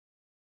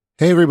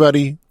Hey,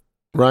 everybody.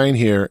 Ryan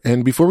here.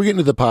 And before we get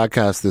into the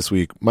podcast this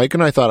week, Mike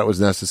and I thought it was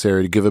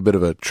necessary to give a bit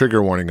of a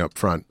trigger warning up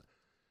front.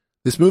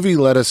 This movie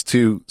led us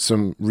to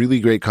some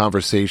really great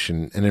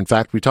conversation. And in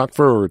fact, we talked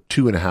for over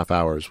 2.5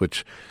 hours,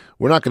 which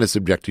we're not going to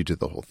subject you to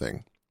the whole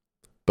thing.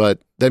 But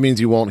that means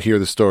you won't hear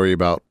the story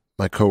about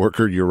my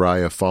coworker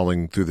Uriah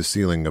falling through the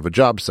ceiling of a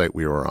job site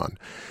we were on.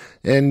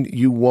 And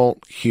you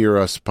won't hear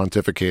us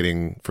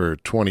pontificating for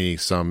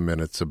 20-some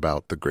minutes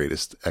about the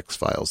greatest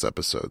X-Files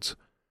episodes.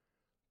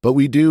 But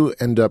we do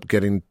end up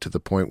getting to the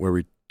point where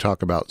we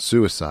talk about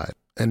suicide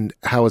and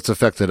how it's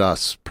affected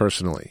us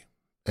personally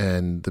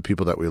and the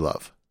people that we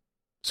love.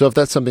 So if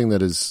that's something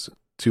that is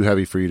too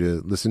heavy for you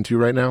to listen to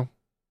right now,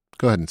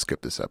 go ahead and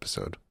skip this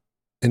episode.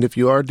 And if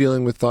you are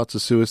dealing with thoughts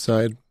of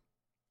suicide,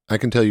 I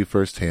can tell you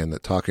firsthand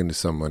that talking to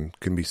someone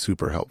can be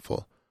super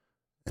helpful,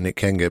 and it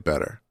can get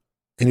better.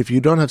 And if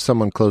you don't have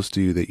someone close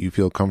to you that you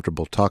feel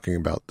comfortable talking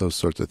about those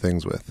sorts of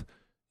things with,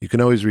 you can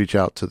always reach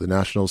out to the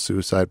National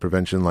Suicide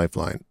Prevention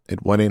Lifeline at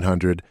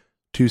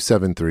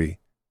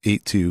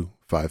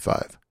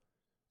 1-800-273-8255.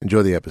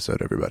 Enjoy the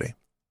episode, everybody.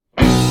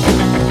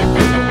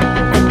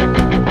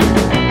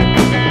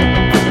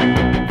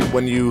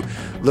 When you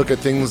look at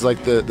things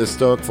like the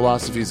Stoic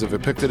philosophies of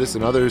Epictetus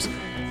and others,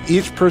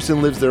 each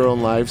person lives their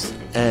own lives,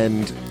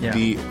 and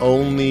the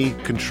only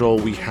control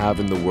we have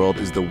in the world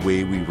is the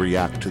way we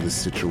react to the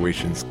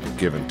situations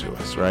given to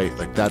us, right?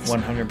 Like that's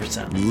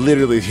 100%.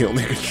 Literally the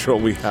only control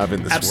we have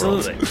in this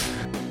world.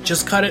 Absolutely.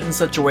 Just cut it in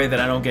such a way that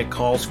I don't get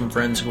calls from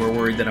friends who are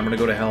worried that I'm going to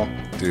go to hell.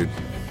 Dude,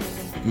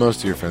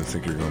 most of your friends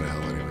think you're going to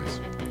hell anyways.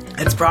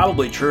 It's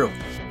probably true.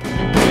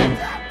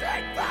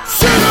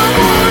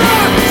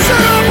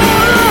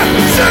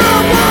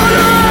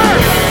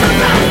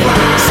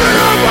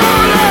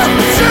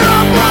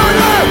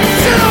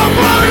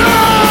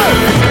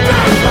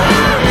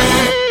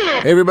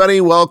 Hey everybody,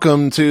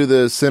 welcome to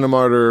the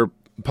Cinemartyr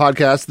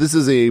podcast. This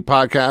is a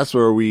podcast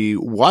where we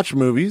watch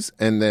movies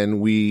and then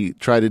we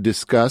try to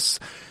discuss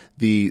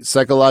the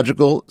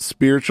psychological,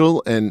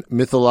 spiritual, and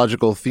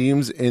mythological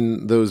themes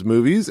in those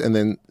movies. And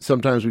then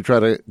sometimes we try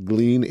to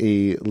glean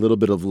a little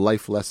bit of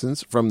life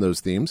lessons from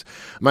those themes.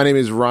 My name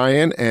is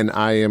Ryan, and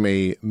I am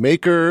a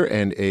maker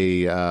and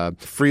a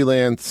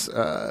freelance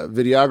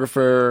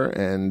videographer,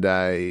 and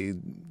I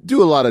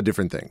do a lot of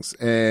different things.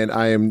 And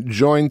I am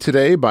joined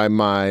today by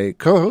my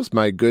co-host,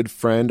 my good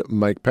friend,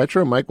 Mike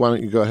Petro. Mike, why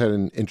don't you go ahead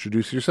and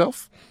introduce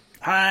yourself?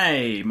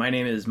 Hi, my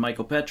name is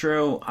Michael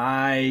Petro.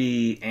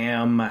 I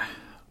am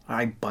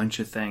a bunch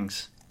of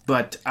things.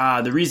 But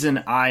the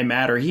reason I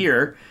matter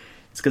here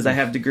is because I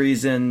have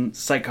degrees in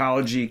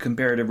psychology,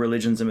 comparative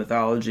religions, and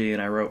mythology,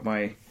 and I wrote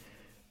my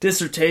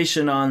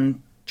dissertation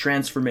on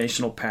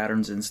transformational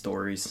patterns in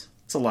stories.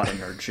 It's a lot of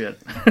nerd shit.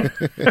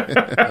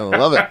 I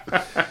love it.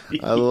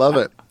 I love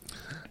it.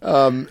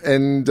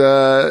 And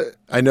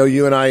I know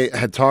you and I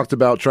had talked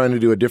about trying to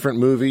do a different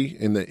movie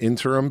in the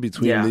interim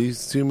between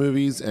these two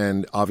movies,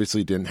 and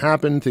obviously it didn't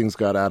happen. Things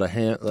got out of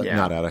hand.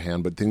 Not out of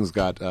hand, but things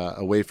got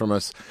away from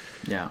us.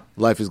 Yeah.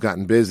 Life has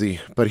gotten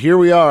busy. But here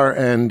we are,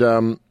 and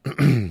I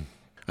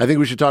think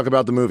we should talk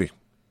about the movie.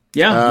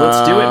 Yeah,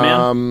 let's do it,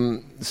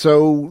 man.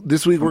 So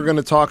this week we're going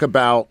to talk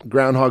about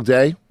Groundhog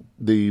Day,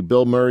 the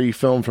Bill Murray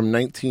film from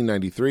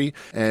 1993.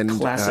 And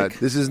classic.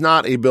 This is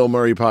not a Bill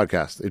Murray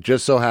podcast. It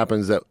just so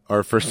happens that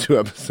our first two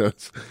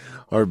episodes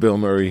are Bill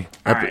Murray.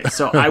 All right,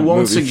 so I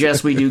won't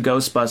suggest we do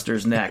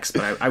Ghostbusters next,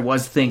 but I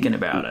was thinking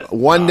about it.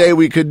 One day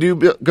we could do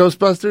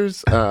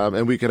Ghostbusters,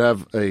 and we could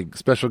have a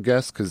special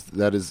guest, because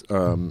that is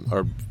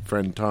our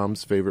friend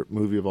Tom's favorite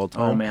movie of all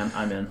time. Oh, man,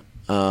 I'm in.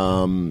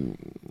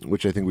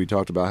 Which I think we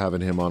talked about having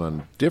him on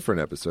a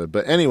different episode.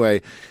 But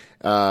anyway...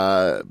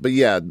 but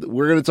yeah,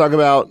 we're going to talk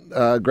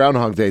about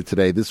Groundhog Day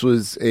today. It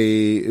was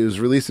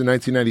released in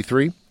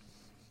 1993.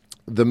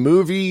 The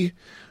movie,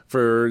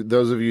 for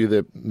those of you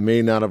that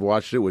may not have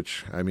watched it,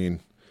 which, I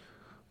mean,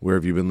 where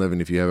have you been living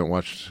if you haven't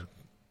watched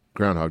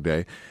Groundhog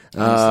Day?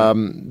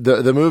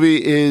 The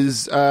movie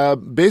is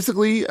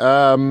basically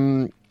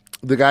the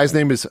guy's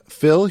name is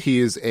Phil.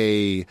 He is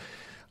a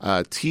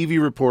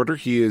TV reporter.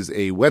 He is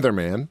a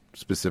weatherman,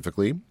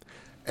 specifically.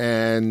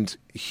 And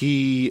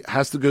he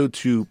has to go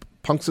to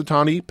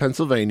Punxsutawney,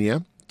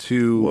 Pennsylvania,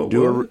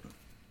 to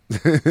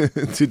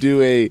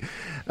do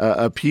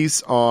a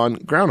piece on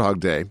Groundhog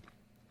Day.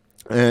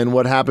 And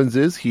what happens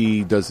is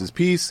he does his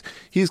piece.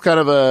 He's kind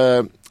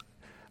of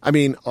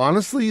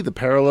honestly, the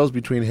parallels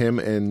between him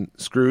and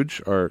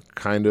Scrooge are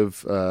kind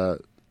of,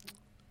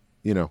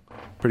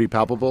 pretty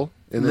palpable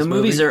in this movie. The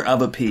movies are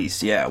of a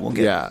piece. Yeah, we'll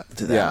get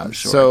to that. Yeah. I'm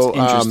sure. So, it's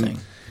interesting.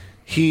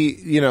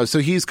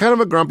 He's kind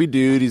of a grumpy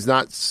dude. He's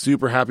not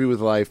super happy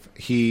with life.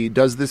 He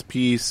does this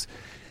piece.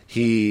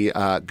 He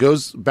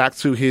goes back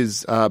to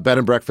his bed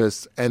and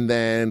breakfast, and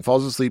then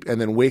falls asleep, and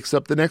then wakes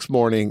up the next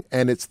morning,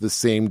 and it's the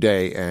same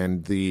day.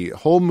 And the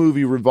whole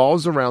movie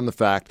revolves around the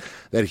fact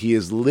that he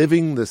is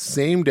living the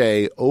same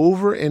day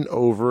over and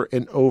over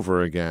and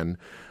over again.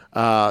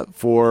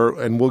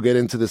 And we'll get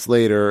into this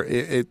later.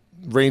 It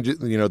ranges.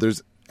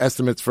 There's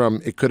estimates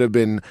from it could have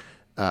been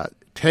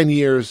 10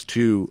 years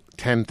to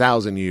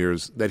 10,000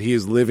 years that he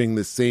is living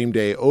the same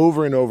day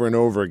over and over and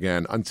over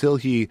again until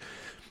he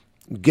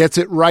gets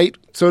it right,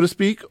 so to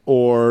speak,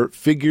 or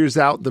figures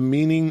out the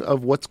meaning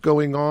of what's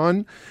going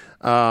on.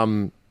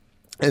 And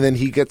then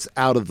he gets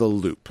out of the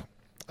loop.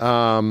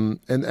 And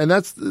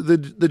that's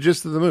the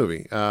gist of the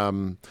movie.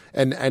 And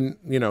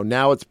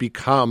now it's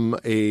become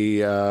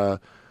a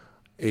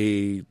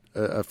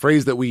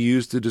phrase that we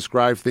use to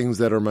describe things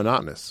that are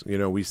monotonous.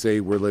 We say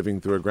we're living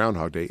through a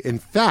Groundhog Day. In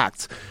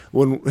fact,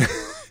 when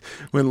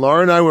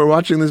Laura and I were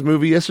watching this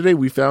movie yesterday,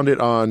 we found it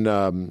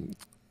on.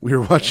 We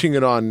were watching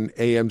it on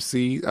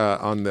AMC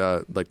on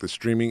the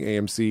streaming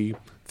AMC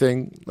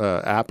thing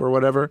app or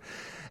whatever.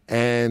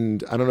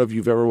 And I don't know if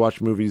you've ever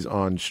watched movies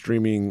on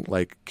streaming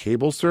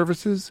cable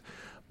services,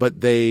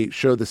 but they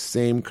show the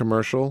same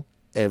commercial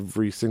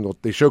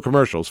they show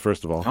commercials,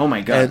 first of all. Oh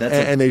my God.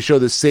 And they show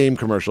the same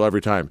commercial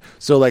every time.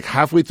 So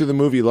halfway through the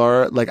movie,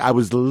 Laura, I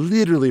was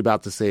literally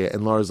about to say it.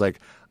 And Laura's like,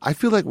 I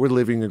feel like we're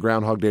living a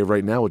Groundhog Day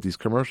right now with these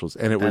commercials.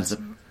 And that's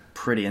a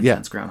pretty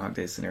intense Groundhog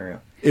Day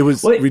scenario. It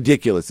was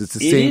ridiculous. It's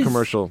the same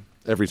commercial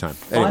every time.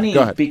 Funny anyway,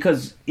 go ahead.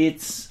 Because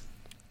it's,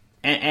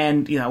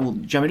 and we'll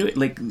jump into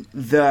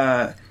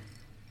it.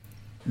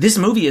 This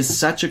movie is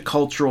such a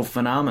cultural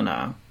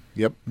phenomena.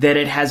 Yep. That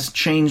it has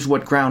changed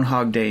what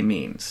Groundhog Day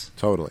means.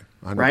 Totally.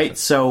 100%. Right?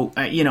 So,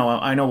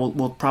 I know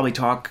we'll probably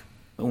talk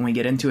when we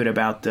get into it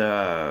about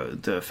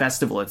the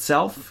festival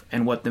itself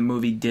and what the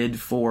movie did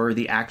for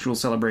the actual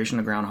celebration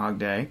of Groundhog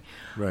Day.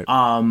 Right.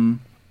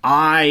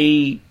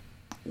 I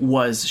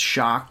was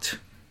shocked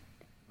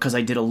because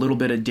I did a little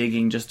bit of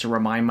digging just to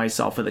remind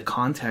myself of the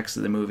context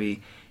of the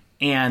movie,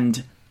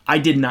 and I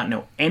did not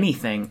know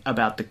anything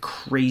about the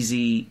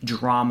crazy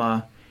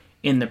drama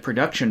in the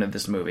production of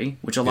this movie,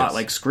 which a lot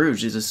like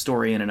Scrooge is a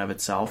story in and of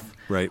itself.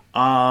 Right.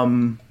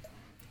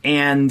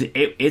 And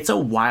it's a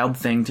wild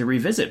thing to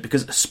revisit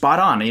because spot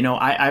on.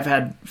 I've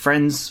had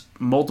friends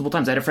multiple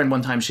times. I had a friend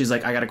one time, she's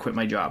like, I got to quit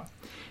my job.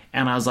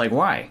 And I was like,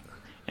 why?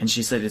 And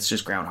she said, it's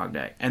just Groundhog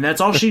Day. And that's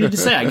all she needed to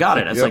say. I got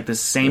it. It's the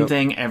same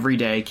thing every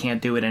day.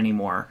 Can't do it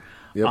anymore.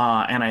 Yep.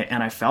 And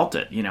I felt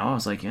it, I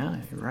was like, yeah,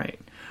 you're right.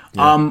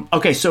 Yeah.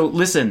 Okay. So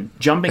listen,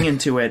 jumping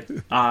into it,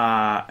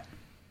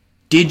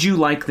 did you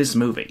like this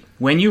movie?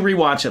 When you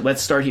rewatch it,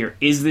 let's start here.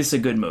 Is this a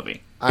good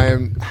movie? I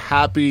am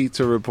happy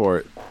to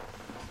report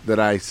that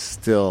I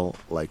still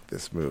like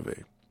this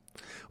movie,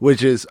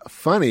 which is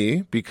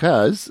funny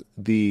because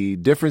the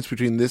difference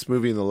between this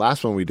movie and the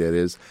last one we did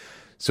is,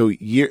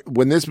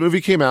 when this movie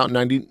came out in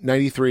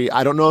 1993,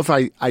 I don't know if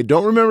I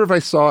don't remember if I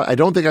saw it. I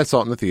don't think I saw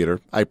it in the theater.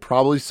 I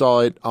probably saw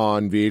it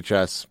on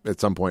VHS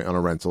at some point on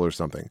a rental or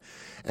something.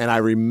 And I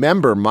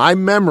remember my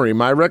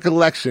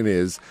recollection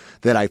is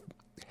that I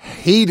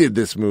hated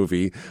this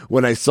movie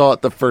when I saw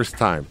it the first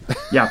time.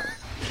 Yeah.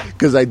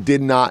 Because I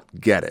did not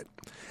get it.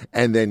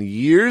 And then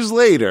years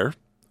later,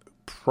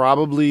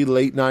 probably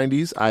late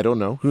 90s, I don't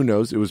know, who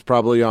knows, it was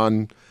probably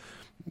on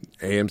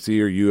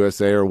AMC or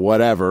USA or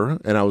whatever,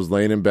 and I was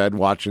laying in bed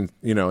watching,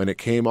 and it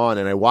came on,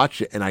 and I watched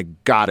it, and I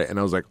got it, and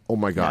I was like, oh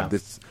my God,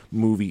 this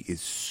movie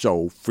is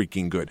so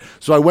freaking good.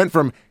 So I went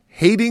from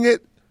hating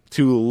it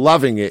to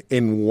loving it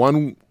in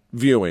one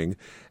viewing,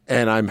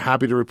 and I'm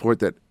happy to report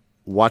that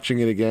watching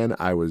it again,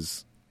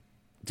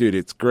 dude,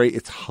 it's great.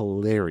 It's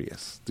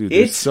hilarious. Dude,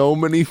 there's so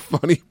many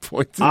funny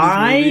points in this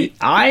movie.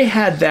 I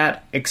had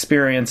that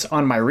experience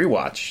on my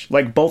rewatch,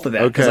 both of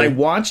that, because I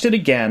watched it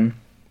again,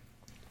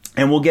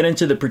 and we'll get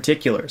into the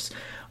particulars.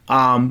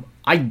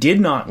 I did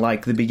not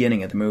like the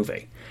beginning of the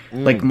movie.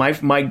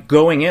 My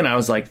going in, I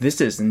was like, this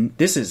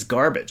is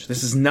garbage.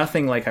 This is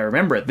nothing like I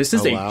remember it. This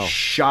is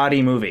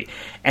shoddy movie.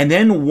 And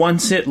then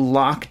once it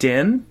locked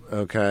in,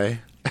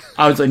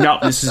 I was like, no,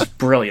 this is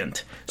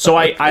brilliant. So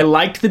I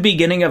liked the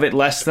beginning of it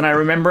less than I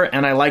remember,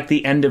 and I liked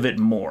the end of it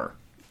more.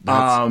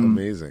 That's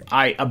amazing.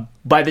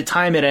 By the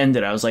time it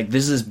ended, I was like,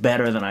 this is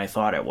better than I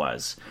thought it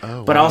was.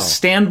 But I'll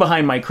stand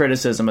behind my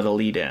criticism of the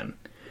lead-in.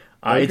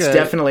 It's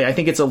definitely, I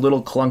think it's a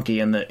little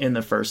clunky in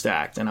the first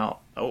act,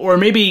 or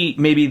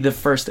maybe the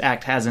first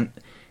act hasn't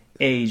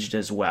aged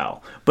as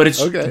well. But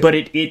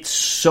it's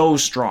so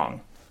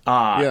strong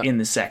in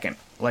the second.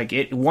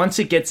 Once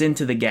it gets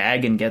into the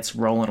gag and gets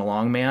rolling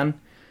along, man.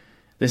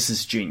 This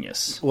is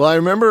genius. Well, I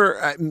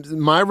remember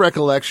my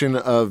recollection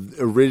of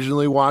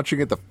originally watching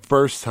it the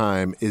first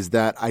time is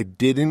that I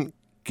didn't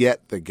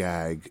get the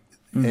gag,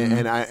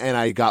 and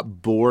I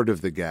got bored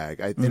of the gag.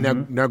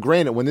 And now,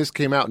 granted, when this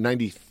came out in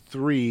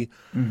 93,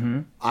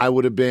 I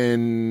would have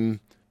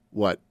been,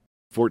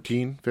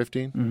 14,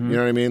 15? You know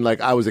what I mean?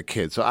 I was a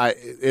kid, so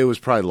it was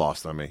probably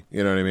lost on me.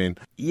 You know what I mean?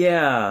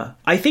 Yeah.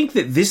 I think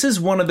that this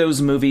is one of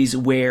those movies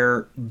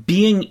where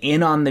being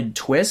in on the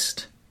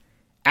twist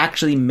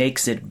actually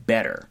makes it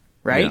better,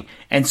 right? Yeah.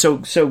 And so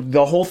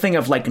the whole thing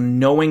of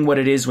knowing what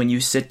it is when you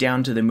sit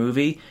down to the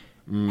movie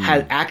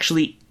has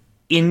actually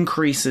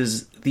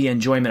increases the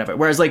enjoyment of it.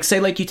 Whereas say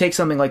you take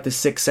something like The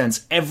Sixth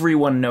Sense,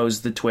 everyone knows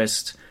the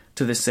twist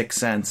to The Sixth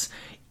Sense.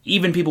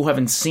 Even people who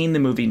haven't seen the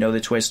movie know the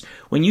twist.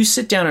 When you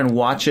sit down and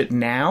watch it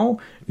now,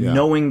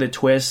 knowing the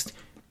twist,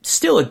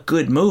 still a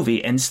good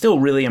movie and still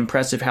really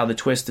impressive how the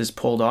twist is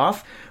pulled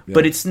off. Yeah.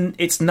 But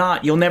it's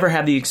not. You'll never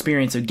have the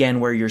experience again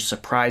where you're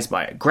surprised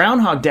by it.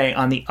 Groundhog Day,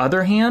 on the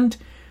other hand,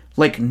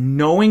 like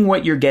knowing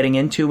what you're getting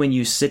into when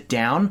you sit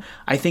down,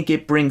 I think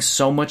it brings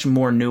so much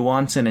more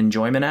nuance and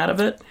enjoyment out of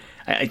it.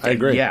 I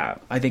agree. Yeah,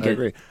 I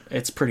think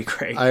it's pretty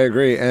great. I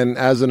agree. And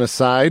as an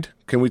aside,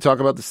 can we talk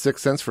about The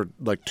Sixth Sense for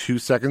like 2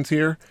 seconds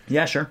here?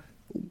 Yeah, sure.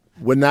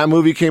 When that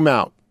movie came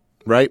out,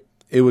 right,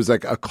 it was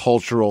like a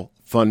cultural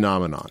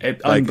phenomenon.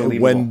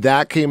 Unbelievable. When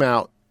that came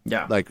out,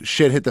 yeah, like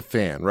shit hit the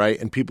fan, right?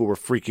 And people were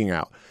freaking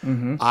out.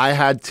 Mm-hmm. I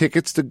had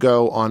tickets to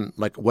go on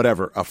like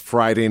whatever, a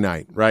Friday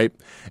night, right?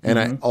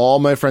 And all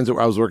my friends, I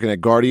was working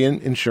at Guardian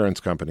Insurance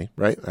Company,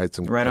 right? I had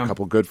a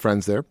couple good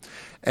friends there.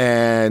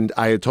 And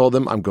I had told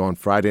them I'm going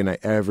Friday night.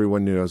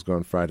 Everyone knew I was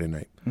going Friday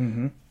night.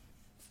 Mm-hmm.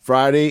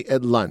 Friday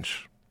at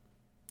lunch,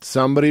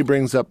 somebody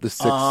brings up The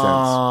Sixth Sense.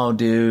 Oh,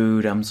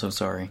 dude, I'm so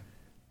sorry.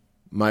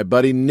 My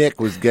buddy Nick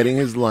was getting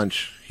his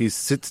lunch. He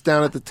sits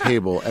down at the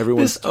table.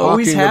 Everyone's this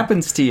always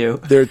happens to you.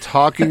 They're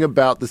talking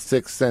about The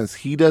Sixth Sense.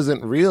 He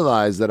doesn't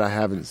realize that I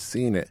haven't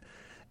seen it.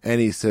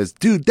 And he says,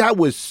 dude, that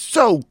was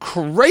so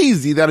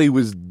crazy that he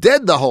was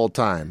dead the whole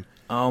time.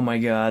 Oh, my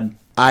God.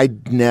 I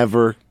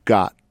never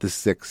got The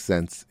Sixth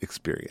Sense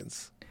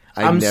experience.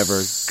 I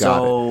never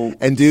got it.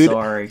 And dude,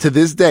 sorry. To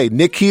this day,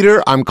 Nick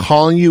Heater, I'm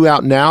calling you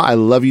out now. I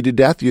love you to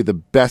death. You're the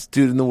best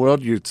dude in the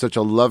world. You're such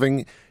a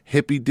loving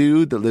hippie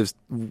dude that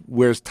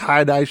wears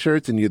tie-dye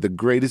shirts, and you're the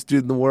greatest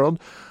dude in the world.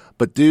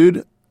 But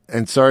dude,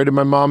 and sorry to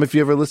my mom if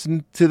you ever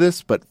listen to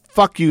this, but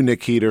fuck you,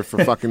 Nick Heater,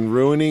 for fucking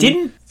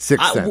ruining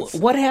Sixth Sense.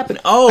 What happened?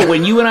 Oh,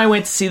 when you and I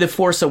went to see The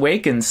Force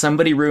Awakens,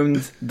 somebody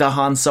ruined the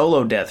Han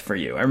Solo death for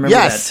you. I remember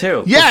that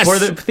too. Yes. Before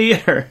the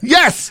theater.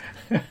 Yes.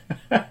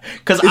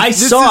 Because I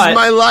saw it. This is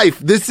my life.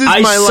 This is my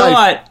life. I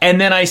saw it,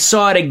 and then I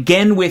saw it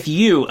again with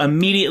you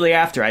immediately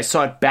after. I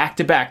saw it back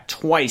to back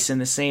twice in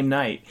the same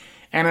night.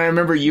 And I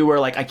remember you were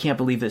like, I can't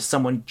believe this.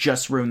 Someone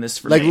just ruined this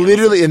for me. Like,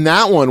 literally, and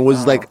that one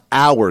was like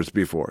hours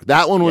before.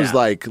 That one was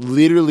like,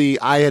 literally,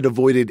 I had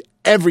avoided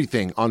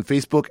everything on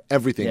Facebook,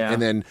 everything. Yeah.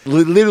 And then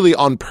literally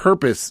on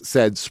purpose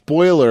said,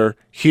 spoiler,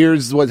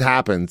 here's what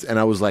happens. And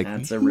I was like,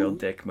 that's a real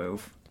dick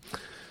move.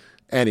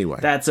 Anyway.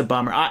 That's a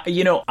bummer.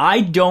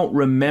 I don't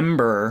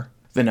remember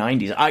the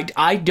 90s.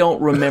 I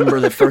don't remember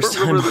the first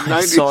time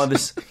I saw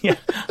this. Yeah,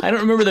 I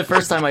don't remember the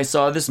first time I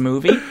saw this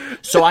movie.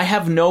 So I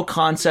have no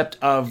concept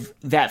of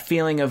that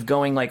feeling of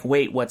going like,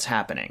 wait, what's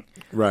happening?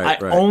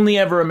 Right. I only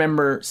ever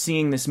remember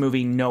seeing this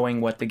movie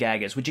knowing what the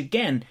gag is, which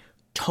again,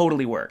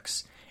 totally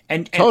works.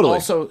 And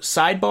also,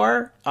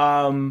 sidebar,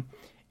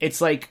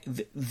 it's like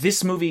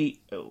this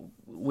movie,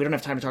 we don't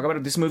have time to talk about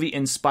it. This movie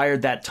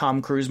inspired that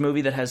Tom Cruise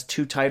movie that has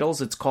 2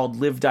 titles. It's called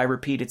Live, Die,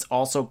 Repeat. It's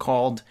also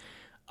called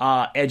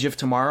Edge of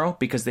Tomorrow,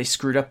 because they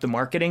screwed up the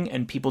marketing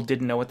and people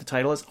didn't know what the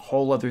title is.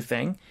 Whole other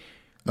thing.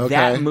 Okay.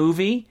 That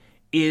movie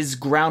is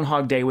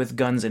Groundhog Day with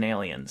guns and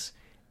aliens,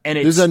 and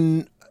it's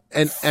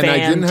fantastic.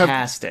 I didn't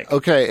have,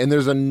 okay, and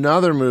there's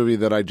another movie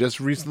that I just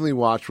recently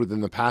watched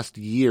within the past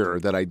year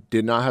that I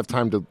did not have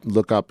time to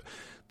look up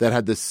that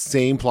had the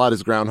same plot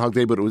as Groundhog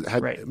Day, but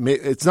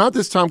it's not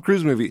this Tom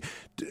Cruise movie.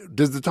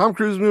 Does the Tom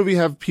Cruise movie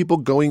have people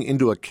going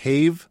into a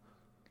cave?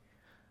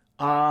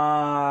 No.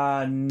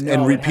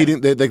 And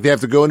repeating, they have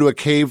to go into a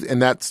cave,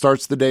 and that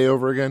starts the day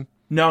over again?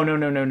 No.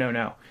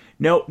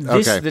 No,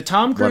 the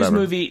Tom Cruise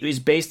movie is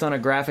based on a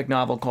graphic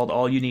novel called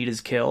All You Need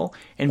Is Kill,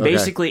 and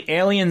basically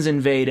aliens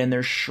invade and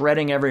they're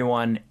shredding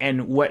everyone,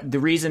 and what the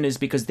reason is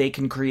because they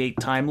can create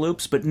time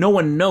loops, but no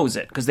one knows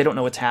it because they don't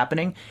know what's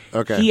happening.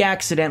 Okay. He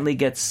accidentally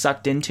gets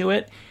sucked into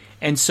it,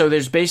 and so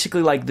there's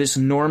basically like this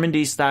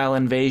Normandy-style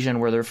invasion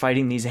where they're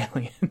fighting these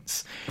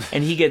aliens,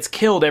 and he gets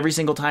killed every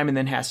single time and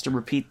then has to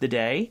repeat the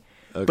day.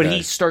 Okay. But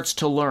he starts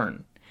to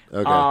learn.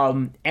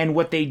 Okay. And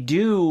what they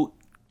do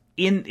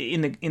in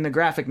the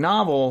graphic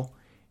novel,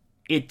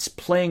 it's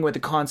playing with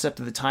the concept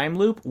of the time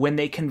loop. When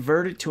they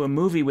convert it to a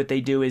movie, what they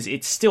do is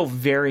it's still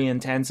very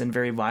intense and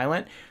very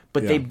violent,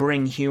 but they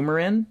bring humor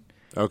in.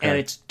 Okay. And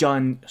it's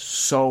done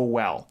so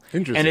well.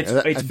 Interesting.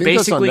 And it's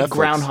basically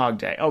Groundhog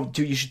Day. Oh,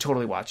 dude, you should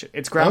totally watch it.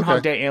 It's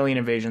Groundhog Day alien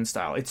invasion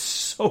style. It's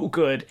so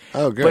good.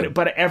 Oh, good.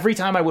 But every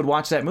time I would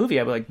watch that movie,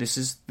 I'd be like, this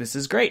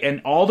is great.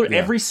 And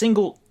every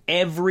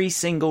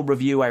single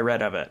review I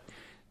read of it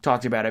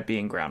talked about it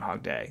being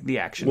Groundhog Day, the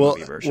action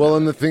movie version. Well,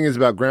 and the thing is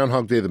about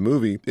Groundhog Day, the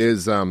movie,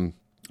 is I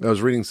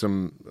was reading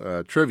some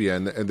trivia,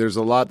 and there's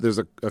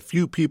a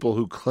few people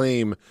who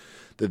claim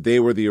that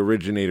they were the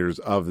originators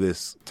of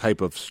this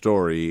type of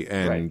story,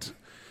 and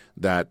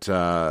that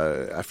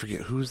I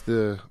forget who's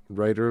the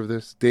writer of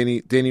this.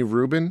 Danny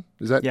Rubin,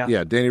 is that?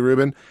 Yeah, Danny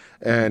Rubin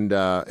and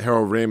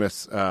Harold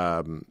Ramis,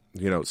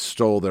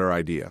 stole their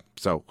idea.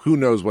 So who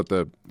knows what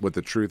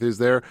the truth is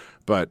there?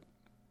 But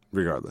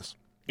regardless,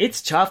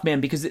 it's tough, man,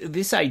 because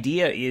this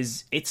idea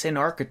it's an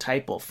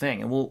archetypal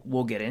thing, and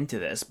we'll get into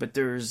this. But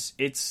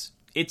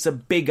it's a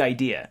big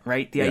idea,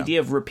 right? The idea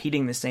of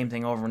repeating the same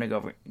thing over and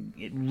over,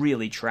 it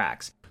really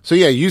tracks. So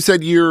yeah, you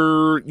said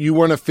you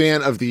weren't a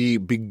fan of the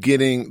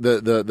beginning,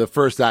 the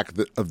first act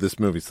of this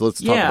movie. So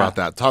let's talk about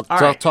that.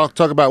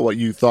 Talk about what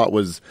you thought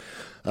was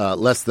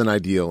less than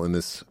ideal in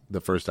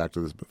the first act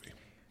of this movie.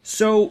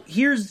 So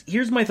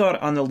here's my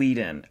thought on the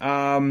lead-in.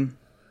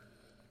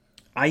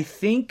 I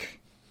think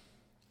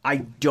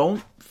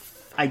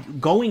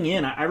going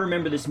in, I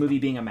remember this movie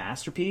being a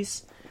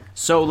masterpiece.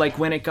 So like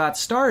when it got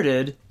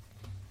started,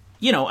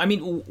 I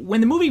mean, when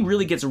the movie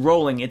really gets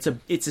rolling, it's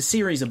a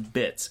series of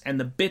bits, and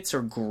the bits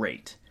are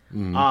great.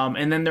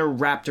 And then they're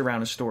wrapped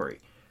around a story.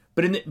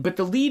 But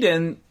the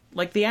lead-in,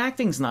 like the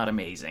acting's not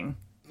amazing,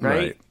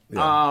 right?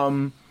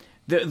 Yeah.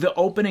 The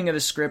opening of the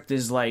script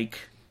is like,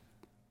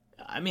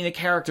 I mean, the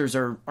characters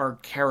are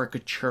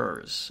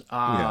caricatures.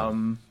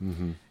 So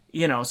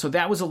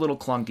that was a little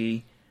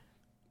clunky.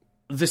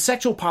 The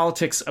sexual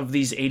politics of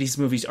these 80s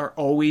movies are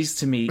always,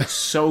 to me,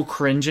 so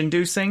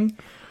cringe-inducing.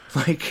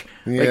 Like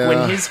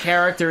when his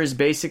character is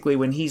basically,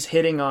 when he's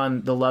hitting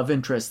on the love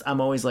interest, I'm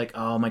always like,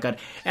 oh my God.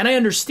 And I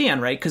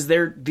understand, right? Because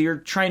they're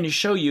trying to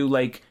show you,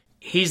 like,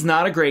 he's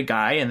not a great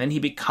guy, and then he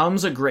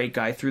becomes a great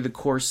guy through the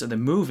course of the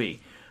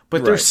movie.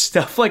 But there's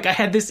stuff, like, I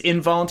had this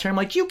involuntary, I'm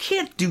like, you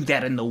can't do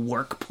that in the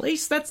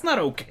workplace. That's not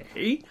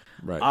okay.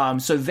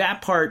 Right. So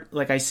that part,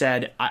 like I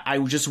said, I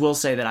just will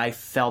say that I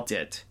felt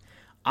it.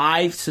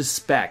 I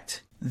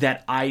suspect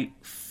that I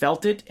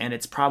felt it, and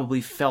it's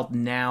probably felt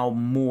now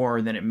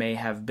more than it may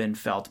have been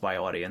felt by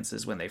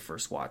audiences when they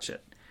first watch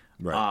it.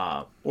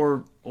 Right.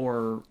 Or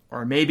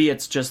maybe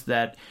it's just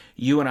that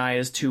you and I,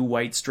 as two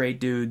white straight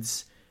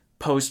dudes,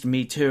 post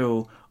Me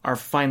Too, are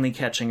finally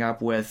catching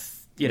up with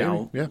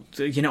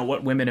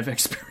what women have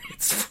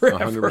experienced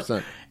forever.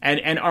 100%.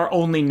 And are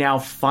only now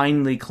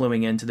finally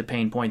cluing into the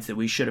pain points that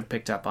we should have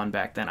picked up on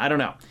back then. I don't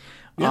know.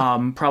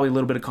 Yeah. Probably a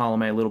little bit of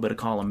column A, a little bit of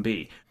column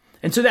B.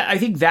 And so I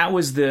think that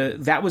was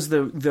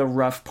the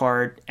rough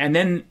part. And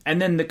then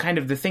the kind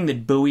of the thing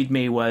that buoyed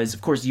me was,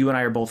 of course, you and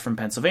I are both from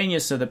Pennsylvania,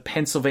 so the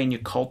Pennsylvania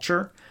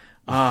culture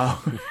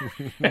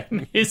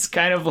is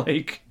kind of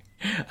like,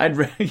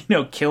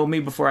 I'd kill me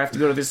before I have to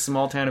go to this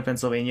small town of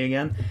Pennsylvania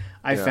again.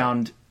 I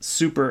found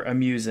super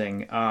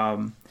amusing.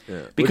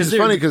 Because which is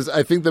funny, because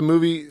I think the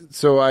movie.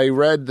 So I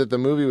read that the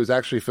movie was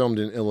actually filmed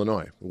in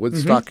Illinois,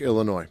 Woodstock,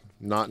 Illinois,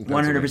 not in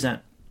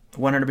Pennsylvania.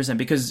 100%.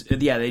 Because they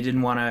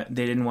didn't want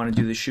to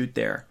do the shoot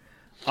there.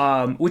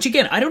 Which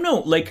again, I don't know.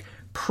 Like,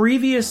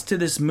 previous to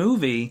this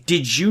movie,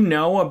 did you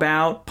know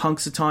about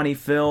Punxsutawney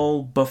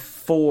Phil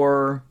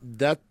before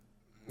that?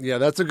 Yeah,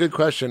 that's a good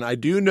question. I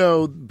do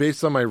know,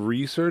 based on my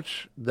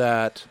research,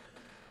 that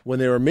when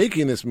they were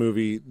making this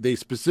movie, they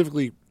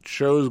specifically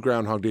chose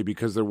Groundhog Day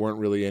because there weren't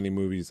really any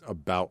movies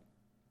about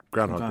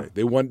Groundhog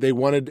Day. They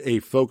wanted a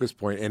focus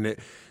point, and it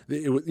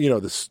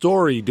the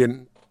story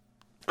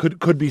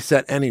could be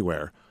set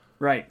anywhere,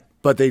 right?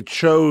 But they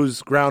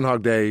chose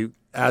Groundhog Day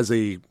as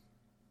a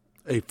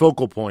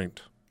focal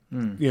point,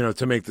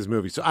 to make this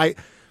movie. So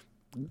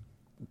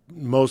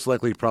most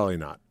likely, probably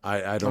not.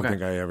 I don't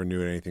think I ever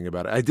knew anything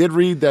about it. I did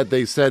read that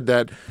they said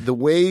that the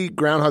way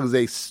Groundhog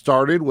Day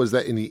started was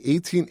that in the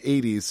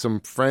 1880s, some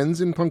friends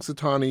in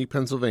Punxsutawney,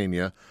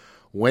 Pennsylvania,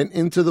 went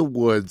into the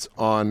woods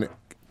on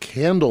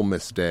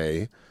Candlemas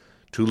Day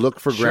to look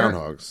for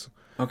groundhogs.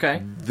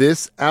 Okay.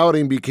 This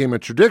outing became a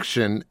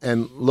tradition,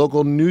 and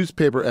local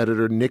newspaper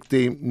editor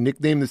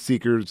nicknamed the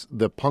seekers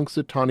the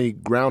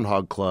Punxsutawney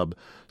Groundhog Club.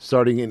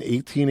 Starting in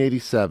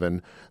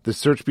 1887, the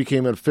search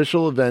became an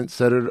official event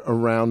centered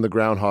around the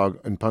groundhog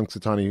and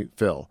Punxsutawney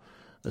Phil,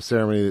 a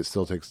ceremony that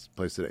still takes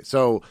place today.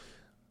 So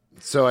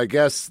I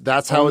guess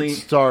that's how it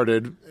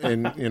started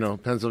in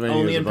Pennsylvania.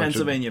 Only in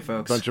Pennsylvania,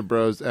 folks. Bunch of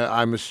bros.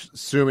 I'm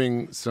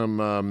assuming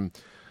some.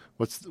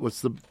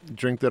 What's the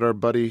drink that our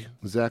buddy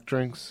Zach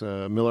drinks?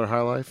 Miller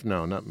High Life?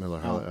 No, not Miller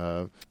High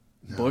Life.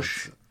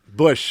 Bush.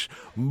 Bush.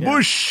 Yeah.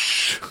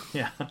 Bush.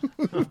 Yeah.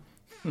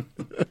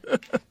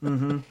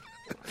 Mm-hmm.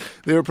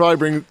 They were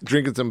probably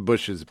drinking some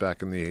Bushes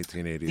back in the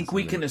 1880s. I think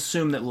we can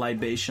assume that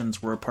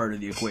libations were a part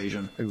of the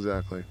equation.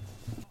 Exactly.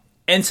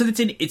 And so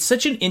it's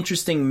such an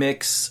interesting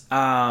mix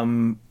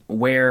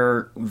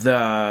where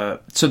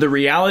the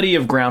reality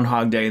of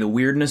Groundhog Day, the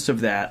weirdness of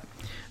that,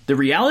 the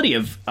reality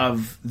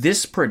of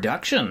this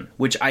production,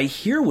 which I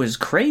hear was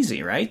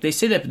crazy, right? They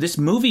say that this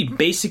movie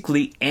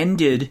basically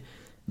ended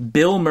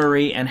Bill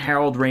Murray and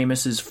Harold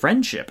Ramis's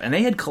friendship, and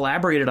they had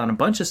collaborated on a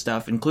bunch of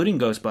stuff, including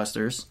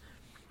Ghostbusters.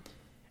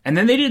 And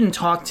then they didn't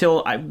talk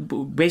till,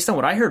 based on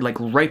what I heard, like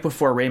right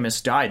before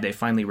Ramis died, they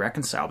finally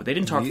reconciled. But they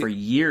didn't talk for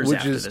years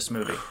after this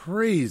movie.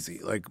 Crazy,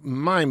 like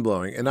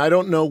mind-blowing. And I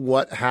don't know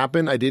what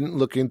happened. I didn't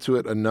look into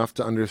it enough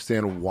to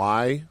understand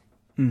why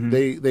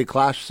they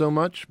clashed so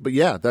much. But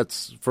yeah,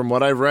 that's, from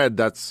what I've read,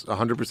 that's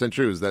 100%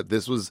 true, is that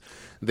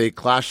they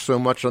clashed so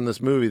much on this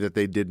movie that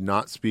they did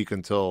not speak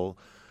until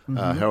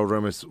Harold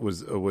Ramis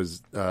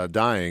was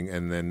dying,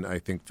 and then I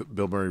think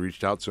Bill Murray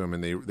reached out to him,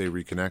 and they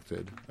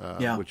reconnected.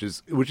 Which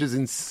is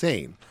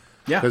insane.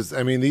 Yeah, because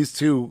I mean, these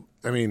two.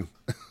 I mean,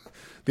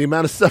 the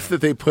amount of stuff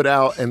that they put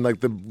out, and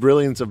like the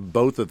brilliance of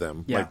both of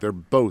them. Yeah. Like they're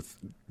both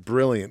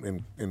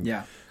brilliant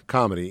in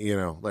comedy.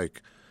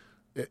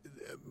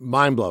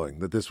 mind blowing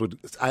that this would.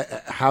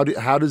 How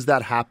does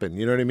that happen?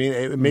 You know what I mean?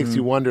 It makes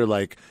you wonder.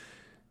 Like,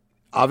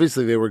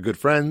 obviously they were good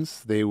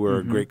friends, they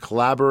were great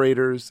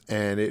collaborators,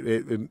 and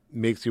it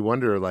makes you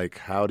wonder. Like,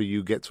 how do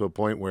you get to a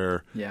point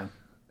where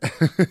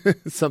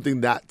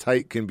something that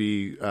tight can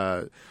be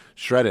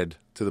shredded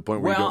to the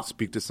point where you don't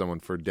speak to someone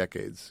for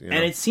decades? You know?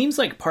 And it seems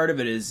like part of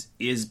it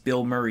is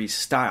Bill Murray's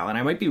style. And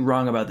I might be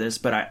wrong about this,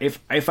 but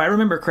if I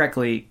remember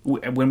correctly,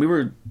 when we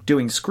were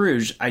doing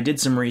Scrooge, I did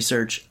some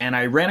research and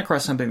I ran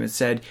across something that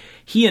said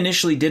he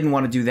initially didn't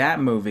want to do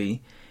that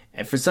movie.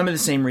 And for some of the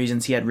same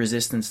reasons he had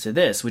resistance to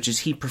this, which is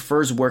he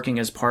prefers working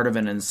as part of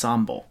an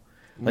ensemble.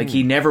 Like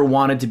he never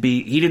wanted to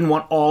be, he didn't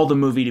want all the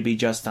movie to be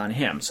just on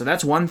him. So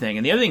that's one thing.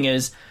 And the other thing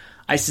is,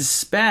 I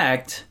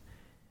suspect,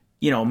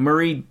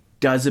 Murray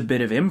does a bit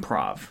of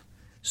improv.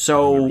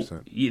 So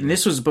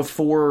this was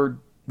before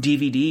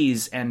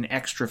DVDs and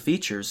extra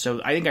features.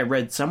 So I think I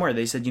read somewhere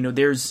they said,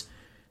 there's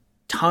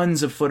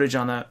tons of footage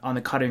on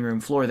the cutting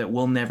room floor that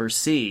we'll never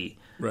see.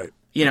 Right.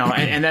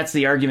 And that's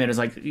the argument is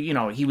like,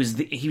 he was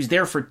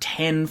there for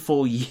 10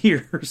 full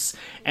years.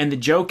 And the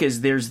joke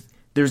is there's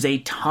a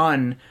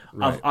ton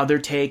of other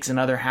takes and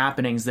other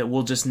happenings that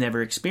we'll just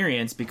never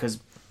experience because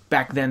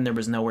back then there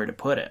was nowhere to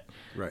put it.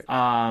 Right.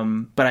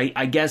 But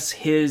I guess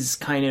his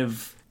kind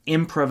of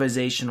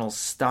improvisational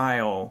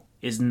style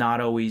is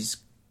not always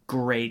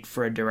great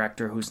for a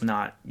director who's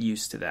not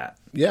used to that.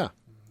 Yeah.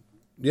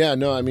 Yeah,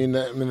 no, I mean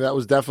that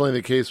was definitely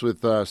the case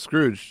with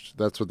Scrooge.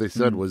 That's what they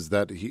said was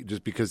that he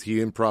just because he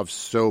improv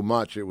so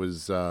much, it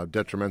was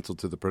detrimental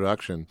to the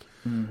production.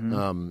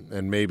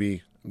 And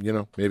maybe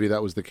that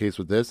was the case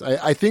with this.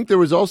 I think there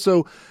was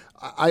also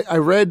I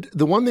read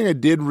the one thing I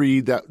did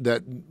read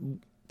that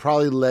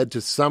probably led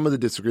to some of the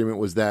disagreement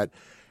was that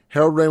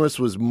Harold Ramis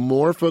was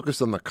more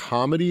focused on the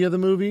comedy of the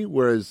movie,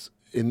 whereas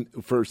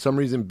for some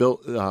reason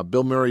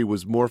Bill Murray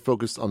was more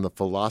focused on the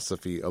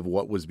philosophy of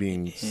what was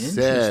being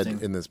said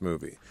in this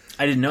movie.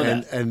 I didn't know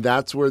that. And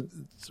that's where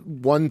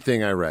one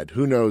thing I read.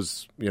 Who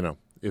knows,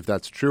 if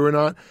that's true or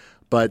not,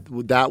 but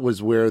that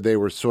was where they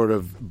were sort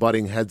of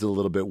butting heads a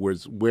little bit,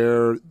 was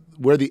where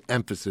the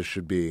emphasis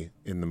should be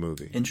in the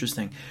movie.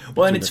 Interesting.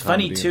 Well, and it's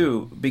funny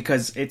too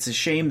because it's a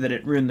shame that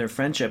it ruined their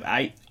friendship.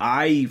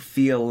 I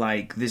feel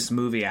like this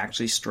movie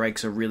actually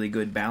strikes a really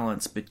good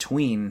balance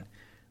between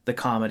the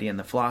comedy and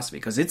the philosophy,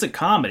 because it's a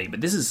comedy,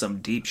 but this is some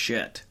deep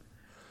shit.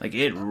 Like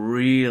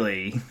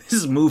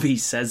this movie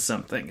says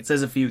something. It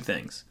says a few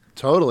things.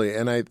 Totally.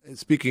 And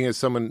speaking as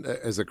someone,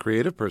 as a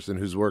creative person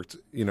who's worked,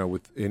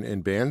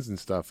 in bands and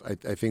stuff,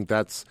 I think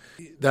that's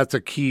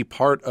a key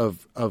part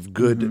of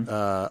good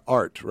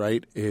art,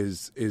 right?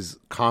 Is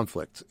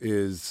conflict,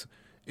 is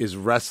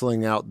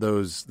wrestling out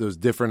those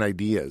different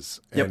ideas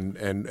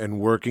and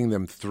working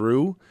them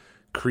through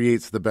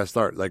creates the best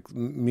art. Like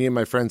me and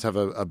my friends have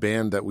a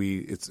band that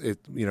we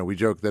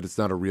joke that it's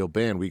not a real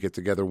band. We get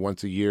together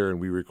once a year and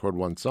we record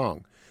one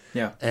song.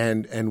 Yeah.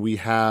 And we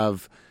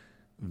have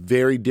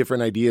very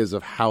different ideas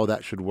of how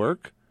that should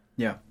work.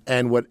 Yeah.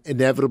 And what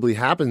inevitably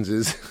happens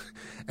is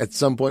at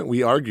some point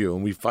we argue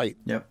and we fight.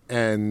 Yeah.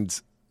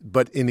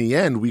 But in the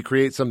end we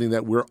create something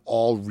that we're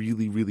all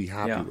really, really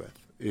happy with.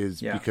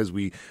 Because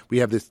we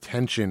have this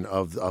tension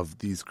of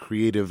these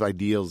creative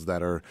ideals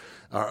that are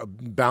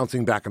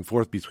bouncing back and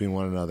forth between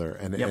one another,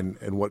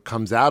 and what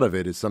comes out of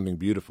it is something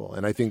beautiful.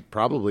 And I think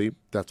probably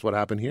that's what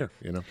happened here.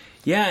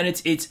 Yeah, and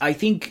it's. I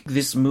think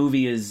this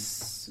movie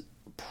is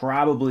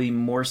probably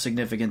more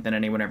significant than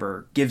anyone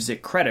ever gives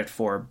it credit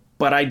for,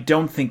 but I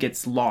don't think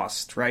it's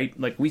lost. Right,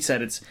 like we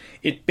said,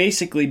 it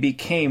basically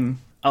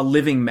became a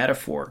living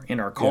metaphor in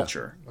our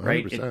culture. Yeah,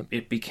 right,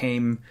 it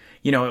became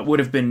it would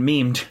have been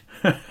memed.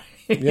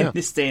 In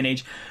this day and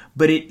age,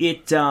 but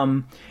it's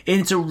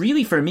a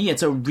really, for me,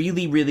 it's a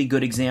really, really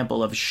good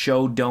example of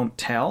show don't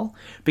tell,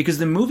 because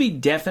the movie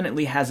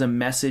definitely has a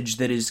message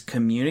that is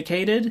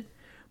communicated,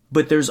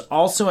 but there's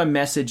also a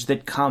message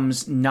that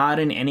comes not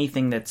in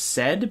anything that's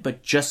said,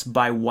 but just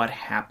by what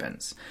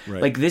happens.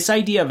 Right. Like this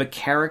idea of a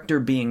character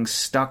being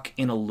stuck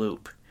in a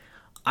loop.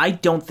 I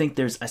don't think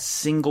there's a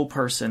single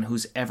person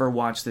who's ever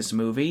watched this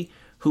movie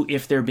who,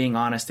 if they're being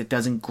honest, it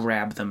doesn't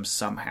grab them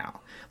somehow.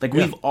 Like,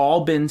 we've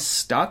all been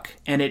stuck,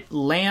 and it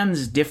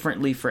lands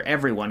differently for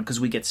everyone because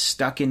we get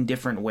stuck in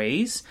different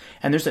ways.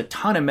 And there's a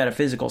ton of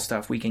metaphysical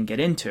stuff we can get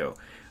into.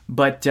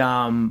 But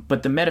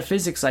the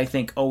metaphysics, I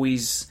think,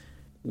 always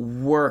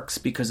works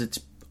because it's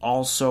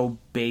also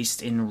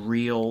based in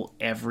real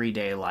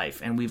everyday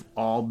life. And we've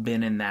all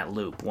been in that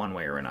loop one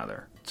way or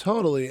another.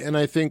 Totally. And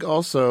I think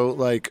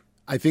also,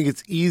 I think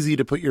it's easy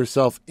to put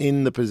yourself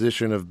in the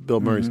position of Bill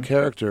Murray's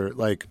character.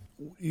 Like,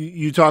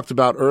 you talked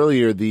about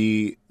earlier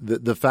the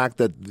fact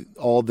that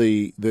all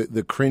the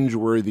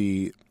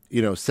cringeworthy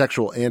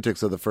sexual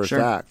antics of the first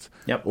act,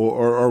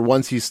 or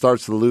once he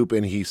starts the loop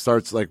and he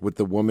starts like with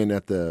the woman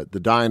at the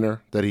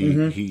diner that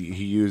he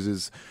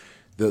uses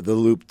the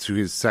loop to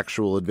his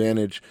sexual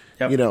advantage.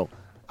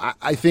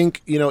 I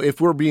think if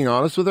we're being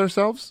honest with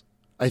ourselves,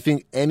 I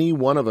think any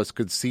one of us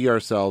could see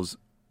ourselves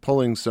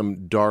pulling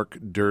some dark,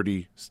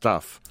 dirty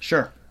stuff.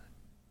 Sure.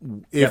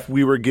 if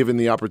we were given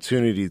the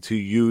opportunity to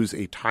use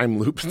a time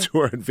loop to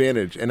our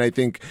advantage. And I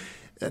think,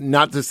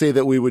 not to say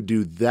that we would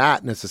do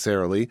that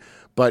necessarily,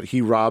 but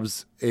he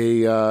robs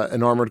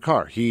an armored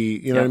car.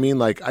 You know what I mean?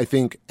 Like, I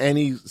think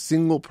any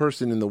single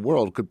person in the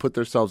world could put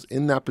themselves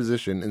in that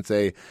position and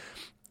say,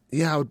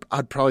 yeah,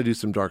 I'd probably do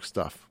some dark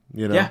stuff,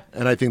 you know? Yeah.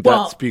 And I think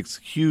that speaks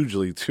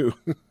hugely to...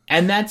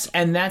 And that's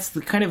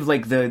the kind of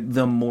like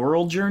the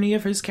moral journey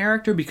of his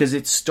character, because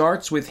it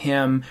starts with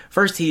him.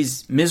 First,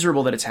 he's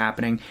miserable that it's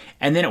happening,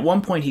 and then at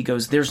one point he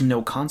goes, "There's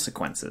no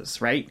consequences."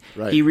 Right?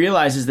 He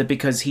realizes that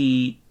because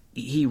he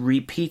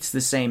repeats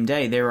the same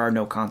day, there are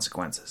no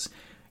consequences.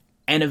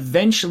 And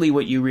eventually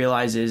what you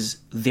realize is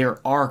there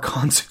are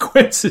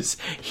consequences.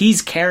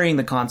 He's carrying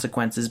the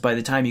consequences by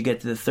the time you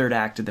get to the third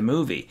act of the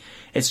movie.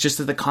 It's just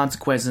that the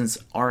consequences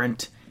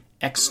aren't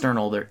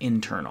external, they're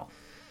internal.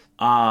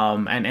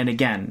 And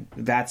again,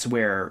 that's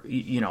where,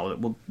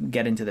 we'll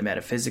get into the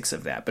metaphysics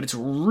of that. But it's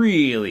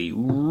really,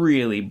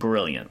 really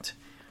brilliant.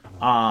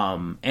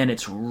 And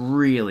it's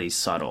really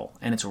subtle,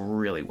 and it's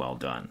really well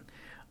done.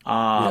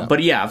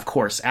 But yeah, of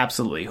course,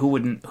 absolutely. Who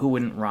wouldn't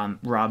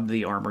rob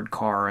the armored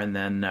car and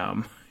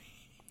then?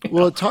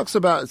 Well, it talks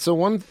about, so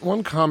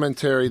one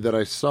commentary that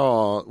I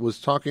saw was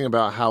talking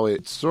about how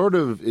it sort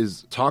of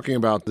is talking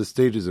about the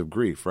stages of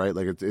grief, right?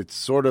 Like it's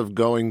sort of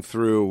going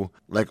through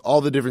like all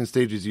the different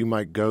stages you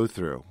might go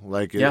through.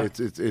 Like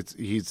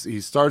he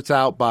starts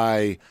out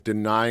by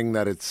denying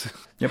that it's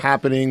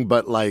happening,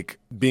 but like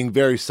being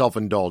very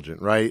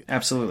self-indulgent, right?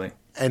 Absolutely.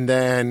 And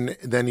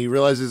then he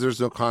realizes there's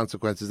no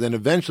consequences. Then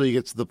eventually he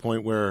gets to the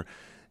point where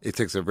it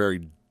takes a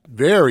very,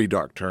 very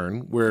dark turn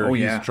where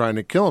he's trying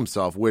to kill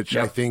himself, which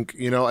I think,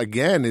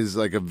 again, is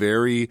like a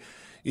very,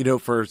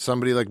 for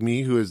somebody like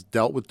me who has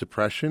dealt with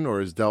depression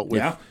or has dealt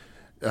with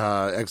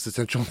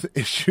existential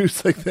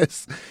issues like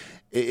this,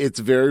 it's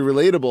very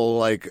relatable.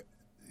 Like,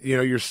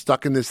 you're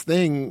stuck in this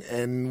thing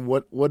and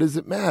what does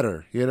it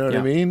matter? You know what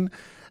I mean?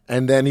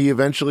 And then he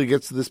eventually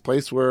gets to this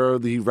place where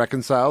he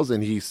reconciles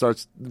and he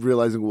starts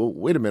realizing, well,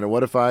 wait a minute,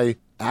 what if I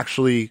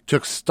actually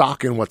took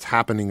stock in what's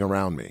happening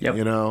around me,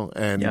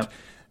 And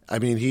I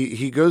mean,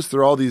 he goes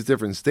through all these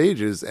different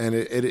stages, and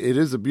it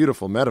is a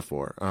beautiful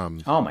metaphor.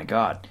 Oh, my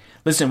God.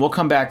 Listen, we'll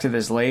come back to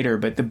this later,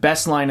 but the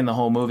best line in the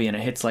whole movie, and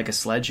it hits like a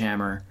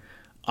sledgehammer,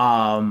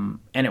 and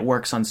it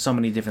works on so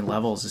many different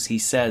levels, is he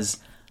says,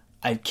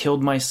 "I've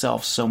killed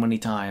myself so many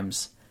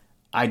times,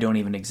 I don't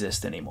even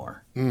exist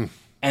anymore."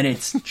 And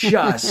it's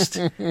just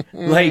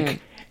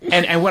like,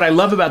 and what I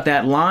love about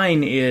that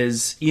line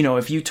is,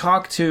 if you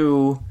talk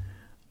to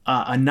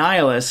a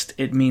nihilist,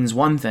 it means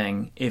one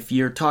thing. If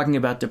you're talking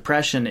about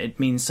depression, it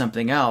means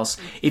something else.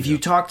 If you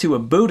talk to a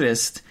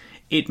Buddhist,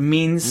 it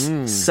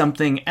means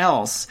something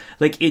else.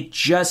 Like, it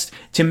just,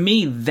 to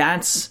me,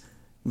 that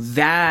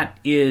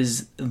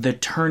is the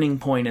turning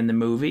point in the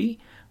movie.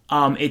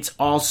 It's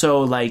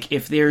also like,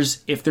 if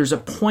there's a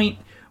point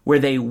where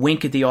they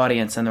wink at the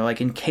audience and they're like,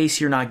 in case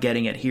you're not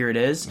getting it, here it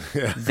is.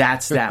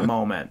 That's that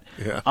moment.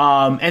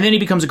 And then he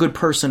becomes a good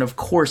person, of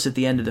course, at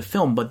the end of the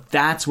film. But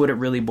that's what it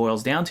really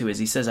boils down to, is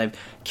he says, "I've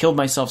killed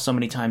myself so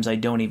many times, I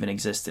don't even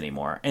exist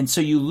anymore." And so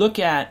you look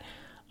at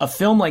a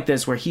film like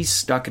this where he's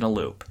stuck in a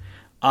loop.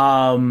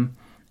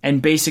 And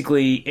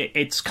basically,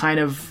 it's kind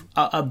of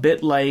a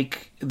bit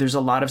like there's a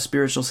lot of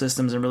spiritual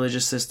systems and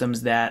religious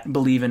systems that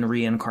believe in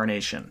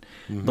reincarnation,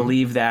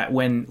 believe that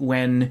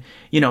when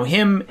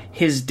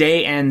his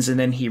day ends and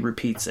then he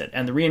repeats it.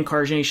 And the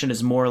reincarnation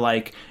is more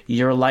like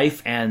your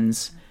life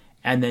ends,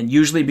 and then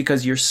usually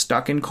because you're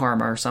stuck in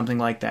karma or something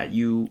like that,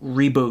 you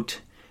reboot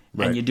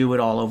and you do it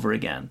all over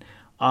again.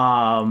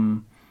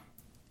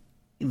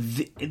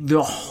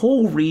 The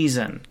whole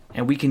reason,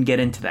 and we can get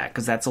into that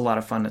because that's a lot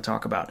of fun to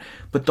talk about,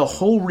 but the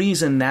whole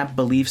reason that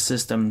belief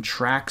system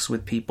tracks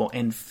with people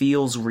and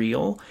feels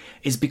real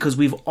is because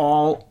we've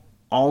all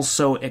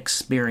also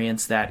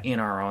experienced that in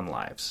our own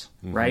lives,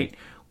 right?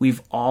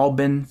 We've all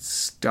been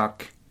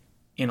stuck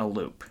in a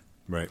loop.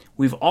 Right.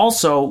 We've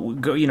also,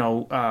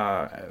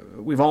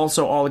 we've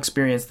also all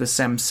experienced the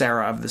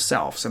samsara of the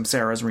self.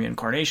 Samsara is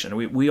reincarnation.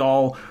 We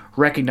all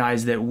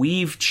recognize that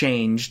we've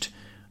changed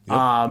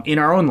in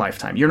our own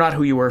lifetime. You're not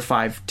who you were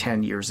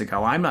 5-10 years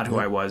ago. I'm not who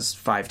I was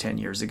 5-10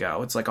 years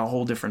ago. It's like a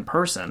whole different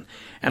person.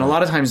 And a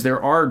lot of times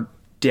there are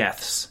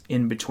deaths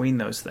in between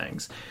those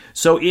things.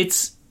 So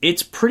it's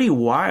pretty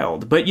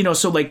wild. But,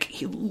 so like,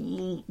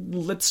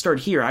 let's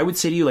start here. I would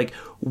say to you, like,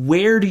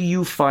 where do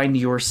you find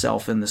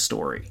yourself in the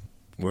story?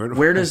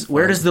 Where does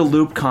the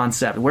loop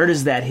concept, where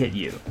does that hit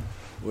you?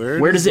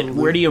 Where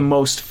do you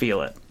most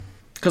feel it?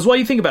 Because while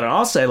you think about it,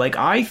 I'll say, like,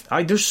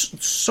 there's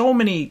so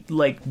many,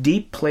 like,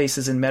 deep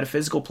places and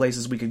metaphysical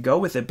places we could go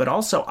with it, but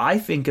also I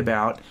think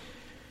about,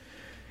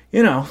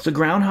 the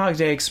Groundhog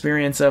Day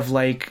experience of,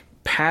 like,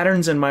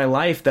 patterns in my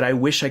life that I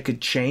wish I could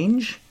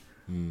change,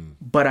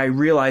 but I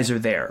realize are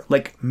there.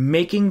 Like,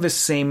 making the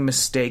same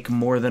mistake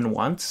more than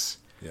once,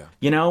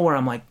 where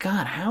I'm like,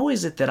 God, how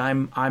is it that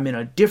I'm in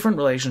a different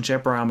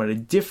relationship, or I'm at a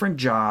different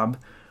job,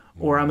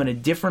 or I'm in a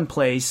different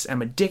place,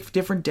 I'm a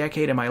different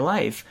decade in my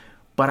life,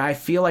 but I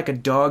feel like a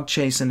dog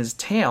chasing his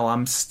tail.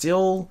 I'm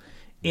still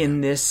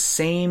in this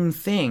same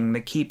thing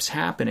that keeps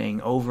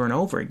happening over and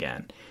over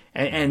again.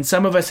 And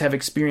some of us have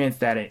experienced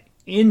that at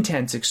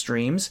intense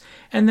extremes,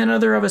 and then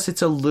other of us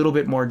it's a little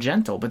bit more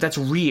gentle, but that's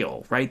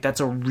real, right? That's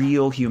a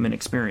real human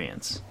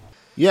experience.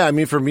 Yeah, I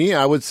mean, for me,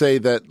 I would say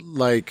that,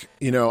 like,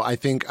 you know, I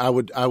think I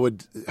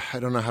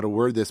don't know how to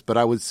word this, but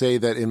I would say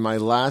that in my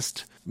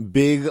last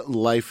big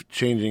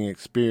life-changing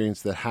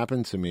experience that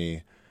happened to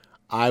me,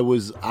 I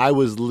was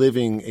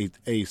living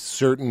a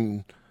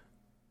certain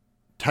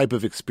type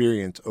of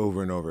experience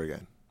over and over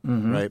again,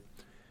 right?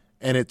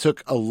 And it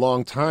took a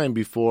long time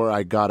before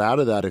I got out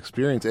of that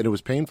experience, and it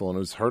was painful and it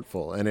was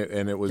hurtful, and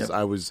it was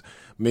I was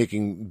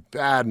making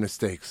bad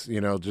mistakes,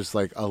 you know, just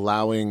like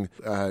allowing.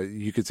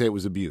 You could say it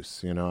was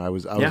abuse, you know. I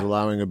was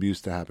allowing abuse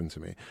to happen to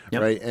me,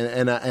 right?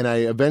 And I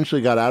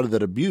eventually got out of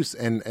that abuse,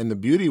 and the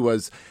beauty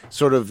was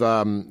sort of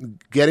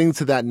getting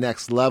to that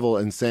next level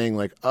and saying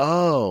like,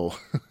 oh,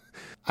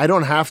 I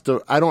don't have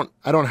to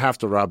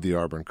rob the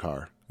Auburn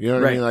car, you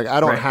know what I mean? Like I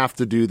don't have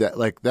to do that.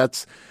 Like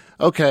that's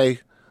okay.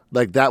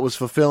 Like that was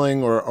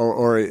fulfilling,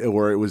 or it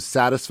was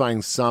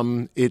satisfying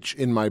some itch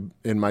in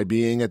my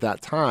being at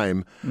that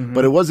time,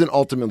 but it wasn't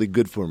ultimately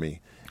good for me.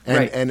 And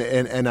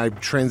I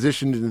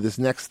transitioned into this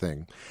next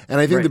thing. And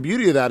I think the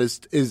beauty of that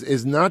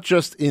is not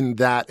just in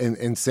that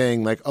and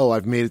saying like, oh,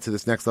 I've made it to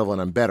this next level and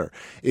I'm better.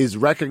 Is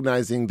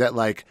recognizing that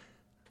like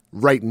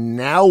right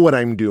now what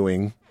I'm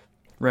doing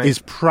is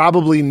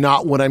probably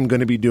not what I'm going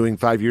to be doing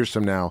 5 years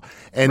from now,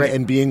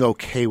 and being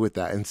okay with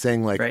that and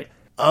saying like,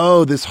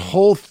 oh, this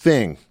whole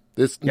thing.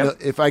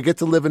 If I get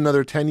to live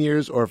another 10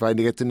 years or if I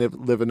get to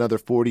live another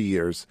 40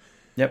 years,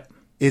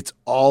 it's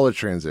all a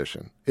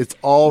transition. It's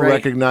all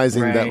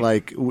recognizing that,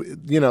 like,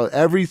 you know,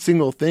 every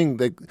single thing,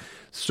 that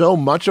so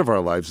much of our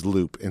lives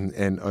loop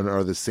and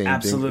are the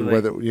same thing.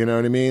 Whether, you know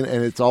what I mean?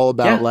 And it's all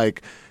about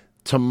like,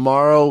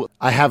 tomorrow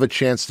I have a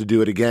chance to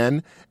do it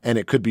again, and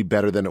it could be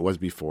better than it was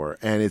before.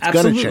 And it's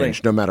going to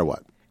change no matter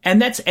what. And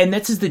that's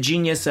is the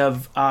genius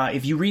of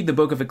if you read the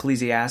book of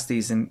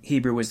Ecclesiastes in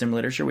Hebrew wisdom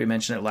literature, we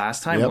mentioned it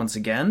last time once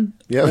again,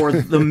 or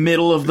the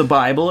middle of the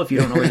Bible, if you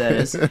don't know where that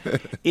is.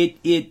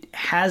 It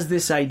has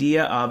this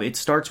idea of, it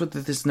starts with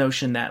this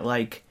notion that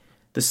like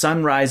the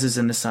sun rises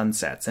and the sun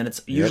sets, and it's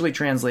usually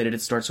translated,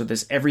 it starts with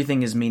this,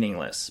 everything is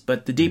meaninless.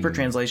 But the deeper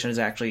translation is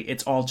actually,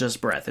 it's all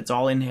just breath. It's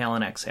all inhale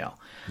and exhale.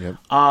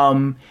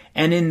 And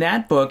in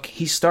that book,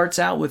 he starts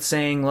out with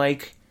saying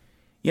like,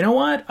 you know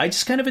what? I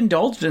just kind of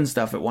indulged in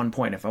stuff at one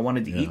point. If I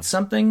wanted to eat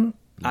something,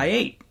 I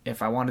ate.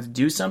 If I wanted to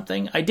do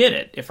something, I did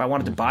it. If I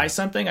wanted to buy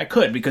something, I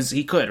could, because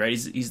he could, right?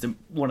 He's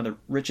one of the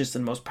richest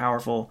and most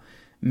powerful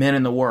men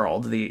in the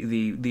world.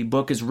 The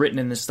book is written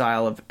in the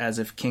style of as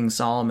if King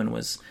Solomon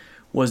was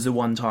the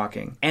one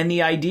talking. And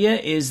the idea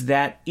is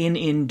that in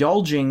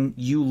indulging,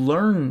 you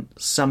learn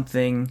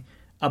something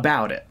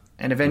about it.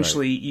 And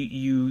eventually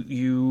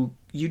you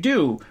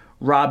do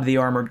rob the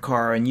armored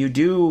car, and you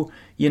do,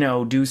 you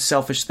know, do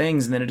selfish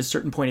things, and then at a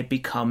certain point it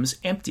becomes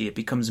empty, it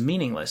becomes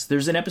meaningless.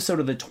 There's an episode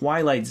of The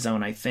Twilight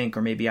Zone, I think,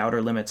 or maybe Outer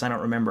Limits, I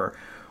don't remember,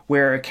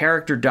 where a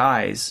character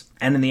dies,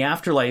 and in the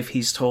afterlife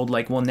he's told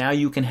like, well, now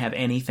you can have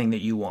anything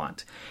that you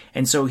want.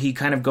 And so he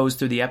kind of goes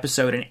through the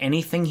episode, and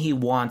anything he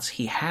wants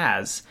he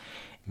has,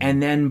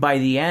 and then by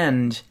the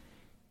end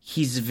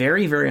he's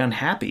very, very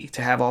unhappy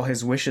to have all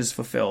his wishes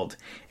fulfilled.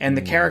 And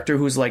the character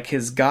who's like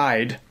his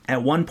guide,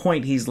 at one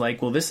point he's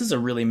like, well, this is a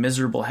really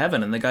miserable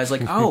heaven. And the guy's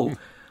like, oh,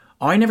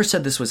 I never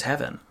said this was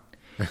heaven.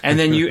 And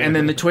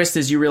then the twist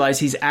is you realize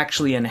he's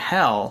actually in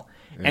hell,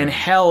 and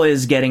hell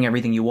is getting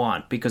everything you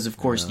want, because of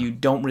course you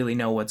don't really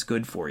know what's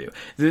good for you.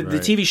 The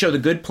TV show The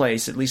Good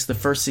Place, at least the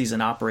first season,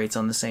 operates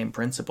on the same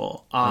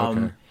principle.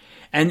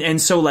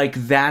 And so like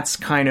that's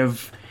kind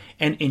of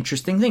an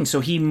interesting thing. So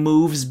he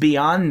moves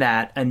beyond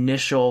that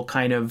initial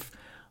kind of,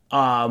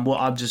 well,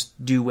 I'll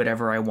just do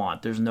whatever I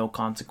want. There's no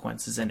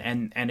consequences.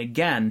 And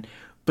again,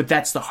 but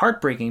that's the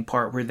heartbreaking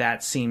part, where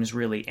that seems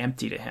really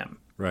empty to him.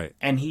 Right.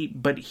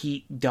 But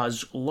he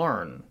does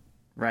learn,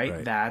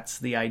 right? That's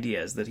the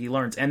idea, is that he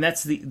learns. And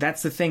that's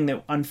the thing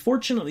that,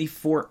 unfortunately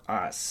for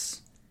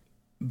us,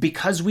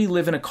 because we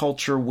live in a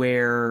culture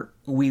where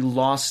we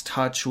lost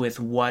touch with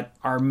what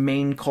our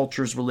main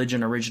culture's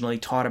religion originally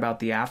taught about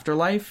the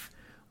afterlife,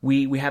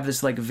 we have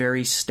this like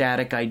very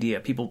static idea.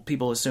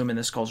 People assume in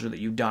this culture that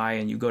you die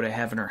and you go to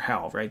heaven or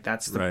hell, right?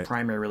 That's the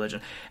primary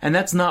religion. And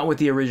that's not what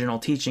the original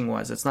teaching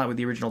was. That's not what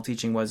the original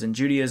teaching was in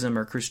Judaism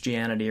or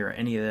Christianity or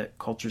any of the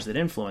cultures that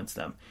influenced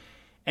them.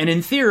 And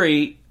in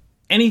theory,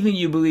 anything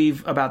you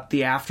believe about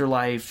the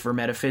afterlife or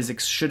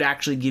metaphysics should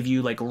actually give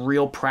you like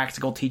real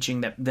practical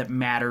teaching that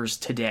matters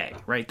today,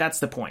 right?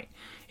 That's the point.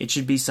 It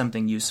should be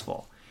something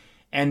useful.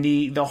 And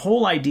the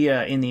whole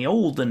idea in the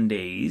olden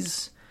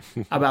days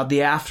about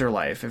the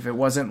afterlife, if it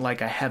wasn't like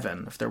a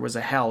heaven, if there was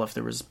a hell, if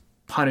there was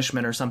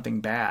punishment or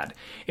something bad,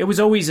 it was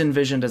always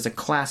envisioned as a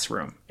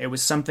classroom. It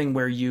was something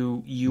where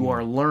you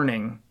are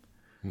learning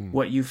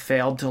what you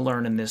failed to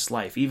learn in this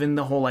life. Even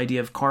the whole idea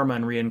of karma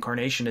and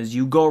reincarnation is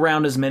you go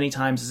around as many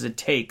times as it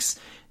takes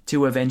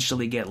to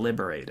eventually get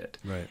liberated.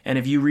 And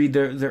if you read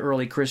the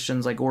early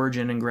Christians like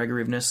Origen and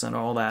Gregory of Nyssa and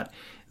all that,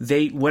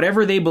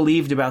 whatever they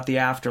believed about the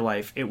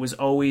afterlife, it was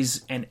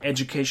always an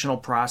educational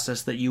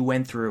process that you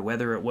went through,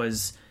 whether it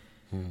was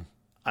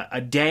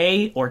a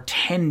day or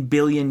 10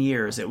 billion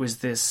years. It was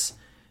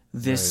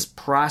this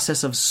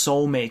process of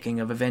soul making,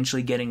 of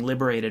eventually getting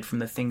liberated from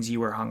the things you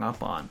were hung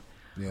up on.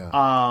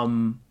 Yeah.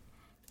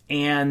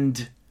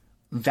 And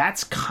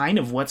that's kind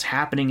of what's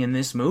happening in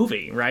this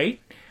movie, right?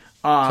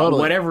 Totally.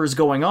 Whatever is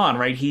going on,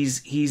 right?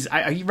 He's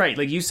right,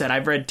 like you said,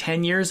 I've read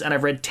 10 years and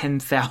I've read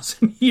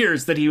 10,000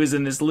 years that he was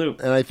in this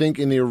loop. And I think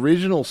in the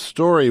original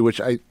story, which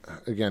I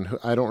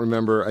don't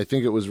remember, I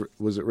think it was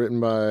it written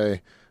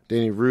by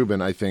Danny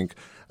Rubin, I think.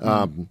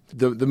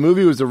 The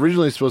movie was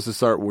originally supposed to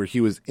start where he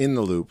was in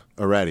the loop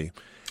already.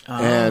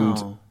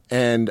 Oh.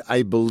 And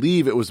I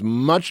believe it was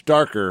much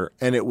darker,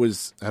 and it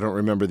was, I don't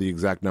remember the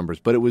exact numbers,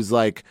 but it was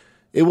like,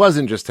 it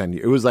wasn't just 10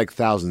 years. It was like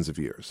thousands of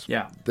years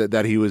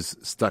that he was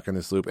stuck in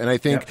this loop. And I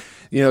think,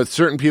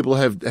 certain people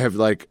have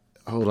like,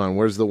 hold on,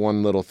 where's the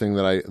one little thing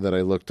that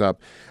I looked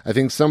up? I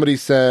think somebody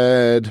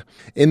said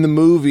in the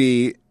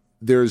movie,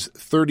 there's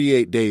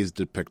 38 days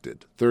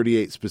depicted,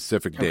 38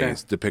 specific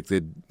days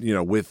depicted,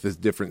 with the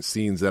different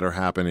scenes that are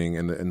happening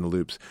in the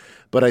loops.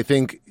 But I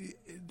think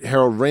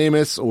Harold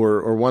Ramis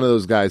or one of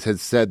those guys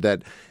had said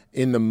that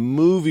in the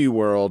movie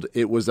world,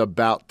 it was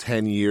about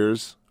 10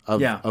 years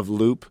of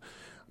loop.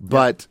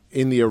 But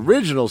in the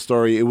original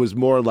story, it was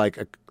more like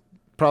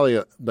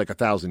probably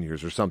 1,000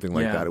 years or something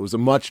like that. It was a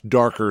much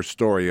darker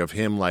story of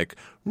him like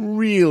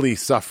really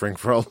suffering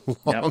for a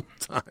long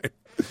time.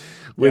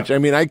 Which, I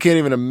mean, I can't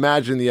even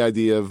imagine the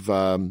idea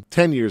of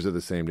 10 years of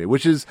the same day,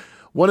 which is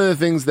one of the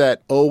things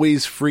that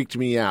always freaked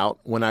me out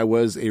when I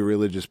was a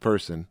religious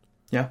person.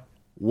 Yeah.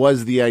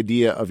 Was the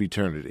idea of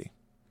eternity.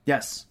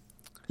 Yes.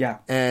 Yeah.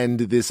 And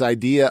this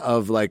idea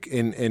of like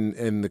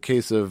in the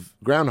case of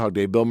Groundhog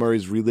Day, Bill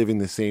Murray's reliving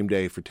the same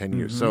day for 10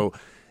 years. So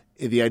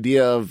the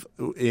idea of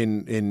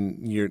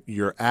in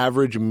your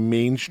average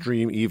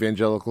mainstream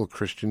evangelical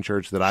Christian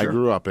church that I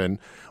grew up in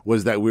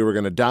was that we were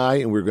going to die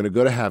and we were going to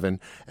go to heaven,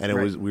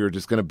 and we were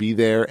just going to be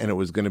there, and it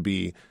was going to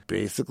be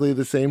basically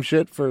the same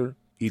shit for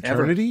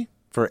eternity,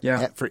 for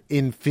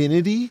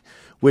infinity,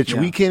 which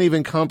we can't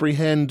even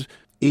comprehend.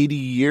 80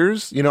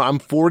 years, I'm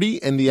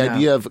 40, and the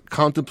idea of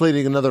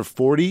contemplating another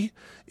 40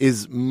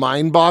 is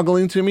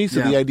mind-boggling to me.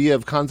 So the idea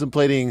of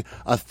contemplating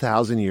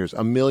 1,000 years,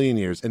 1,000,000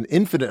 years, an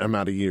infinite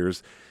amount of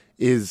years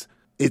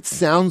it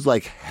sounds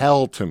like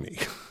hell to me.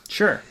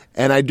 Sure.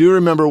 And I do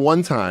remember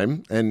one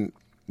time, and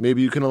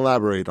maybe you can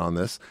elaborate on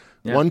this,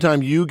 one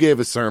time you gave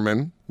a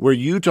sermon where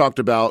you talked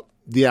about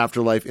the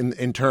afterlife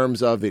in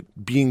terms of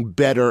it being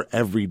better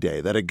every day,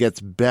 that it gets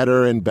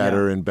better and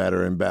better and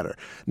better and better.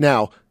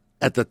 Now,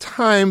 at the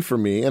time for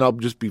me, and I'll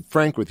just be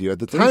frank with you, at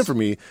the time for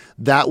me,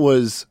 that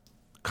was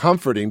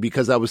comforting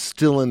because I was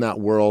still in that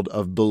world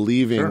of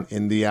believing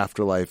in the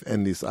afterlife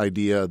and this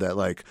idea that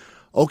like,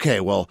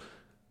 okay, well,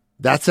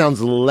 that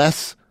sounds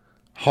less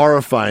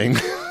horrifying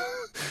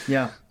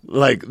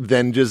like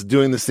than just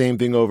doing the same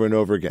thing over and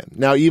over again.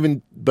 Now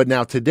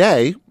now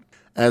today,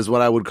 as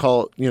what I would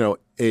call,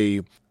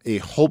 a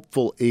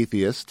hopeful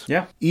atheist,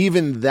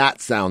 even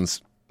that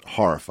sounds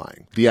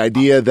horrifying. The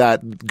idea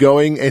that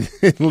going and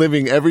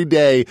living every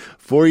day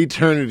for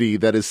eternity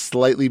that is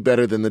slightly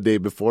better than the day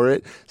before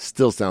it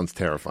still sounds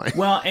terrifying.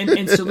 Well,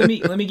 and so let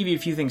me give you a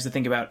few things to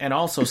think about. And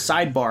also,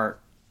 sidebar,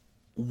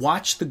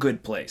 watch The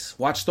Good Place.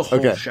 Watch the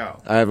whole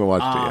show. I haven't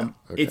watched it yet.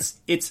 Okay.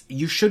 It's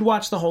you should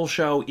watch the whole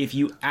show. If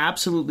you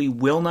absolutely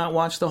will not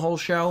watch the whole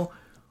show,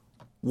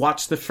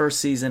 watch the first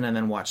season and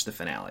then watch the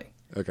finale.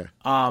 Okay.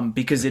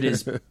 Because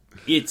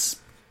it's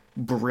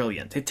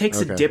brilliant. It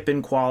takes a dip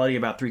in quality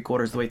about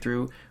 3/4 of the way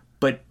through,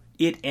 but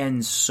it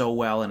ends so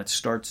well and it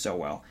starts so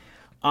well.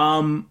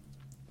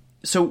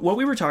 So what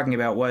we were talking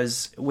about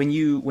was when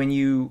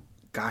you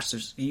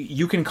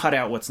you can cut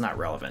out what's not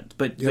relevant,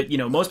 but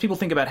most people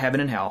think about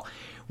heaven and hell.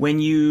 When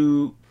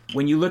you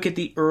look at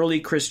the early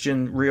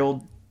Christian,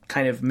 real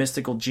kind of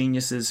mystical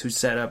geniuses who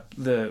set up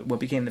what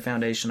became the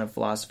foundation of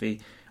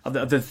philosophy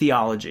of the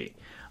theology.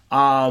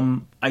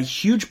 A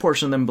huge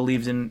portion of them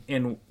believed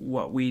in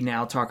what we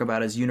now talk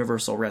about as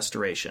universal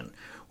restoration,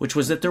 which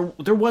was that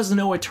there was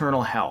no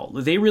eternal hell.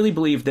 They really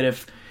believed that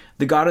if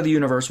the God of the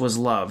universe was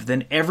love,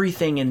 then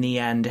everything in the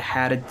end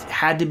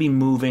had to be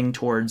moving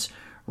towards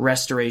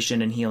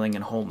restoration and healing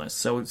and wholeness.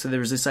 So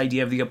there was this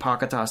idea of the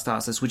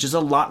apokatastasis, which is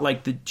a lot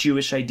like the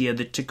Jewish idea,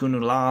 the tikkun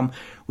olam,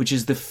 which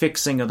is the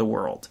fixing of the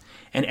world.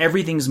 And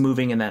everything's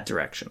moving in that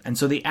direction. And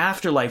so the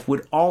afterlife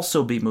would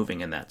also be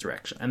moving in that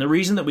direction. And the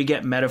reason that we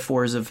get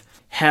metaphors of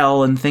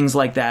hell and things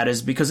like that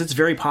is because it's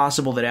very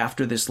possible that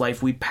after this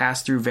life we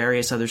pass through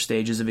various other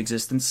stages of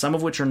existence, some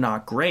of which are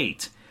not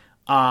great,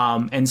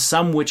 and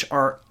some which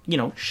are,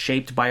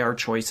 shaped by our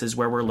choices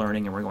where we're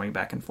learning and we're going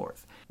back and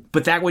forth.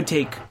 But that would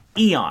take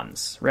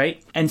eons,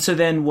 right? And so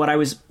then what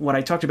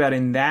I talked about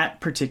in that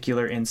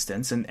particular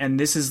instance, and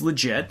this is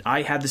legit,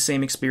 I had the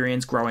same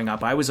experience growing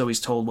up. I was always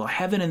told, well,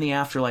 heaven and the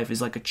afterlife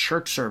is like a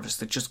church service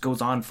that just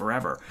goes on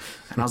forever.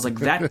 And I was like,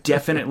 that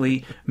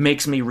definitely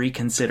makes me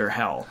reconsider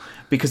hell,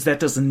 because that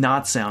does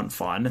not sound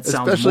fun. It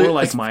sounds more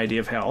like my idea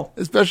of hell.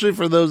 Especially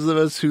for those of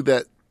us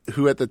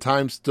who at the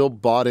time still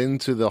bought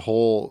into the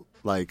whole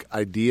like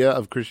idea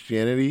of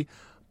Christianity,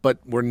 but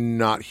we're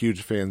not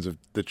huge fans of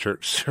the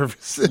church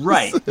services.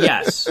 Right.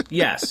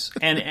 Yes.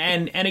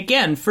 And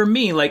again, for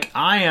me, like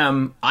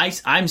I'm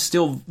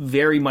still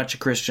very much a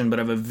Christian, but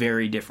of a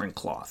very different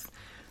cloth.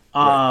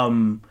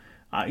 Right.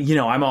 I'm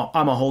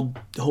a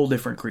whole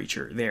different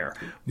creature there.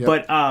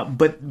 Yep.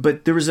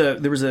 But there was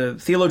a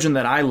theologian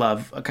that I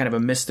love, a kind of a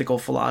mystical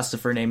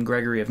philosopher named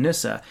Gregory of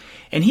Nyssa,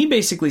 and he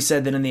basically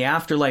said that in the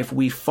afterlife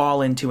we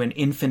fall into an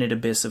infinite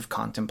abyss of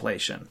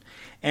contemplation.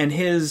 And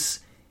his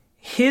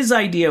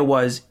idea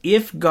was,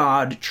 if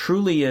God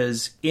truly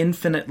is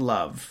infinite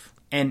love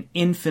and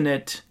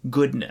infinite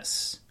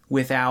goodness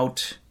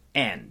without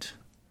end,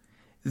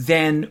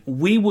 then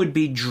we would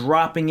be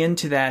dropping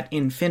into that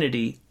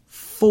infinity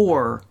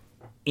for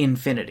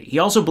infinity. He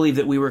also believed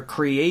that we were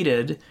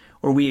created,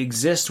 or we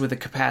exist with a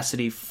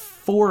capacity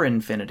for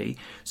infinity.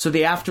 So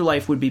the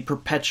afterlife would be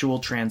perpetual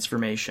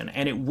transformation,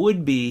 and it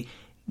would be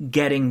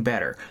getting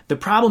better. The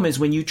problem is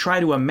when you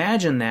try to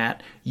imagine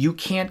that, you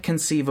can't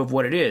conceive of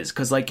what it is,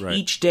 because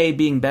each day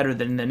being better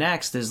than the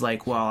next is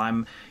like, well,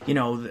 I'm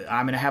going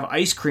to have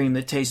ice cream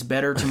that tastes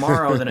better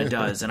tomorrow than it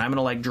does, and I'm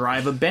going to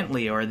drive a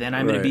Bentley, or then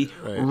I'm going to be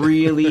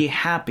really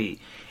happy.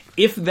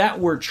 If that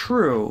were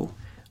true,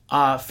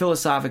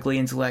 philosophically,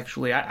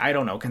 intellectually, I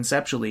don't know,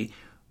 conceptually,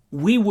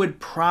 we would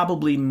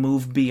probably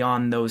move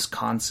beyond those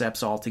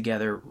concepts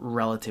altogether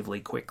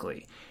relatively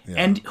quickly. Yeah.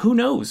 And who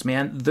knows,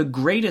 man, the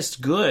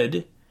greatest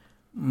good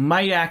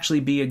might actually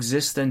be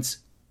existence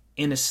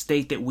in a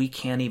state that we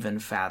can't even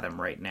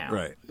fathom right now.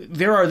 Right.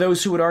 There are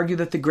those who would argue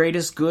that the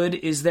greatest good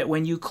is that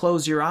when you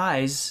close your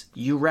eyes,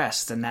 you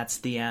rest, and that's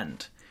the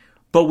end.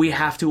 But we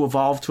have to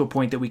evolve to a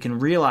point that we can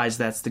realize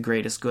that's the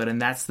greatest good,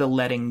 and that's the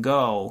letting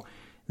go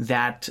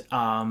that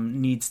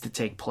needs to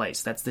take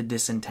place. That's the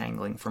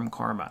disentangling from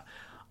karma.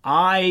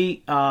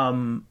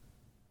 I'm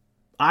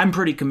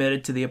pretty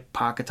committed to the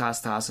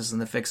apokatastasis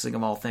and the fixing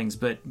of all things,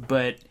 but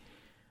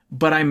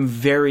I'm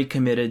very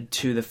committed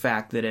to the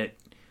fact that it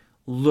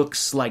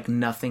looks like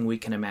nothing we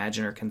can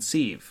imagine or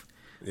conceive.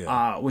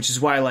 Yeah. Which is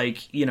why,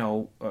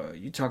 you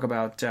talk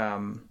about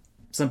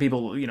some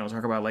people,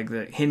 talk about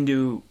the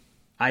Hindu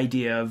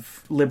idea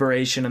of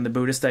liberation and the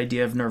Buddhist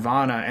idea of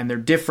nirvana, and they're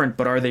different,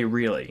 but are they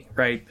really,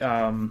 right?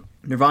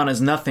 Nirvana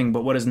is nothing,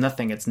 but what is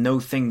nothing? It's no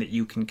thing that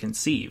you can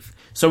conceive.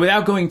 So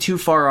without going too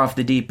far off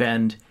the deep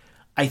end,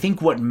 I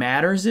think what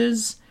matters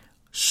is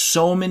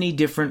so many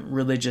different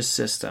religious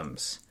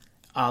systems,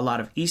 a lot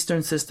of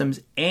Eastern systems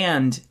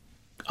and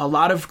a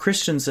lot of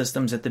Christian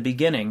systems at the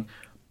beginning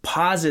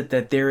posit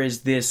that there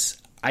is this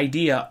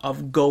idea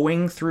of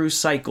going through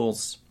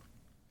cycles,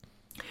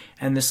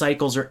 and the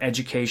cycles are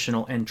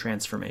educational and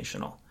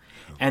transformational.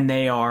 And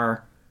they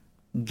are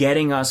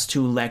getting us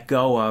to let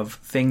go of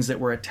things that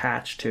we're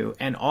attached to,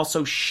 and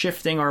also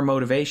shifting our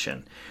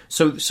motivation.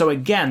 So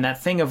again,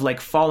 that thing of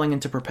falling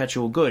into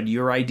perpetual good,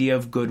 your idea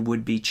of good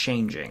would be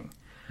changing.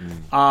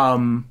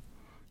 And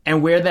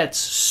where that's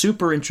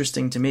super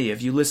interesting to me,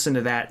 if you listen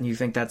to that and you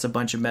think that's a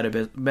bunch of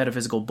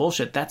metaphysical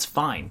bullshit, that's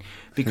fine.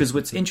 Because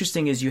what's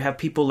interesting is you have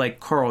people like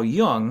Carl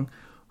Jung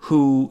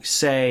who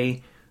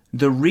say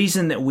the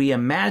reason that we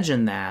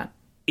imagine that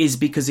is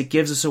because it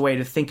gives us a way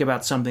to think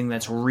about something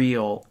that's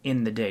real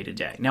in the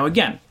day-to-day. Now,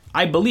 again,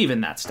 I believe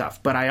in that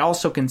stuff, but I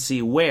also can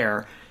see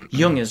where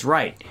Jung is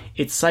right.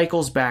 It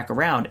cycles back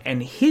around,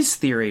 and his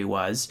theory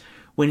was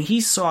when he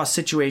saw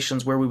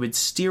situations where we would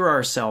steer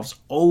ourselves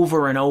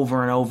over and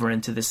over and over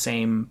into the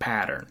same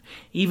pattern,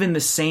 even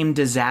the same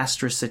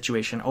disastrous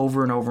situation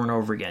over and over and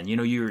over again.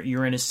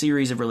 You're in a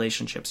series of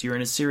relationships, you're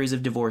in a series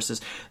of divorces.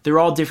 They're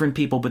all different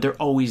people, but they're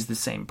always the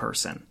same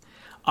person.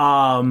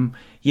 You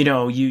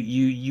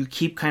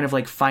keep kind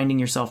of finding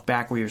yourself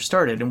back where you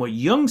started. And what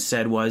Jung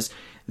said was,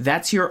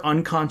 that's your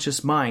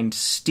unconscious mind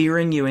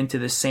steering you into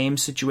the same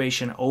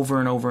situation over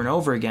and over and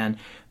over again,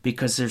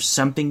 because there's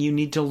something you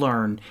need to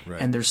learn,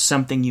 and there's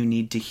something you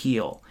need to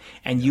heal.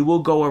 And you will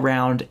go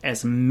around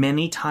as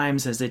many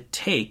times as it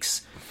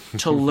takes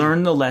to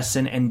learn the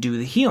lesson and do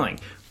the healing.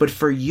 But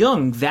for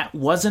Jung, that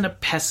wasn't a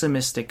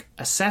pessimistic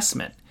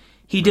assessment.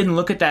 He didn't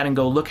look at that and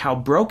go, look how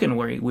broken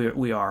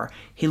we are.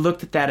 He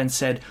looked at that and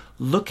said,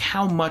 look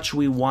how much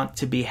we want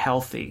to be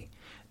healthy,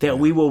 that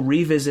we will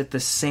revisit the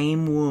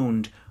same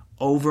wound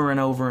over and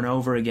over and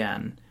over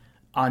again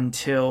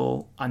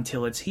until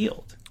it's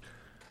healed.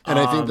 And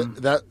I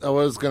think that I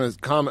was going to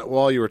comment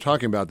while you were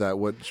talking about that.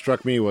 What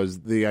struck me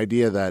was the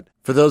idea that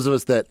for those of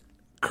us that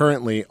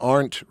currently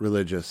aren't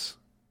religious,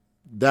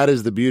 that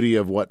is the beauty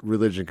of what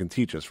religion can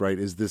teach us, right?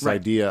 Is this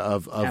idea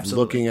of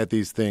looking at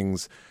these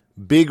things.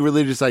 Big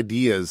religious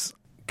ideas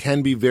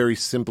can be very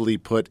simply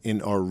put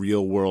in our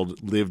real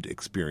world lived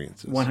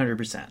experiences.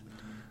 100%.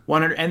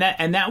 100,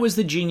 and that was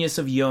the genius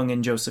of Jung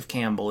and Joseph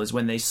Campbell, is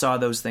when they saw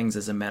those things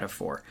as a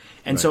metaphor.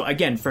 And so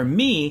again, for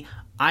me,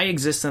 I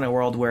exist in a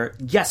world where,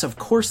 yes, of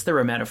course they're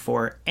a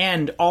metaphor,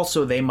 and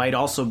also they might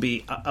also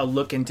be a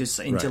look into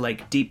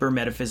like deeper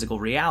metaphysical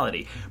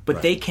reality.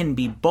 But they can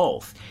be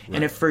both.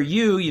 And if for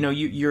you,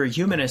 you're a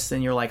humanist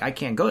and you're like, I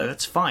can't go there,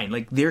 that's fine.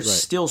 Like there's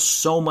still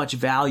so much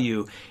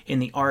value in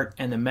the art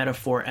and the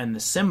metaphor and the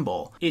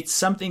symbol. It's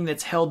something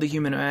that's held the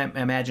human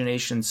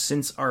imagination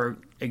since our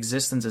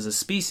existence as a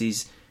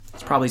species.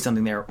 It's probably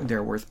something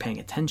they're worth paying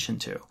attention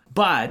to.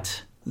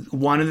 But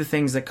one of the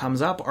things that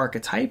comes up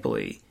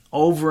archetypally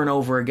over and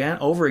over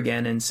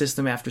again in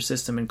system after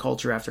system and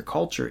culture after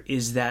culture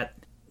is that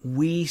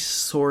we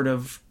sort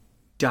of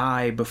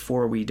die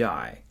before we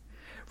die,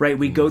 right?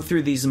 We go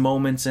through these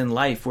moments in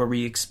life where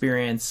we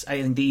experience,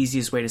 I think the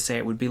easiest way to say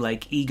it would be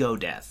like ego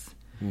death,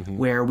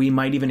 where we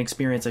might even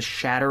experience a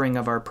shattering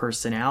of our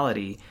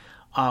personality.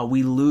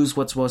 We lose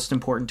what's most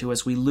important to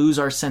us. We lose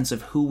our sense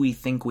of who we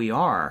think we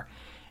are.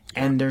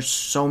 And there's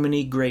so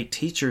many great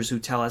teachers who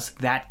tell us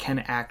that can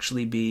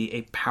actually be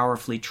a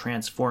powerfully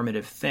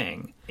transformative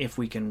thing if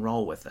we can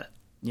roll with it,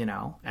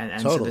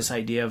 And so this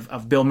idea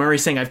of Bill Murray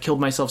saying, I've killed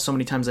myself so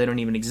many times I don't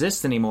even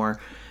exist anymore.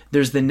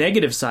 There's the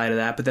negative side of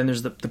that, but then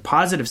there's the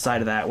positive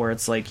side of that where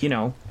it's like,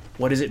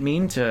 what does it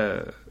mean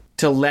to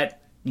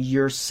let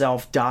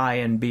yourself die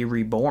and be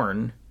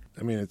reborn?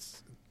 I mean,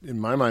 in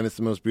my mind, it's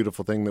the most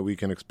beautiful thing that we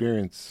can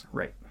experience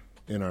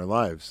in our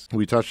lives.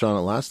 We touched on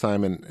it last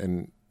time,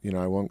 and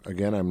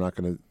I'm not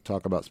going to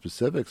talk about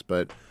specifics,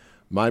 but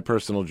my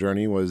personal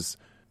journey was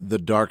the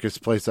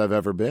darkest place I've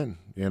ever been,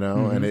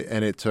 and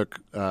it took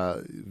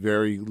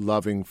very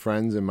loving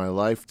friends in my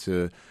life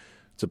to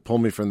pull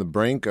me from the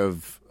brink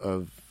of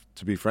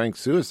to be frank,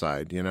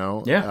 suicide,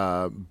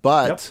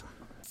 but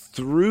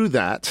through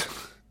that,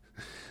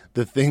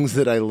 the things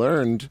that I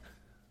learned,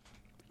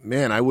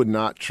 man, I would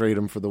not trade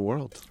them for the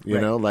world,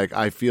 like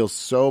I feel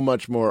so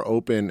much more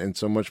open and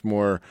so much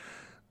more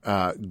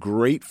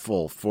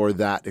grateful for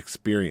that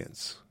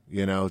experience,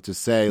 to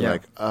say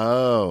like,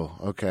 oh,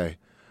 okay,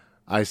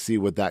 I see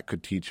what that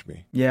could teach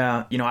me.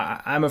 Yeah.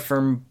 I'm a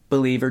firm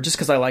believer, just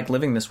because I like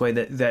living this way,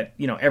 that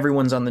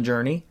everyone's on the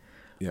journey.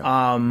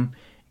 Yeah.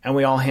 And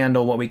we all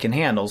handle what we can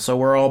handle. So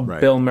we're all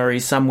Bill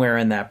Murray somewhere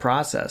in that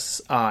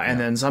process. And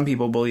then some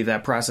people believe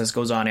that process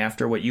goes on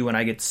after what you and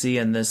I get to see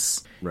in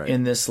this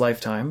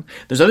lifetime.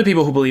 There's other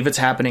people who believe it's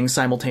happening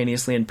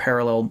simultaneously in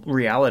parallel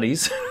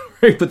realities,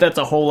 but that's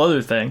a whole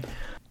other thing.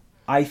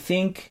 I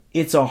think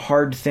it's a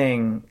hard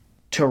thing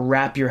to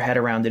wrap your head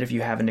around it if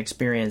you haven't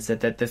experienced it,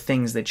 that the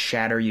things that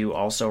shatter you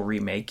also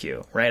remake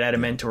you, right? I had a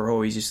mentor who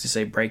always used to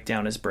say,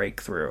 breakdown is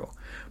breakthrough.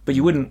 But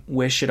you wouldn't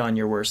wish it on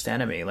your worst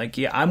enemy. Like,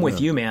 I'm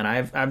with you, man.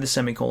 I have the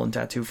semicolon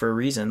tattoo for a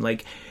reason.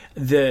 Like,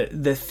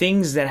 the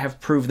things that have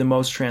proved the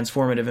most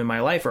transformative in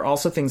my life are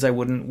also things I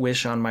wouldn't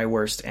wish on my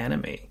worst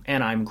enemy.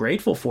 And I'm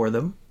grateful for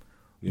them,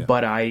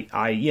 but I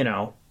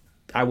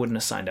wouldn't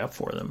have signed up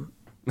for them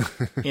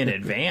in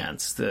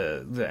advance.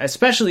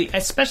 Especially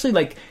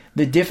like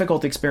the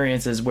difficult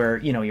experiences where,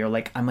 you're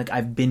like,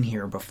 I've been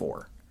here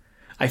before.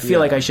 I feel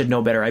like I should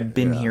know better. I've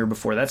been here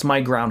before. That's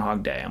my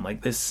Groundhog Day. I'm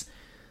like, this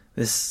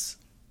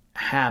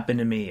happened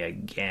to me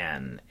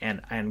again,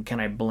 and can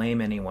I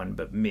blame anyone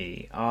but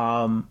me?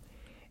 And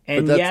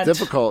but that's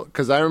difficult,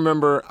 because I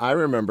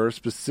remember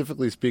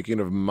specifically,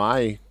 speaking of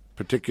my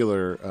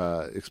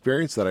particular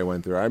experience that I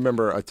went through, I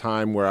remember a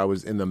time where I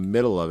was in the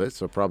middle of it,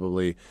 so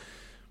probably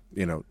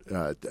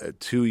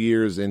 2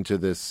 years into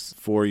this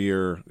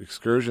 4-year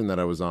excursion that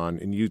I was on,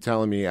 and you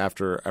telling me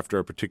after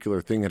a particular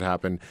thing had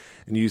happened,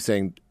 and you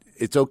saying,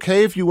 it's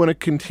okay if you want to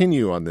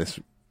continue on this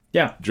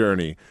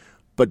journey,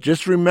 but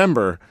just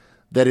remember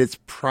that it's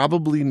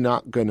probably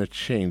not going to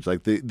change.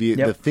 Like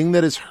the thing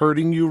that is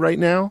hurting you right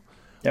now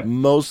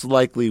most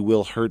likely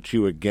will hurt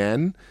you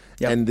again.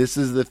 Yep. And this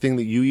is the thing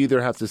that you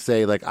either have to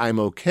say, like, I'm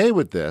okay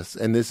with this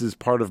and this is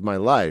part of my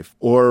life,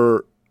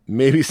 or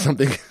maybe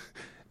something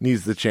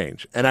needs to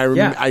change. And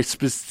I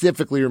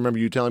specifically remember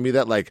you telling me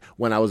that, like,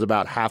 when I was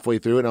about halfway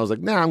through it, and I was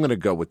like, nah, I'm going to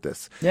go with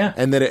this. Yeah.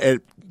 And then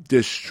it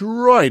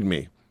destroyed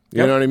me.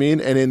 You know what I mean?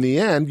 And in the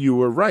end, you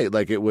were right.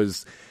 Like,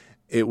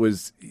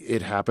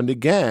 it happened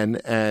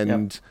again,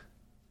 and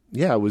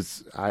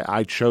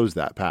I chose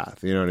that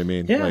path. You know what I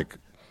mean? Yeah.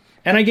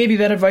 And I gave you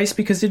that advice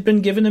because it'd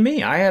been given to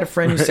me. I had a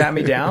friend who sat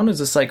me down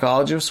as a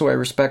psychologist who I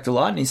respect a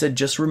lot, and he said,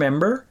 just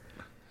remember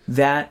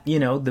that,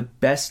 the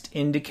best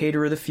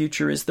indicator of the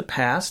future is the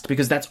past,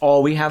 because that's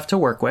all we have to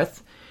work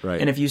with. Right.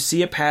 And if you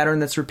see a pattern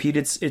that's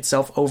repeated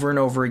itself over and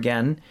over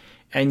again,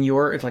 and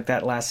it's like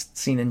that last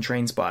scene in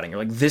Trainspotting, you're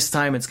like, this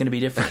time it's going to be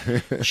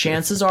different.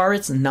 Chances are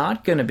it's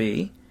not going to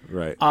be.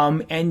 Right.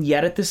 And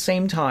yet at the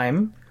same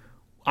time,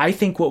 I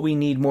think what we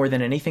need more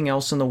than anything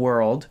else in the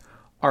world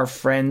are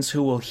friends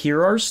who will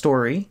hear our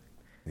story,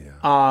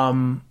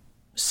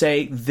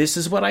 say, this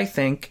is what I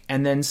think,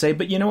 and then say,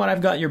 but you know what,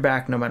 I've got your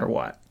back no matter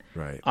what.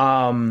 Right.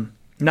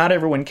 Not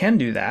everyone can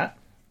do that.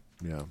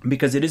 Yeah.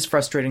 Because it is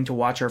frustrating to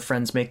watch our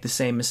friends make the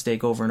same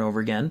mistake over and over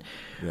again.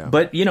 Yeah.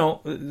 But,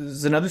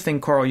 there's another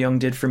thing Carl Jung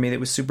did for me that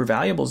was super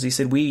valuable is he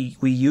said, we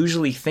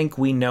usually think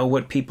we know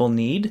what people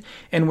need,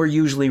 and we're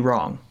usually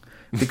wrong.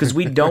 Because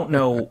we don't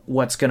know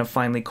what's going to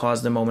finally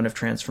cause the moment of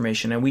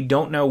transformation, and we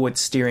don't know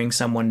what's steering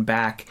someone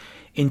back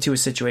into a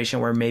situation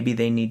where maybe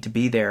they need to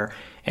be there.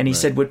 And he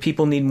said what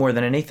people need more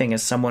than anything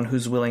is someone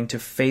who's willing to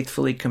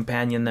faithfully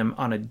companion them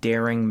on a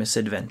daring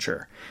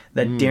misadventure.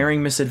 That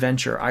daring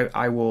misadventure,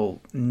 I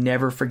will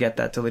never forget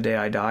that till the day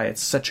I die.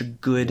 It's such a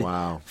good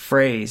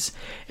phrase.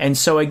 And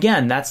so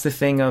again, that's the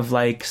thing of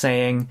like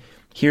saying,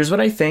 here's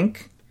what I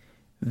think.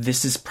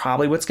 This is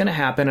probably what's going to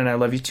happen, and I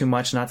love you too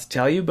much not to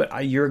tell you,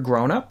 but you're a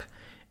grown-up,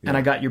 and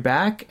I got your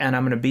back, and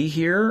I'm going to be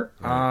here,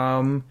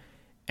 and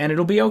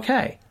it'll be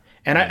okay.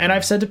 And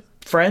I've said to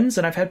friends,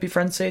 and I've had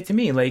friends say it to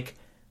me, like,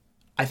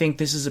 I think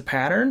this is a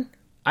pattern.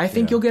 I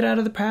think you'll get out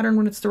of the pattern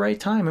when it's the right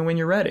time and when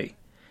you're ready.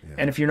 Yeah.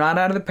 And if you're not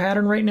out of the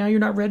pattern right now, you're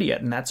not ready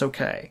yet, and that's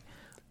okay.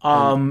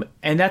 And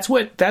that's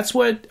what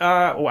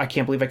I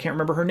can't believe I can't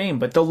remember her name,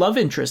 but the love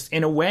interest,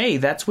 in a way,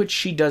 that's what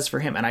she does for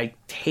him. And I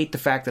hate the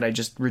fact that I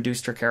just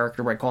reduced her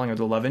character by calling her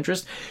the love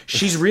interest.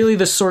 She's really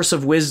the source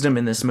of wisdom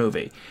in this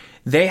movie.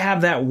 They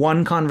have that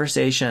one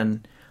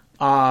conversation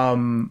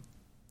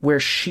where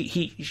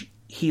he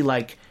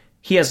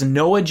has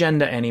no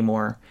agenda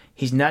anymore.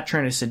 He's not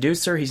trying to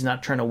seduce her. He's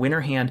not trying to win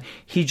her hand.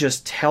 He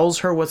just tells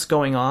her what's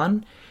going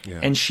on,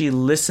 and she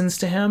listens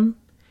to him,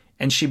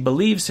 and she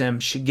believes him.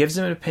 She gives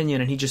him an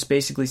opinion, and he just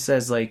basically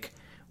says, like,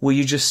 will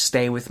you just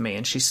stay with me?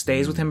 And she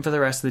stays with him for the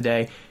rest of the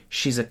day.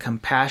 She's a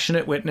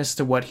compassionate witness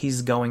to what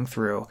he's going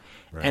through.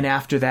 Right. And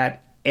after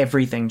that,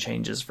 everything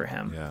changes for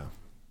him. Yeah,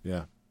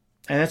 yeah.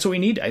 And that's what we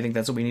need. I think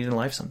that's what we need in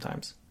life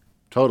sometimes.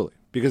 Totally.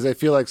 Because I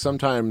feel like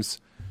sometimes,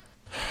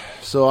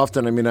 so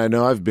often, I mean, I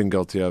know I've been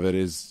guilty of it,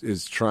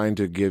 is trying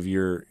to give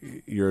your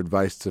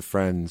advice to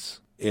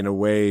friends in a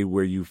way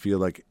where you feel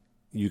like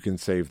you can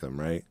save them,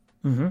 right?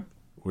 Mm-hmm.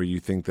 Where you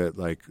think that,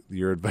 like,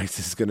 your advice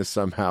is going to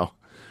somehow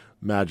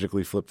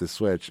magically flip the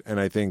switch. And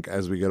I think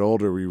as we get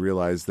older, we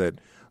realize that,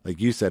 like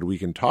you said, we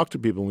can talk to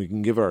people and we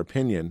can give our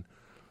opinion,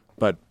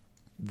 but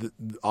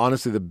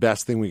honestly, the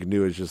best thing we can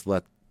do is just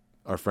let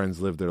our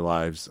friends live their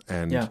lives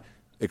and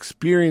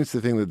experience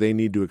the thing that they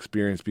need to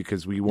experience,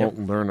 because we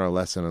won't learn our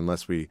lesson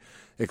unless we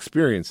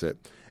experience it.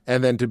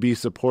 And then to be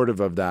supportive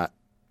of that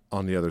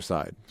on the other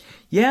side.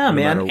 Yeah, no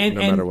man.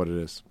 No matter what it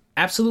is.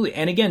 Absolutely.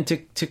 And again,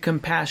 to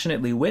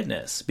compassionately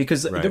witness,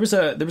 because there was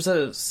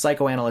a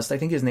psychoanalyst, I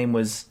think his name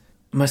was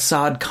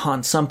Masad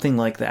Khan, something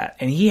like that.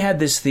 And he had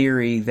this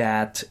theory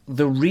that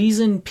the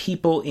reason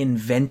people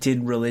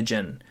invented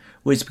religion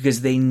was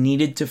because they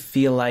needed to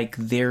feel like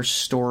their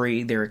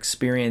story, their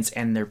experience,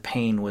 and their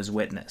pain was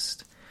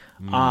witnessed.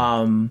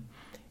 And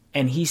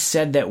he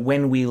said that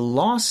when we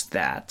lost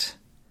that,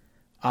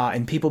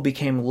 and people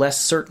became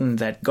less certain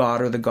that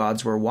God or the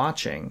gods were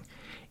watching,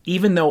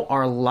 even though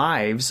our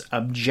lives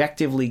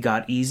objectively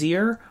got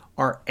easier,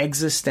 our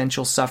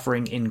existential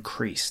suffering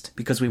increased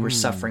because we were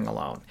suffering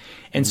alone.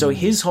 And so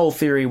his whole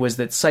theory was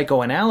that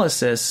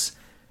psychoanalysis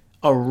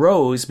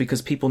arose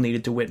because people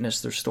needed to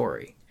witness their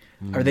story,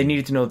 or they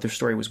needed to know that their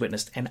story was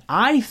witnessed. And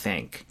I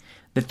think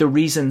that the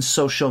reason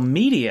social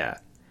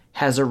media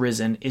has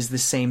arisen is the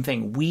same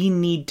thing. We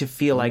need to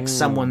feel like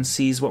someone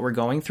sees what we're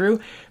going through,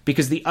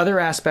 because the other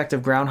aspect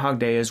of Groundhog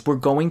Day is we're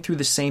going through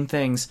the same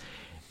things.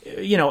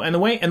 You know, and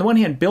on the one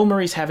hand, Bill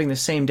Murray's having the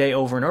same day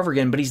over and over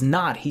again, but he's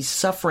not. He's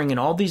suffering in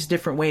all these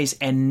different ways,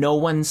 and no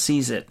one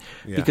sees it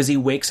because he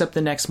wakes up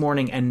the next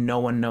morning and no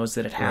one knows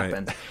that it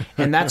happened. Right.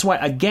 And that's why,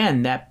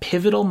 again, that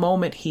pivotal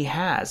moment he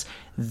has,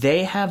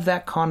 they have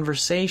that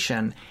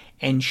conversation,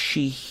 and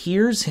she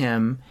hears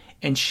him,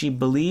 and she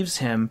believes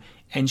him,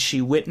 and she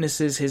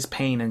witnesses his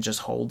pain and just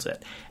holds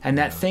it. And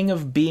that thing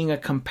of being a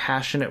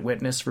compassionate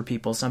witness for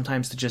people,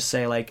 sometimes to just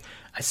say, like,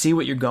 I see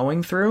what you're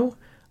going through.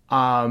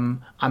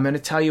 I'm going to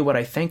tell you what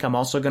I think. I'm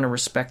also going to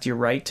respect your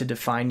right to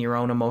define your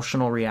own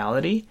emotional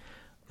reality.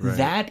 Right.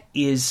 That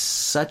is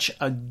such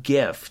a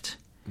gift.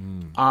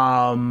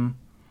 And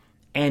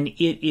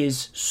it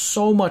is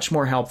so much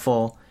more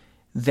helpful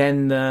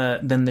than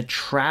the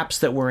traps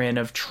that we're in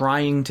of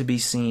trying to be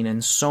seen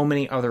in so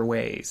many other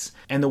ways.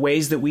 And the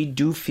ways that we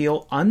do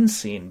feel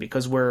unseen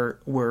because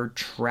we're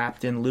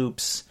trapped in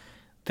loops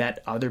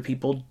that other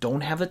people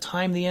don't have the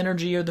time, the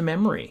energy, or the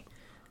memory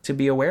to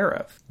be aware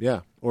of.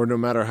 Yeah. Or no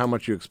matter how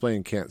much you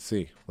explain, can't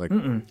see. Like,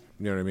 you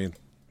know what I mean?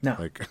 No.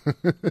 Like,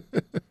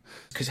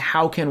 because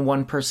how can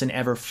one person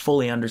ever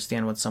fully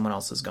understand what someone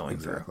else is going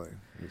through?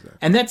 Exactly.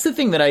 And that's the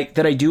thing that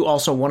I do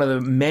also. One of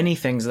the many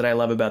things that I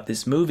love about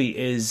this movie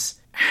is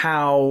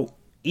how,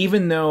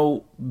 even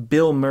though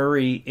Bill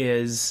Murray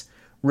is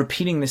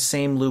repeating the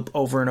same loop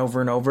over and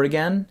over and over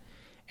again,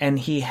 and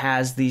he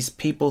has these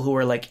people who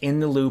are like in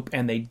the loop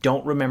and they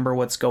don't remember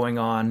what's going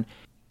on,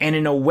 and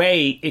in a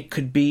way it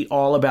could be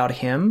all about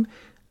him,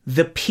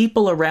 the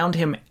people around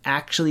him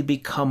actually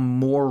become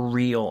more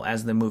real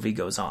as the movie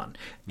goes on.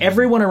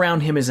 Everyone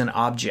around him is an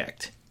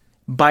object,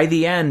 by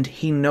the end,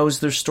 he knows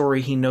their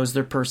story, he knows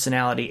their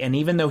personality, and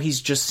even though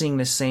he's just seeing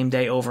the same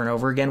day over and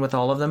over again with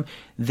all of them,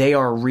 they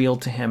are real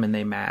to him and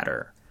they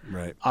matter.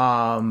 Right.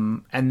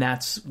 And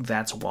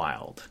that's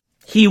wild.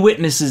 He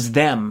witnesses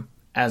them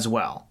as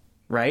well,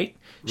 right?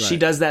 She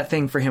does that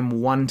thing for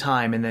him one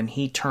time, and then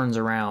he turns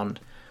around.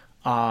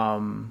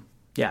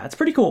 Yeah, it's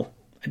pretty cool.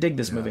 I dig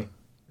this movie.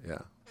 Yeah.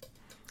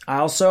 I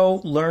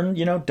also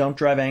learned, don't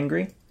drive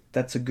angry.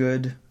 That's a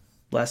good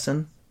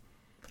lesson.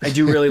 I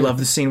do really love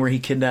the scene where he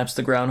kidnaps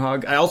the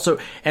groundhog.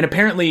 And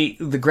apparently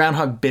the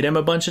groundhog bit him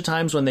a bunch of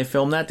times when they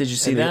filmed that. Did you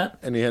see that?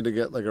 And he had to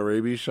get like a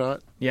rabies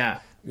shot. Yeah.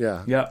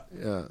 Yeah. Yep.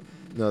 Yeah.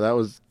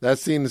 No, that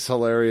scene is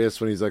hilarious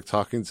when he's like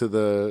talking to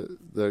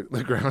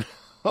the groundhog.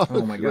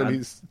 Oh my God. When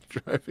he's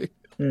driving.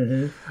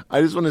 Mm-hmm.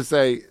 I just want to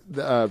say,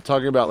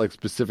 talking about like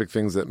specific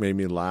things that made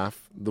me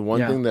laugh. The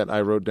one thing that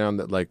I wrote down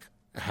that like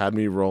had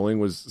me rolling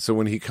was, so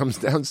when he comes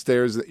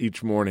downstairs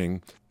each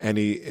morning, and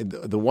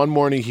the one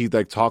morning he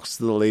like talks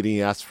to the lady,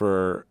 he asks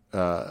for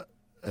an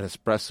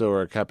espresso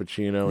or a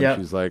cappuccino,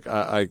 and she's like,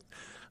 I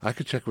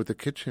could check with the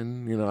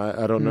kitchen,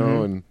 I don't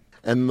know,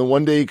 and the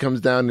one day he comes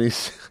down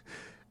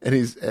and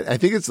he's I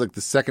think it's like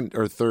the second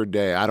or third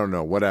day, I don't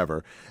know,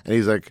 whatever, and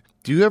he's like,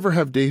 do you ever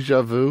have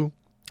deja vu?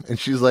 And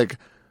she's like,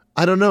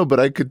 I don't know, but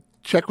I could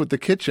check with the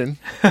kitchen.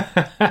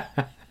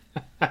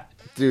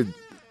 Dude,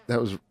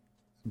 that was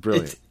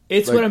brilliant.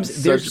 It's like, what I'm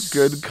saying. There's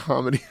good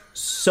comedy.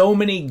 So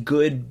many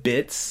good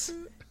bits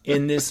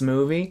in this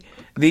movie.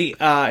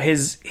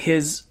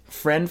 His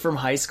friend from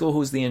high school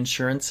who's the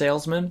insurance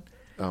salesman,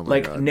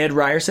 God. Ned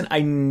Ryerson,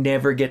 I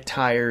never get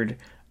tired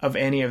of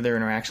any of their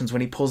interactions.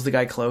 When he pulls the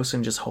guy close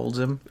and just holds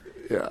him.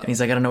 Yeah. And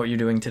he's like, I don't know what you're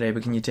doing today,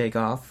 but can you take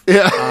off?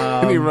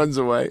 Yeah. And he runs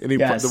away. And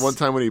the one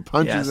time when he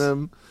punches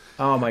him.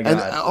 Oh my God.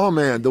 And, oh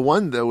man, the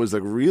one that was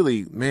like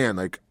really, man,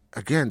 like,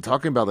 again,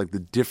 talking about like the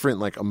different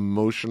like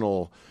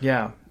emotional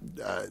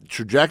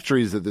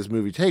trajectories that this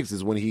movie takes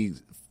is when he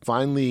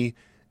finally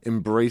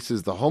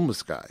embraces the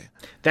homeless guy.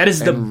 That is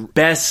the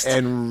best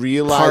and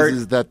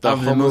realizes that the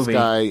homeless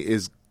guy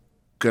is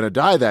going to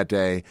die that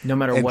day. No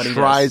matter what he does. And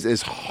tries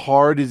as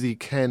hard as he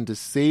can to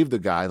save the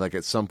guy. Like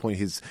at some point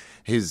his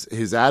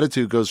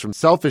attitude goes from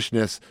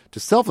selfishness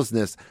to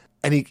selflessness,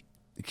 and he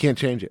can't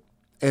change it.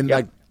 And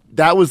like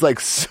that was like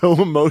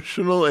so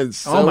emotional and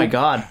so oh my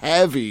God.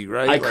 heavy,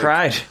 right? I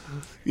cried.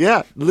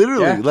 Yeah,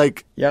 literally.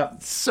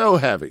 So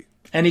heavy.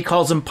 And he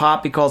calls him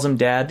Pop, he calls him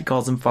Dad, he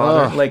calls him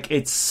Father. Ugh. Like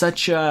it's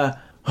such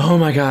a oh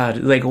my God,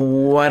 like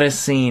what a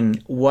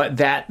scene. What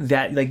that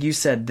like you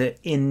said, the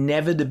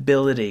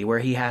inevitability where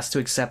he has to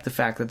accept the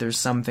fact that there's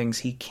some things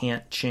he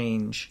can't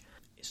change.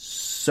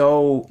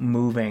 So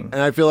moving.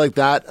 And I feel like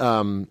that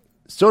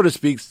sort of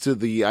speaks to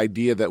the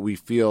idea that we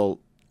feel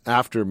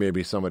after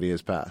maybe somebody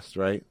has passed,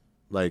 right?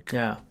 Like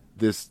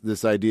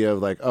this idea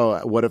of like, oh,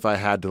 what if I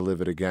had to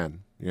live it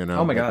again?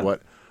 Oh my God.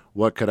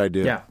 What could I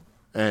do? Yeah.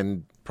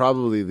 And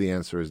probably the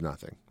answer is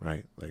nothing,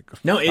 right? Like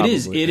no, it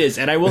is.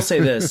 And I will say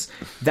this,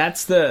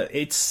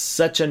 it's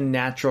such a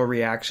natural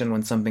reaction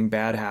when something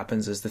bad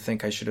happens is to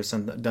think I should have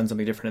done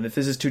something different. And if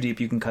this is too deep,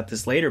 you can cut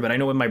this later. But I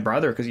know with my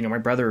brother, because my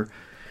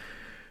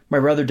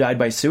brother died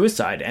by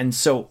suicide. And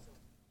so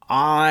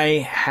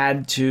I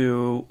had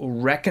to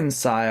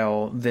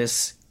reconcile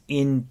this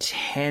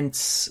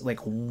intense, like,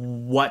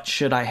 what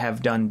should I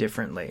have done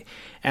differently?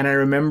 And I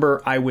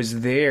remember I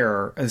was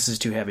there. This is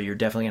too heavy. You're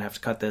definitely gonna have to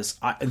cut this.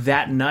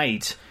 That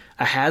night,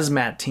 a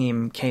hazmat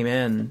team came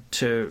in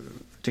to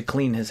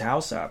clean his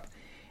house up,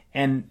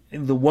 and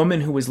the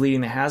woman who was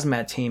leading the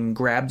hazmat team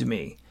grabbed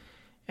me,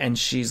 and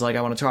she's like,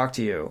 "I want to talk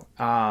to you."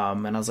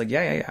 And I was like,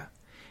 "Yeah."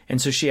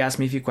 And so she asked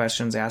me a few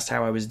questions, asked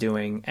how I was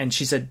doing, and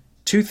she said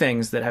two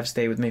things that have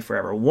stayed with me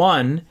forever.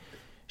 One,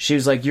 she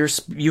was like,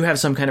 you have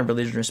some kind of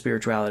religion or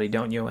spirituality,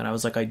 don't you? And I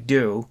was like, I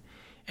do.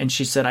 And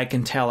she said, I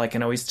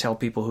can always tell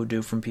people who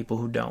do from people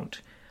who don't.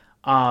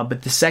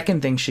 But the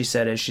second thing she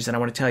said, I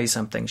want to tell you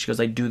something. She goes,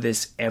 I do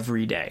this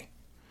every day.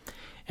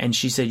 And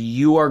she said,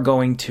 you are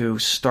going to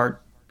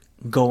start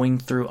going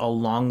through a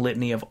long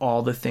litany of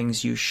all the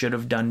things you should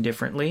have done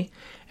differently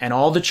and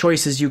all the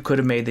choices you could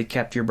have made that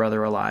kept your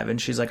brother alive.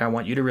 And she's like, I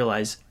want you to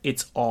realize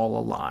it's all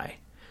a lie.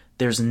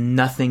 There's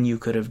nothing you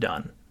could have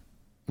done.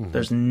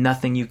 There's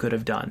nothing you could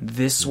have done.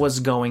 This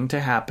was going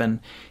to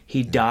happen.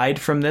 He died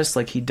from this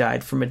like he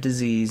died from a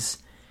disease.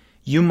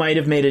 You might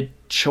have made a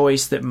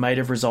choice that might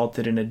have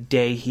resulted in a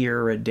day here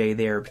or a day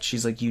there. But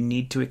she's like, you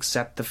need to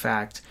accept the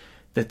fact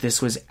that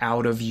this was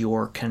out of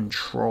your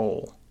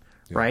control.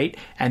 Right?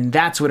 And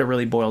that's what it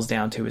really boils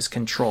down to is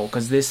control.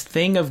 Because this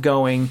thing of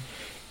going,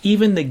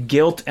 even the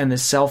guilt and the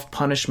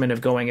self-punishment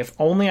of going, if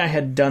only I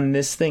had done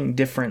this thing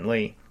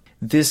differently,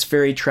 this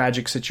very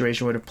tragic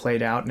situation would have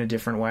played out in a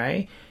different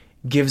way,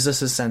 gives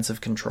us a sense of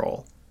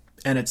control.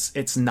 And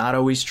it's not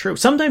always true.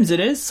 Sometimes it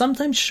is.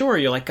 Sometimes, sure,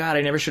 you're like, God,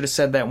 I never should have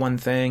said that one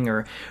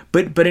thing.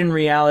 But in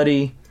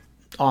reality,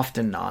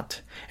 often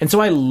not. And so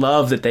I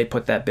love that they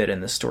put that bit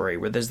in the story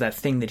where there's that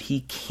thing that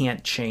he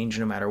can't change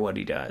no matter what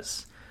he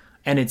does.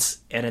 And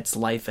it's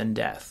life and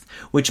death,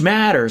 which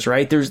matters,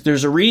 right?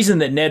 There's a reason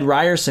that Ned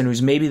Ryerson,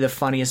 who's maybe the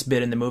funniest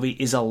bit in the movie,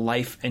 is a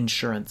life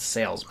insurance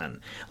salesman.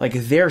 Like,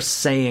 they're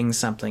saying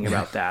something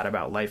about that,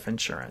 about life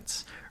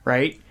insurance,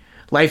 right?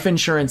 Life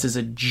insurance is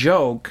a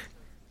joke,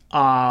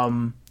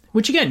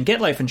 which again, get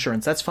life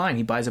insurance, that's fine.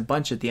 He buys a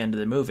bunch at the end of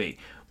the movie.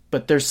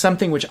 But there's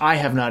something which I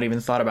have not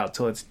even thought about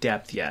till its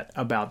depth yet,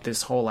 about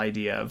this whole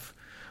idea of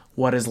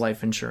what does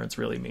life insurance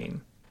really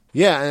mean?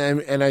 Yeah,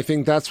 and I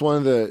think that's one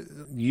of the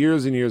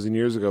years and years and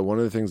years ago, one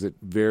of the things that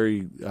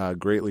very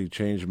greatly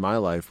changed my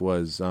life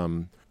was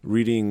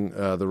reading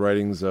the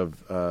writings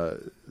of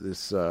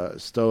this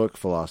Stoic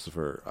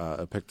philosopher,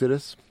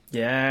 Epictetus.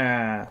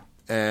 Yeah.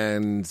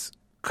 And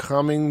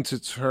coming to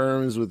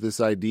terms with this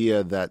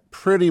idea that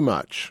pretty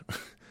much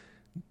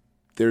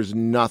there's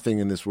nothing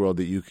in this world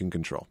that you can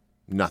control.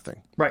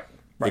 Nothing. Right.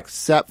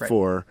 Except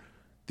for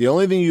the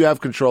only thing you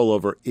have control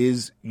over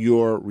is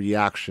your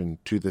reaction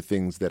to the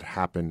things that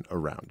happen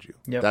around you.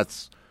 Yep.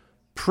 That's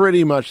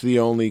pretty much the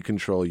only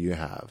control you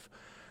have.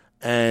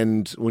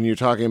 And when you're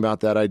talking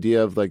about that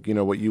idea of, like, you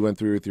know, what you went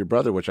through with your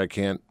brother, which I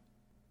can't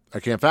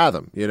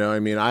fathom, you know, I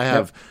mean, I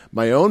have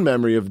my own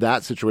memory of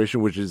that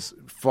situation, which is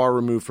far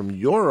removed from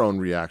your own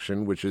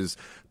reaction, which is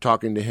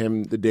talking to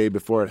him the day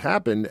before it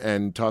happened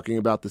and talking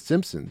about The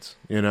Simpsons,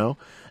 you know,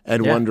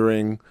 and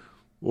wondering,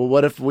 well,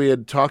 what if we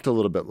had talked a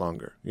little bit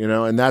longer, you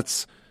know? And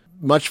that's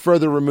much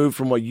further removed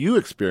from what you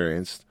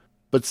experienced,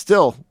 but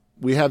still,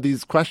 we have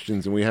these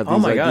questions and we have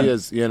these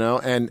ideas, God. You know?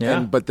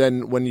 And but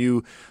then when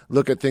you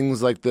look at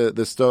things like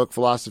the Stoic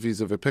philosophies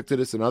of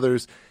Epictetus and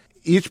others,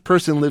 each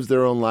person lives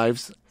their own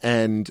lives,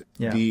 and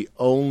the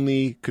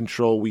only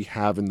control we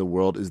have in the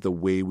world is the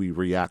way we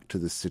react to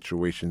the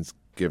situations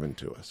given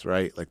to us,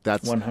 right? Like,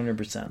 that's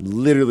 100%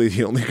 literally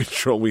the only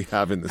control we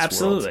have in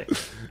this world.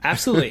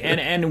 Absolutely.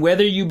 And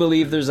whether you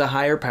believe there's a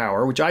higher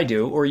power, which I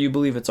do, or you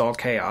believe it's all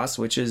chaos,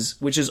 which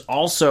is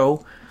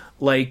also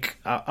like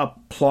a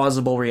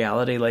plausible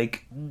reality,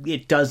 like,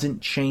 it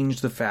doesn't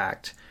change the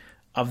fact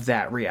of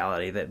that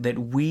reality that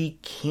we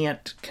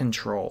can't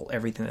control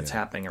everything that's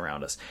happening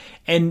around us.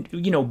 And,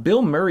 you know,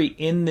 Bill Murray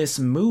in this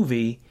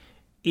movie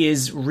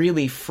is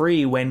really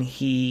free when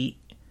he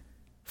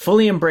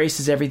fully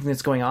embraces everything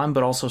that's going on,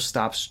 but also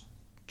stops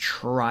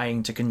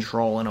trying to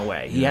control in a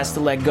way. He has to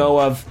let go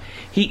of...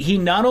 He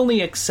not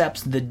only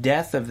accepts the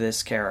death of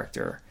this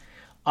character,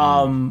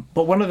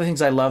 but one of the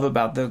things I love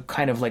about the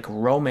kind of like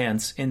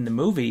romance in the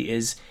movie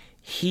is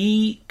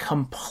he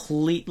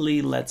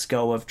completely lets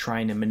go of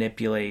trying to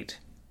manipulate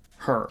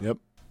her. Yep.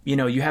 You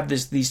know, you have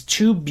these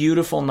two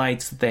beautiful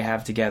nights that they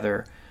have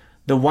together.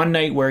 The one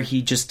night where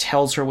he just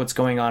tells her what's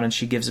going on and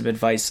she gives him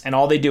advice, and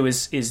all they do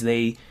is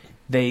they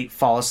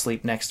fall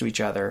asleep next to each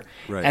other.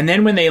 Right. And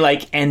then when they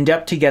like end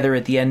up together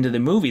at the end of the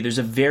movie, there's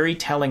a very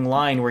telling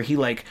line where he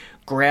like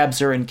grabs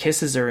her and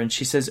kisses her and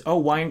she says, "Oh,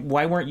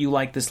 why weren't you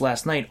like this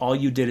last night? All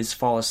you did is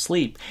fall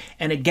asleep."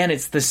 And again,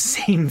 it's the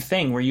same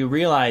thing where you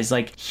realize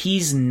like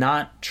he's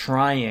not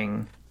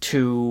trying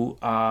to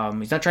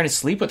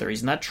sleep with her.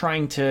 He's not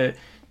trying to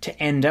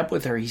end up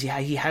with her.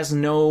 He has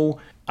no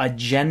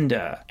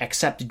agenda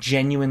except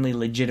genuinely,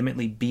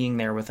 legitimately being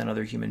there with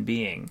another human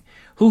being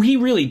who he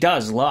really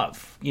does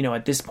love, you know,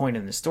 at this point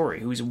in the story,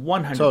 who he's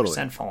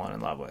 100% fallen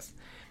in love with.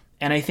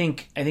 And I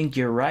think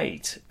you're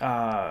right.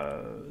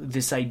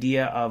 This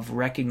idea of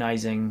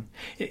recognizing,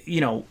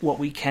 you know, what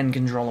we can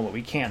control and what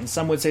we can't. And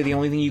some would say the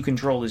only thing you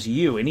control is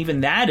you. And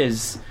even that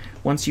is,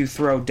 once you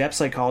throw depth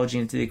psychology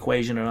into the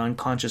equation and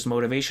unconscious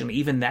motivation,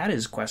 even that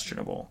is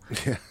questionable.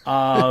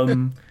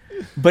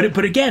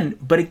 But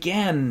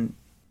again,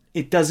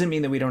 it doesn't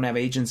mean that we don't have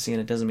agency,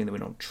 and it doesn't mean that we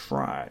don't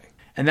try.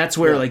 And that's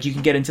where like you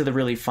can get into the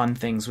really fun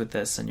things with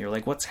this, and you're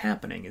like, what's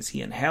happening? Is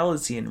he in hell?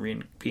 Is he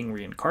being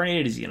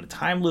reincarnated? Is he in a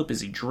time loop? Is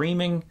he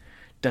dreaming?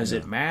 Does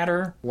it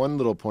matter? One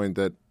little point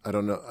that I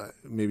don't know,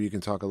 maybe you can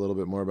talk a little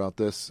bit more about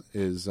this,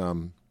 is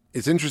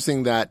it's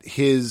interesting that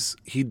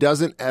he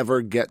doesn't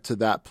ever get to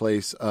that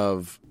place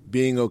of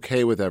being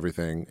okay with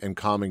everything and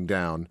calming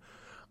down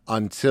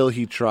until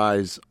he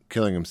tries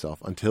killing himself,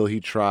 until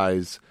he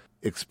tries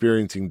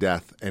experiencing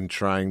death and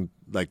trying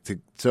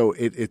so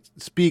it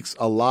speaks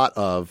a lot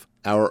of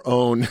our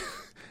own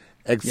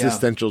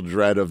existential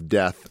dread of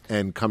death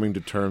and coming to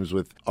terms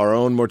with our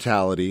own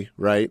mortality,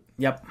 right?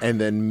 Yep.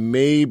 And then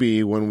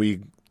maybe when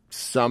we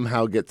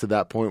somehow get to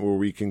that point where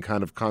we can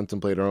kind of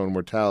contemplate our own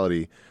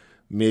mortality,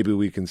 maybe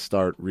we can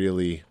start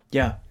really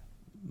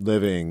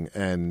living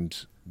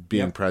and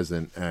being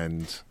present.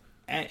 And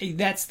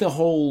that's the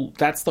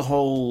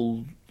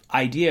whole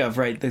idea of,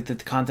 right, that the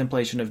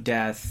contemplation of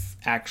death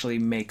actually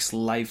makes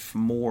life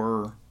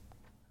more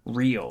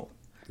real.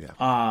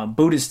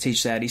 Buddhists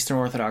teach that. Eastern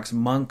Orthodox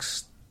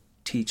monks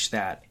teach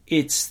that.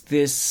 It's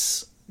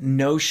this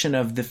notion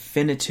of the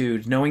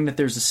finitude, knowing that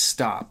there's a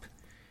stop,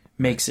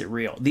 makes it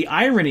real. The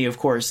irony, of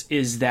course,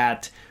 is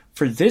that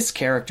for this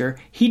character,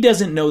 he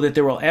doesn't know that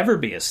there will ever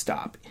be a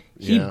stop.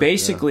 He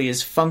basically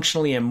is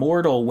functionally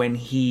immortal when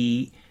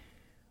he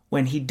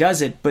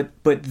does it, but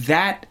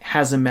that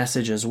has a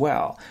message as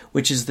well,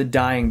 which is the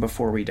dying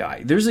before we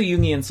die. There's a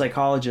Jungian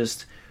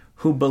psychologist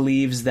who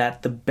believes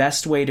that the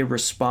best way to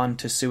respond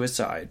to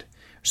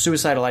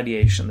suicidal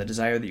ideation, the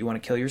desire that you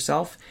want to kill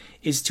yourself,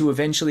 is to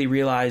eventually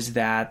realize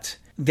that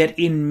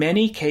in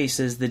many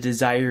cases the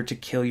desire to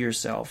kill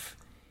yourself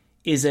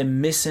is a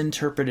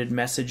misinterpreted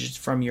message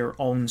from your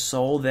own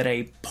soul that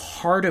a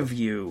part of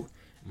you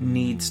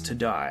needs to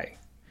die.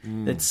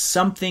 That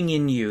something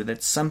in you,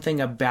 that something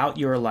about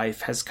your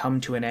life has come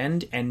to an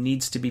end and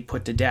needs to be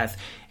put to death.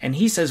 And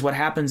he says what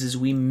happens is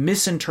we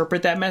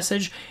misinterpret that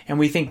message and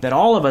we think that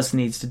all of us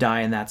needs to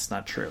die, and that's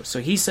not true. So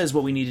he says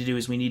what we need to do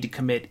is we need to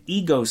commit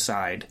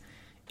egocide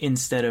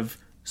instead of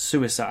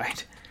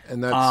suicide.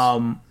 And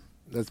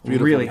that's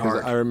beautiful. Really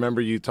hard. I remember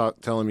you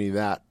telling me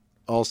that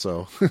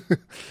also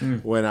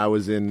when I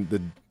was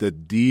in the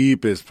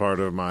deepest part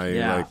of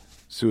my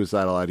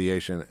suicidal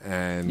ideation,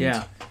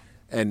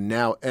 and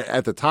now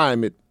at the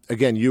time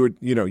you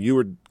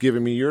were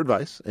giving me your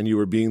advice and you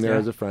were being there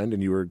as a friend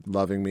and you were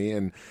loving me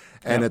and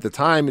at the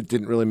time it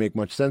didn't really make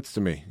much sense to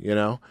me,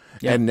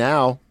 and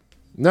now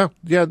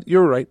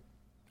you're right.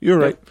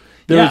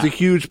 There was a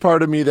huge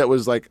part of me that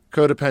was like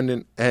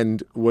codependent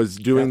and was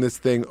doing this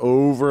thing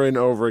over and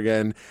over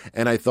again,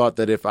 and I thought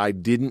that if I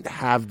didn't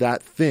have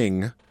that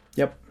thing,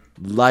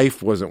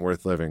 life wasn't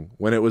worth living,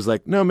 when it was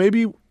like, no,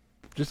 maybe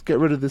just get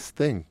rid of this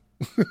thing.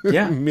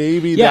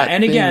 Maybe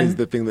that thing is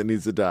the thing that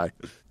needs to die.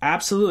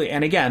 Absolutely.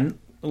 And again,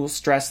 we'll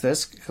stress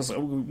this because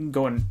we're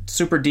going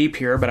super deep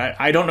here, but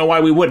I don't know why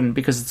we wouldn't,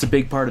 because it's a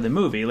big part of the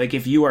movie. Like,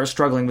 if you are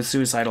struggling with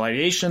suicidal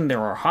ideation, there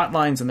are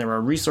hotlines and there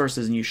are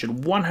resources, and you should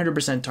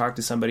 100% talk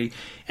to somebody,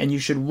 and you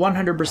should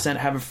 100%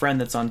 have a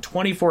friend that's on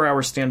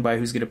 24-hour standby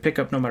who's going to pick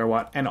up no matter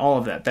what, and all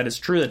of that. That is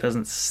true. That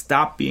doesn't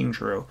stop being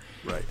true.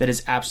 Right. That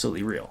is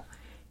absolutely real.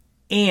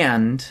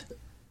 And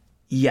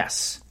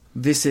yes,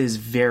 this is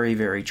very,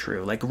 very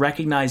true. Like,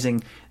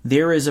 recognizing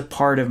there is a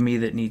part of me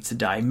that needs to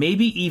die.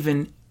 Maybe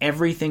even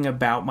everything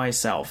about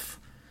myself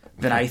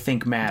that I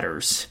think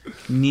matters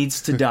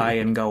needs to die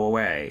and go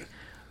away.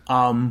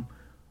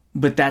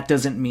 But that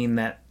doesn't mean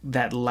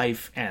that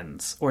life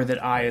ends, or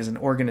that I as an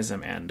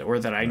organism end, or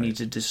that I need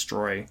to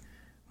destroy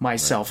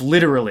myself,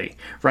 literally,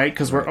 right?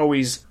 Because we're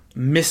always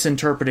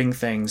misinterpreting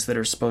things that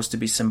are supposed to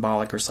be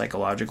symbolic or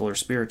psychological or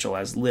spiritual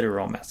as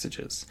literal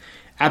messages.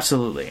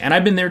 Absolutely. And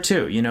I've been there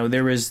too.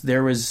 There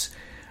was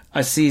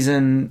a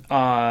season,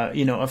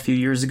 a few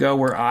years ago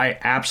where I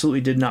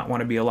absolutely did not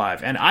want to be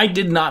alive. And I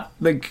did not,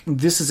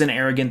 this is an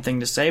arrogant thing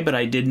to say, but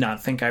I did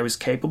not think I was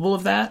capable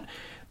of that,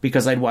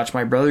 because I'd watched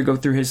my brother go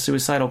through his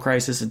suicidal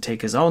crisis and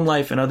take his own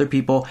life and other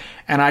people.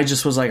 And I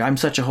just was like, I'm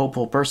such a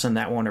hopeful person,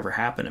 that won't ever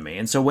happen to me.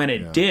 And so when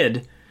it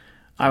did,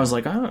 I was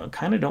like, I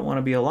kind of don't want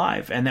to be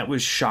alive. And that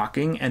was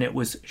shocking, and it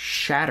was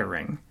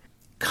shattering.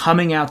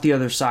 Coming out the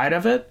other side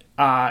of it,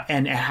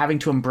 and having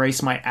to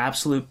embrace my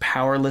absolute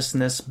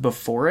powerlessness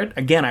before it.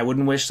 Again, I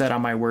wouldn't wish that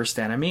on my worst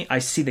enemy. I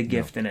see the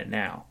gift in it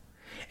now.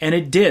 And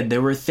it did.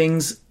 There were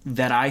things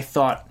that I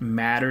thought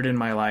mattered in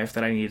my life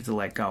that I needed to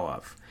let go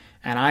of.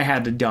 And I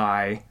had to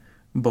die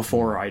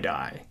before I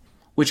die.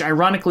 Which,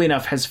 ironically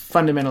enough, has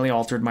fundamentally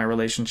altered my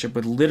relationship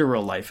with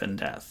literal life and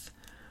death.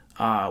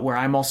 Where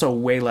I'm also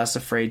way less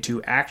afraid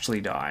to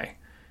actually die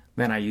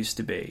than I used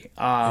to be.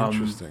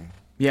 Interesting.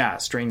 Yeah,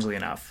 strangely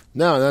enough.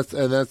 No, that's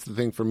the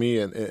thing for me,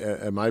 and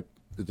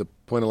the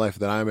point of life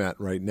that I'm at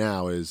right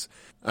now is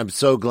I'm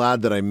so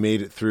glad that I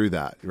made it through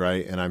that,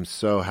 right? And I'm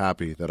so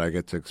happy that I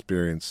get to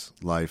experience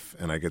life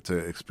and I get to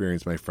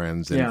experience my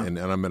friends, and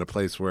I'm in a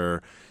place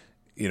where,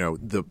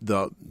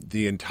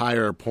 the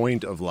entire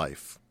point of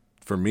life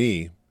for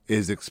me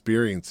is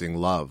experiencing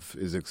love,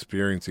 is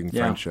experiencing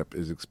friendship,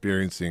 is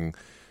experiencing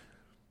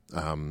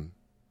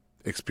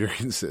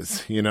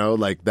experiences.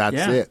 That's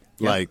it.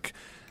 Yep. Like.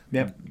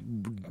 Yep.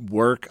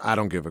 Work, I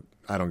don't give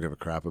a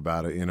crap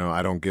about it.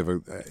 I don't give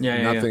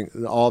nothing.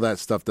 Yeah. All that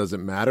stuff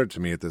doesn't matter to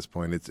me at this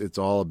point. It's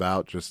all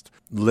about just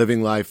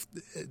living life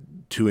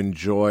to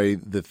enjoy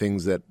the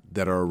things that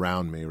are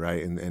around me,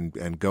 right?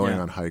 And going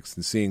on hikes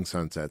and seeing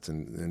sunsets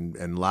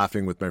and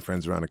laughing with my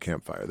friends around a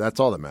campfire. That's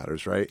all that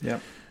matters, right? Yeah.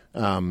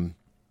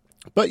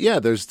 But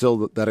there's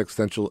still that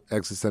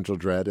existential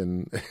dread,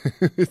 and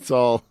it's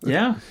all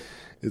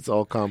it's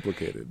all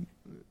complicated.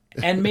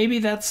 And maybe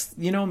that's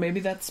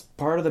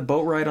part of the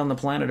boat ride on the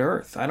planet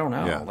Earth. I don't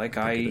know.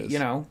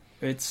 Yeah,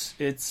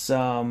 it's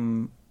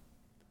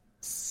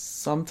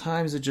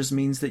sometimes it just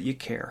means that you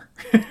care.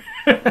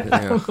 I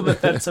don't know that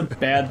that's a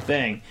bad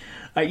thing.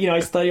 I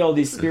study all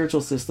these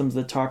spiritual systems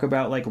that talk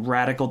about like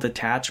radical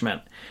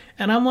detachment,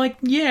 and I'm like,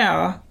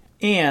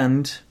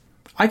 and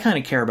I kind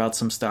of care about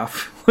some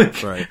stuff.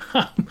 Right.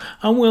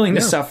 I'm willing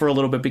to suffer a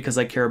little bit because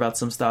I care about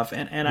some stuff,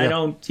 and I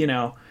don't,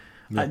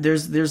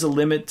 there's a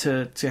limit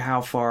to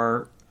how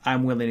far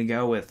I'm willing to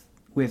go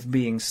with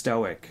being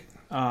stoic,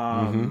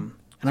 and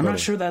I'm not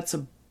sure that's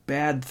a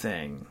bad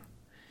thing.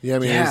 Yeah, I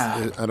mean,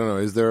 I don't know.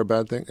 Is there a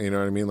bad thing? You know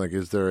what I mean? Like,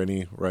 is there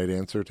any right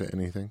answer to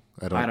anything?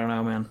 I don't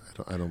know, man.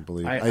 I don't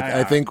believe.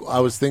 I think I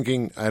was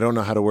thinking. I don't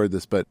know how to word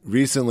this, but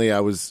recently I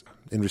was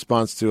in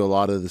response to a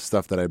lot of the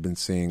stuff that I've been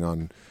seeing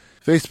on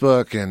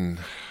Facebook, and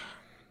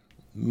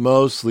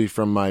mostly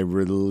from my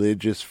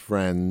religious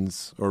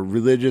friends or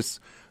religious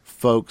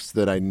folks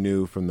that I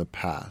knew from the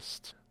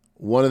past.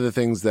 One of the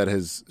things that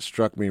has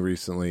struck me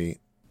recently,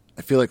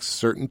 I feel like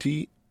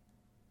certainty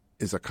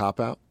is a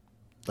cop-out.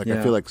 Like,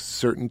 I feel like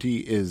certainty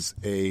is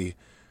a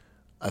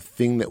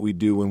thing that we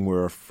do when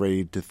we're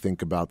afraid to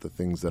think about the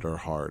things that are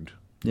hard.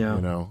 Yeah.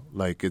 You know,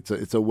 like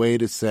it's a way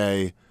to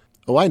say,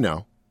 oh, I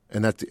know.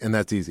 And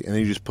that's easy. And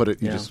then you just put it,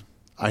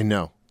 I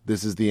know.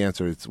 This is the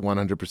answer. It's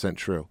 100%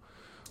 true.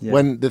 Yeah.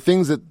 When the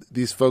things that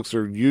these folks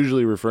are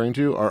usually referring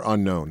to are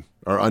unknown,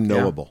 are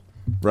unknowable,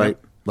 right?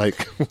 Yeah.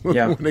 Like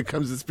when it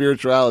comes to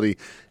spirituality,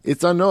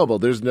 it's unknowable.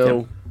 There's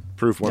no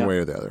proof one way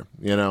or the other,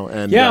 you know?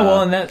 And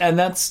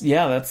that's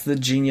the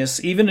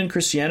genius. Even in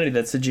Christianity,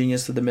 that's the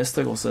genius of the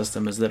mystical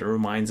system, is that it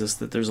reminds us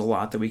that there's a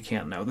lot that we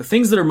can't know. The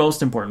things that are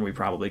most important, we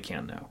probably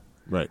can't know.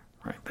 Right.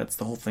 That's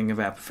the whole thing of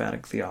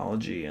apophatic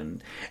theology.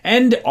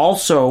 And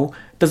also,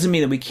 doesn't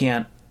mean that we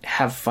can't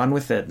have fun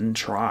with it and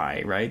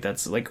try, right?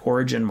 That's like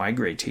Origen, my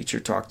great teacher,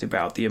 talked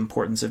about the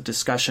importance of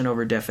discussion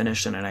over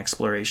definition and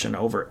exploration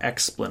over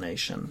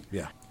explanation.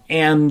 Yeah.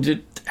 And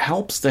it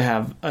helps to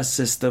have a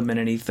system and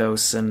an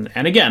ethos. And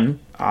again,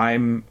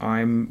 I'm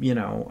I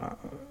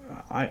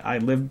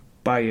live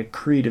by a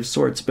creed of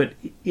sorts, but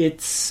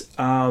it's,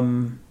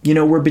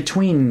 we're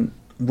between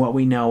what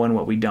we know and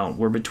what we don't.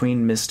 We're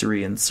between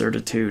mystery and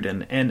certitude.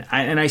 And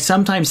I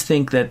sometimes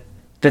think that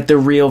the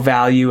real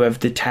value of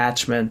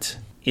detachment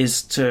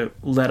is to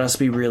let us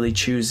be really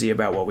choosy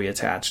about what we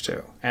attach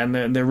to.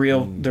 And the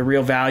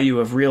real value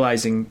of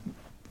realizing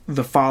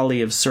the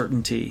folly of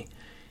certainty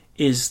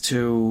is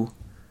to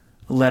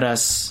let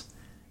us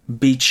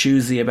be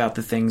choosy about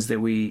the things that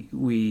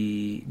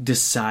we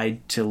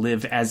decide to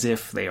live as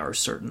if they are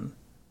certain.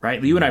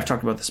 Right? You and I have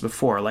talked about this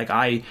before. Like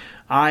I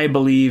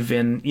believe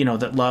in,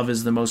 that love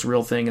is the most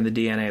real thing in the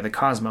DNA of the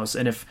cosmos.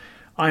 And if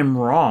I'm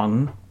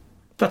wrong,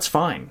 that's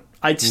fine.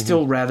 I'd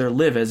still rather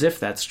live as if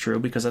that's true,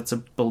 because that's a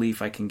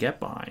belief I can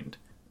get behind.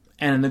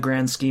 And in the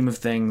grand scheme of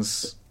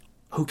things,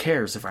 who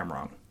cares if I'm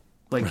wrong?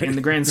 Like in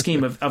the grand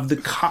scheme of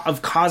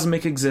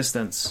cosmic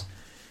existence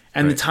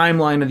and the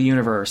timeline of the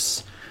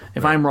universe,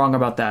 if I'm wrong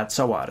about that,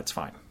 so what? It's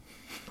fine.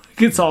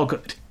 It's all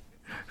good.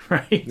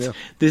 Right? Yeah.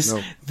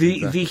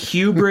 The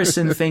hubris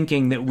in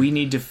thinking that we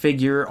need to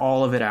figure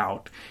all of it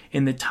out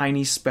in the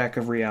tiny speck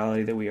of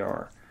reality that we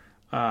are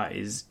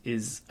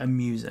is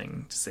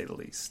amusing, to say the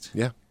least.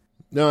 Yeah.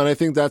 No, and I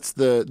think that's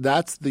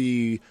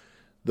the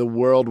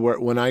world where,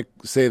 when I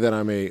say that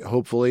I'm a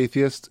hopeful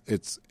atheist,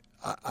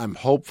 I'm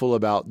hopeful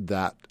about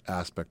that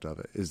aspect of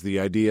it, is the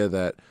idea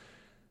that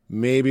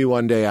maybe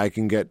one day I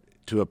can get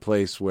to a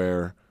place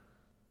where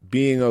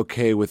being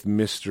okay with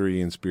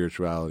mystery and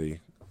spirituality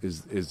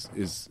is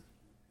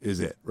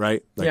it,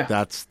 right? Like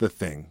that's the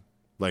thing.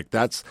 Like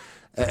that's,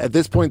 at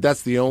this point,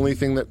 that's the only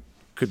thing that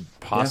could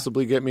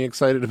possibly get me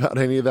excited about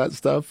any of that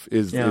stuff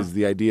is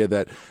the idea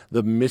that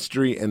the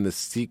mystery and the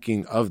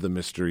seeking of the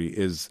mystery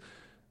is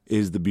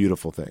the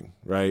beautiful thing,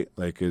 right?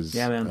 Like that's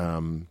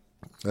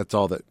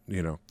all that,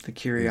 the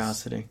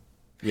curiosity.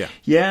 Yeah.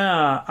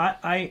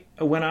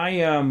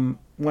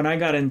 When I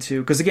got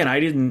into, because again, I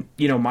didn't,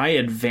 my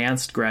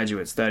advanced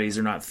graduate studies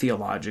are not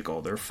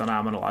theological. They're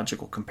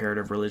phenomenological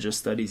comparative religious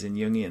studies and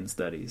Jungian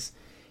studies.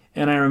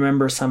 And I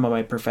remember some of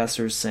my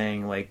professors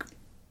saying, like,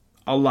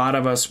 a lot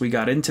of us, we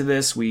got into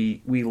this,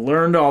 we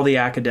learned all the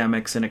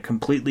academics, and it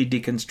completely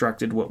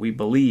deconstructed what we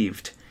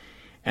believed.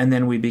 And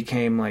then we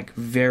became like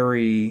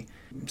very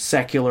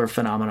secular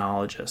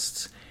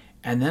phenomenologists.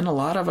 And then a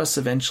lot of us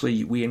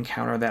eventually, we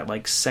encounter that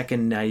like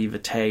second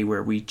naivete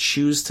where we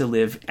choose to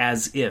live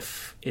as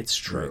if it's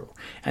true.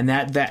 Right. And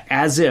that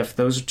as if,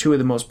 those are two of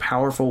the most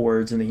powerful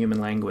words in the human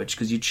language,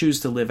 because you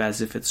choose to live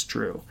as if it's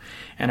true.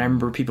 And I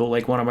remember people,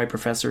 like one of my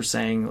professors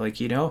saying,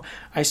 like,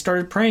 I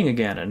started praying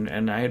again.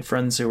 And I had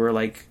friends who were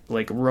like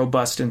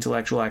robust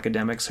intellectual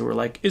academics who were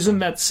like, isn't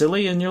that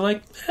silly? And you're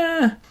like,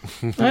 I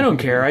don't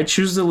care. I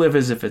choose to live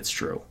as if it's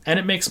true. And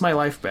it makes my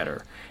life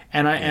better.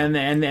 And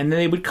and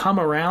they would come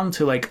around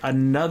to like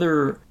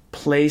another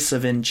place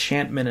of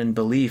enchantment and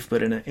belief,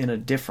 but in a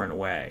different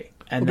way.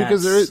 And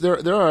because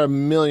there are a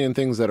million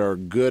things that are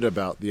good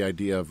about the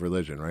idea of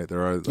religion, right?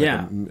 There are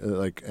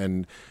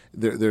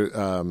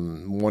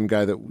one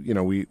guy that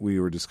we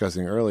were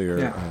discussing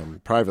earlier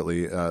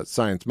privately,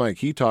 Science Mike.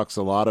 He talks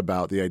a lot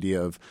about the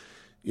idea of,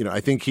 I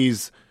think he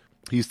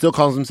still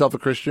calls himself a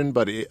Christian,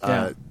 but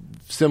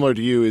similar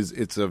to you,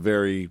 it's a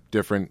very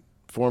different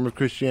form of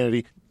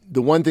Christianity.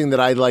 The one thing that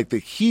I like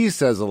that he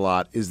says a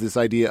lot is this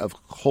idea of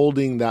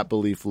holding that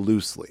belief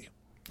loosely.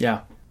 Yeah.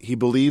 He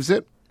believes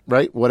it,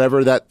 right?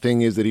 Whatever that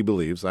thing is that he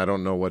believes. I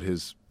don't know what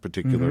his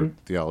particular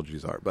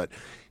theologies are, but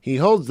he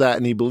holds that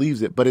and he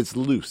believes it, but it's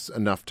loose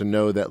enough to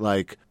know that,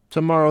 like,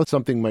 tomorrow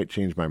something might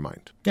change my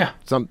mind. Yeah.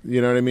 You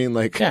know what I mean?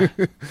 Like,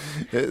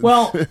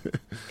 well,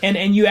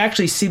 and you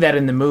actually see that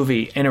in the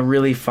movie in a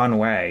really fun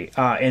way.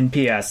 In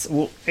P.S.,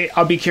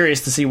 I'll be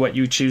curious to see what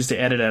you choose to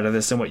edit out of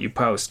this and what you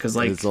post, because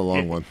like it's a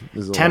long one.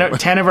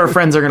 10 of our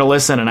friends are going to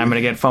listen, and I'm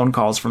going to get phone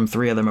calls from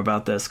 3 of them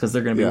about this because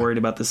they're going to be worried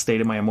about the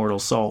state of my immortal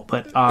soul.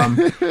 But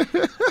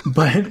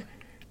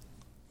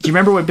do you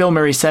remember what Bill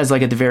Murray says?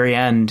 Like at the very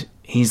end,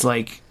 He's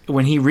like,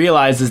 when he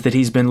realizes that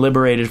he's been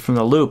liberated from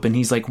the loop, and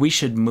he's like, we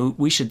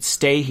should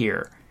stay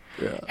here.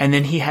 Yeah. And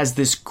then he has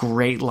this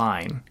great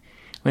line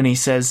when he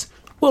says,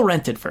 we'll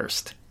rent it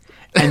first.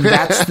 And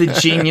that's the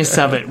genius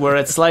of it, where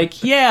it's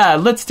like, yeah,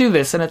 let's do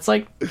this. And it's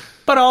like,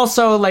 but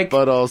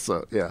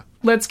also, yeah.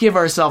 let's give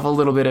ourselves a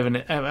little bit of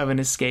an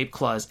escape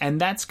clause. And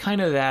that's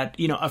kind of that,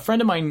 a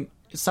friend of mine,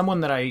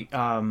 someone that I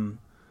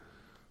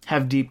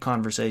have deep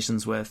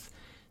conversations with,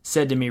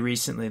 said to me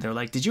recently, they're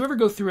like, did you ever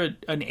go through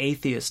an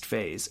atheist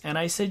phase? And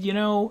I said,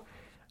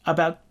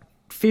 about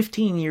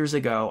 15 years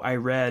ago, I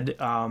read,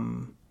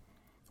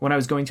 when I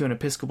was going to an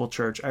Episcopal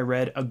church, I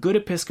read A Good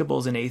Episcopal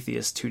is an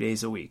Atheist 2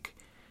 days a week.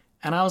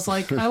 And I was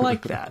like, I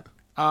like that.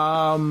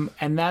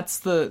 And that's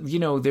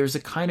there's a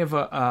kind of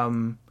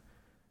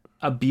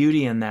a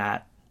beauty in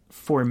that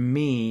for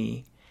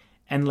me,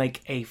 and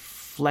like a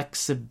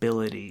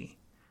flexibility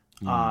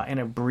and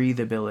a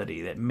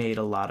breathability that made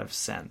a lot of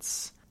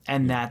sense.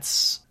 And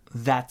that's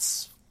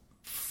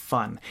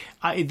fun.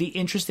 The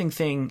interesting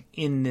thing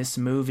in this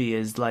movie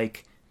is,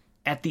 like,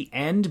 at the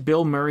end,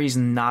 Bill Murray's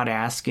not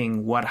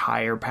asking what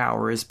higher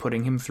power is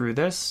putting him through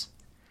this,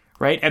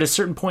 right? At a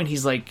certain point,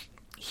 he's like,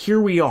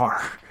 here we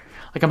are.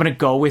 Like, I'm going to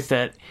go with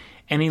it.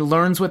 And he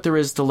learns what there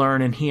is to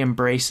learn, and he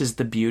embraces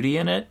the beauty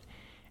in it.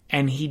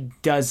 And he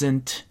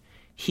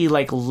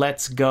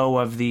lets go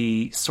of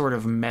the sort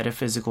of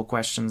metaphysical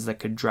questions that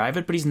could drive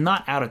it, but he's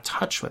not out of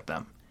touch with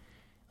them.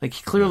 Like,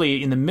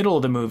 clearly, in the middle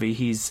of the movie,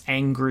 he's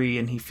angry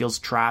and he feels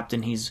trapped,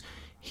 and he's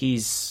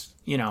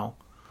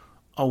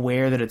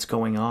aware that it's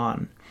going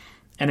on.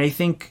 And I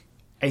think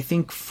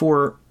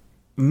for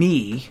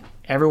me,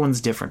 everyone's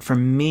different. For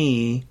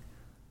me,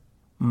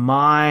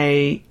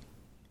 my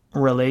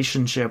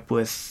relationship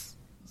with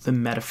the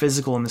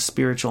metaphysical and the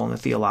spiritual and the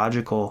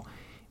theological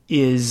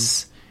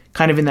is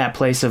kind of in that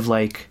place of,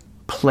 like,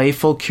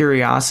 playful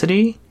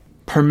curiosity,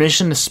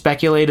 permission to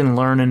speculate and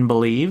learn and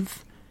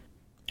believe,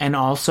 and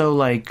also,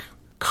 like,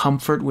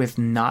 comfort with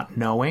not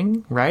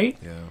knowing, right?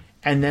 Yeah.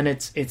 And then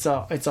it's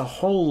a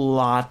whole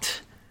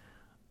lot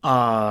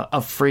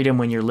of freedom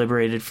when you're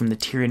liberated from the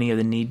tyranny of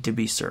the need to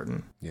be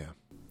certain. Yeah.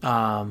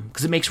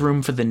 Because it makes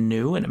room for the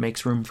new, and it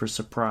makes room for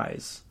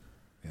surprise.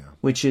 Yeah.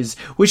 Which is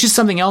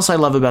something else I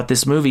love about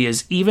this movie,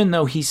 is even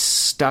though he's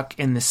stuck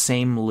in the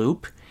same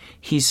loop,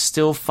 he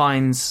still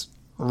finds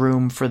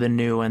room for the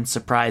new and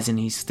surprise, and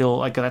he's still,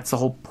 like, that's the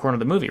whole point of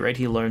the movie, right?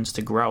 He learns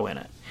to grow in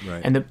it.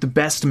 Right. And the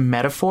best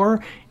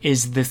metaphor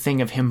is the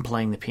thing of him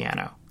playing the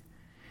piano.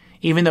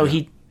 Even though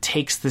he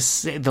takes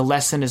the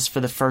lesson is for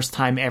the first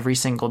time every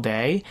single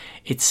day,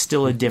 it's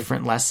still a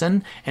different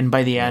lesson, and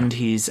by the end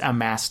he's a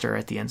master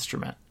at the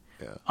instrument.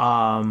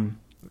 Yeah.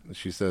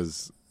 She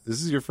says,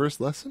 "This is your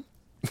first lesson?"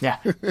 Yeah.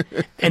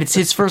 And it's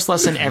his first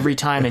lesson every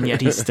time, and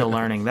yet he's still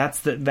learning. That's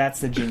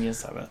the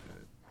genius of it.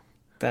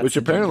 Which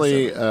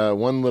apparently,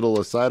 one little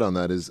aside on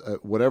that is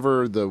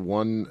whatever the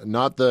one,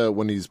 not the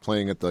when he's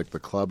playing at the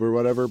club or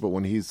whatever, but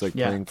when he's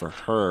playing for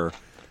her,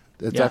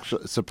 it's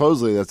actually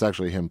supposedly that's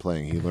actually him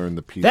playing. He learned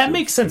the piece. That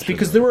makes sense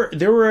because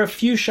there were a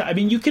few shots. I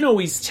mean, you can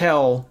always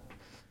tell.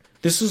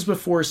 This was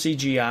before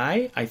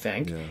CGI, I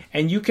think,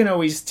 and you can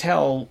always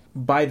tell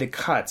by the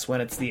cuts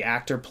when it's the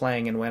actor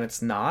playing and when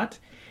it's not.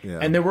 Yeah.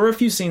 And there were a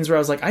few scenes where I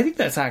was like, I think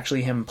that's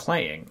actually him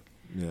playing.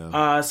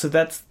 Yeah. So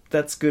that's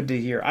good to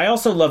hear. I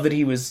also love that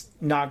he was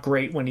not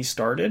great when he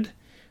started,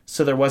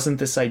 so there wasn't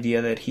this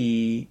idea that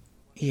he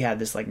had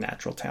this, like,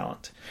 natural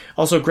talent.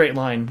 Also, great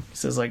line. He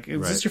says, like,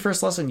 "Is this your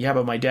first lesson?" "Yeah,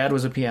 but my dad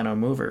was a piano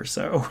mover,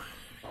 so."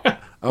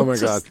 Oh my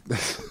god,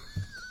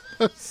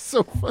 that's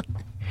so funny.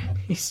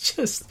 He's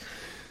just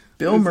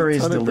Bill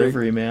Murray's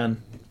delivery,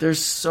 man. There's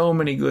so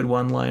many good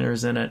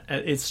one-liners in it.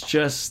 It's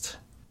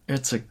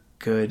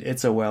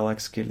a well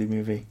executed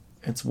movie.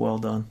 It's well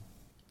done.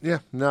 Yeah,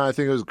 no, I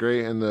think it was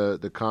great, and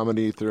the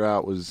comedy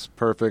throughout was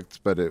perfect,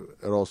 but it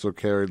also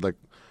carried, like,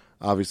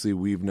 obviously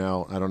we've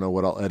now, I don't know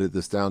what I'll edit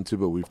this down to,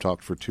 but we've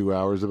talked for 2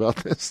 hours about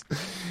this.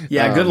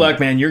 Yeah, good luck,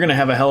 man. You're going to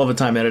have a hell of a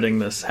time editing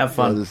this. Have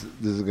fun. This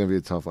is going to be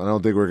a tough one. I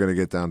don't think we're going to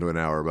get down to an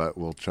hour, but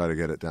we'll try to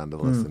get it down to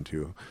less than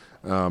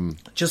 2.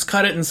 Just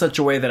cut it in such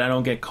a way that I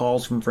don't get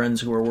calls from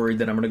friends who are worried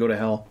that I'm going to go to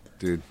hell.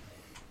 Dude,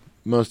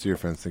 most of your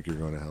friends think you're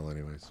going to hell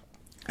anyways.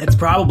 It's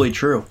probably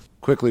true.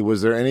 Quickly,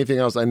 was there anything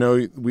else? I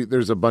know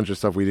there's a bunch of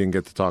stuff we didn't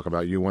get to talk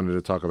about. You wanted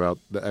to talk about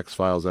the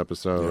X-Files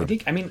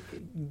episode.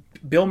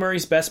 Bill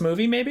Murray's best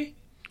movie, maybe?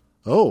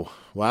 Oh,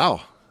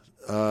 wow.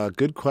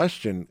 Good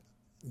question.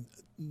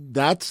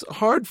 That's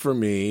hard for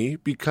me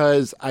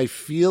because I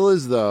feel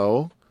as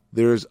though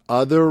there's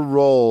other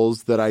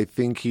roles that I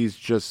think he's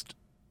just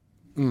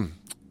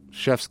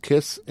chef's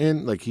kiss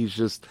in. Like, he's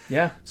just...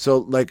 Yeah. So,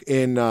 like,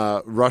 in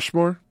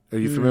Rushmore, are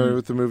you familiar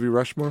with the movie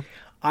Rushmore?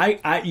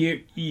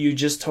 You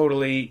just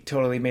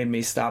totally made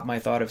me stop my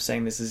thought of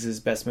saying this is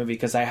his best movie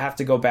because I have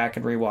to go back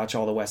and rewatch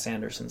all the Wes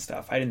Anderson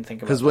stuff. I didn't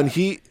think about that. Because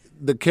when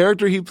the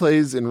character he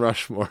plays in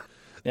Rushmore,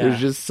 there's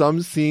just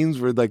some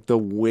scenes where, like, the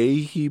way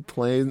he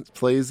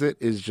plays it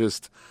is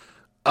just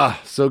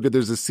so good.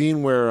 There's a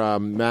scene where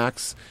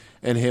Max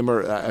and him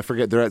are, I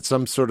forget, they're at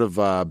some sort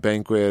of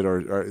banquet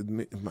or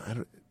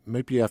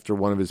might be after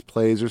one of his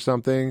plays or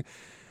something.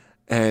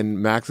 And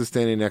Max is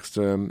standing next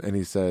to him, and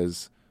he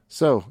says,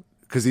 "So,"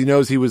 because he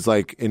knows he was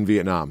like in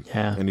Vietnam.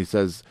 Yeah. And he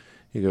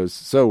goes,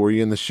 "So, were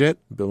you in the shit?"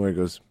 Bill Murray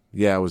goes,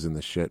 "Yeah, I was in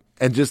the shit."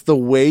 And just the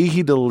way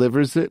he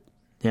delivers it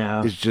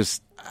is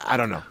just, I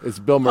don't know. It's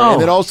Bill Murray,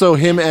 and then also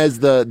him as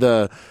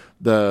the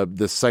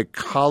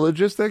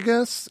psychologist, I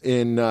guess,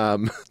 in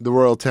the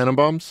Royal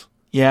Tenenbaums.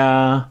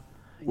 Yeah.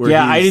 Where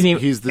I didn't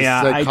even. He's the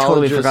I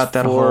totally forgot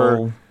that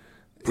whole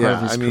part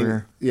of his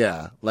career.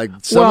 Like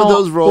some of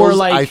those roles,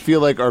 like, I feel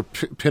like are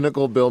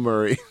pinnacle Bill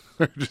Murray.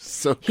 Just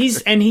so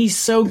he's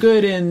so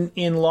good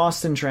in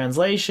Lost in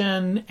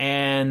Translation,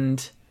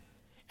 and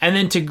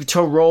then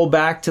to roll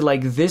back to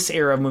like this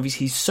era of movies,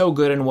 he's so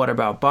good in What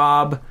About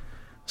Bob?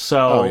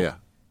 So yeah.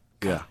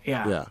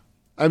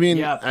 I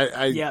mean, I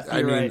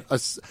mean, right.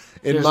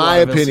 In my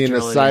opinion,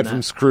 aside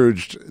from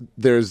Scrooged,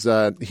 there's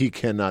he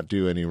cannot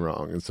do any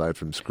wrong aside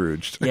from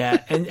Scrooged.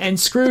 Yeah, and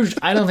Scrooge,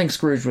 I don't think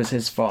Scrooge was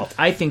his fault.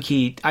 I think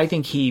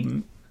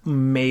he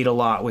made a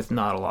lot with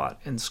not a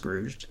lot in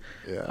Scrooged.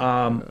 Yeah.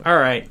 All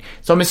right.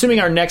 So I'm assuming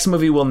our next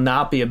movie will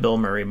not be a Bill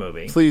Murray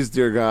movie. Please,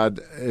 dear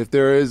God, if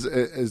there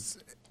is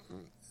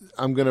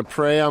I'm going to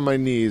pray on my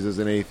knees as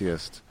an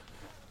atheist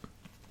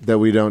that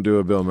we don't do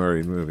a Bill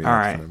Murray movie. All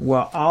right. Time.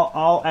 Well,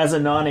 I'll as a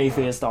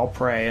non-atheist, I'll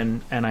pray,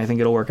 and I think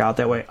it'll work out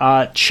that way.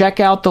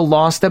 Check out the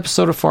Lost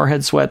episode of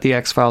Forehead Sweat, the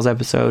X-Files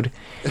episode.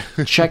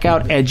 Check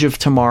out Edge of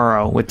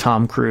Tomorrow with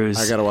Tom Cruise.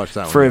 I got to watch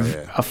that for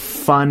one. a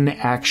fun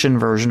action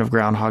version of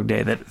Groundhog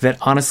Day that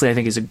honestly I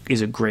think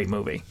is a great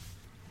movie.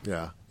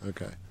 Yeah.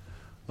 Okay.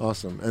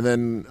 Awesome. And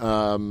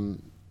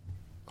then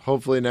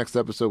hopefully next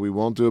episode we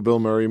won't do a Bill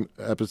Murray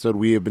episode.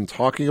 We have been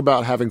talking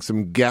about having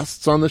some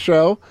guests on the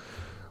show,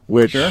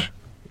 which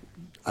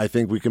I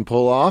think we can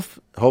pull off,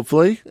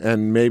 hopefully,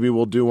 and maybe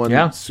we'll do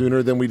one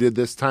sooner than we did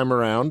this time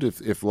around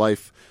if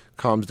life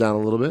calms down a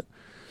little bit.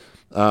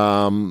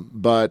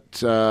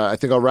 But I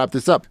think I'll wrap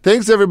this up.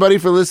 Thanks, everybody,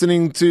 for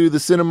listening to the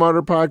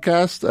Cinemartyr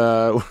podcast.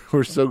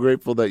 We're so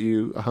grateful that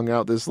you hung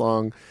out this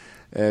long,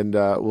 and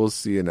we'll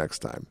see you next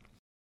time.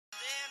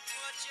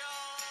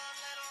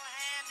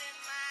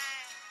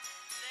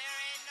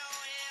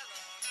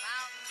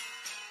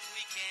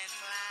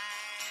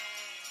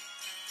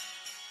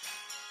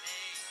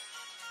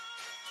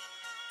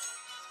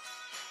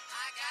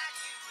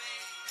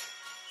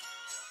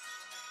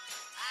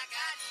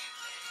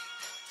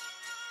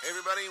 Hey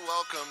everybody,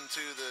 welcome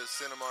to the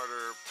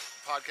Cinemartyr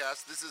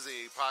podcast. This is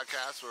a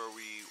podcast where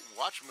we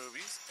watch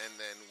movies and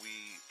then we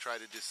try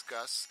to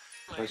discuss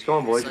Nice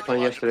going, boys. You're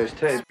playing yesterday's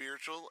tape.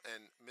 spiritual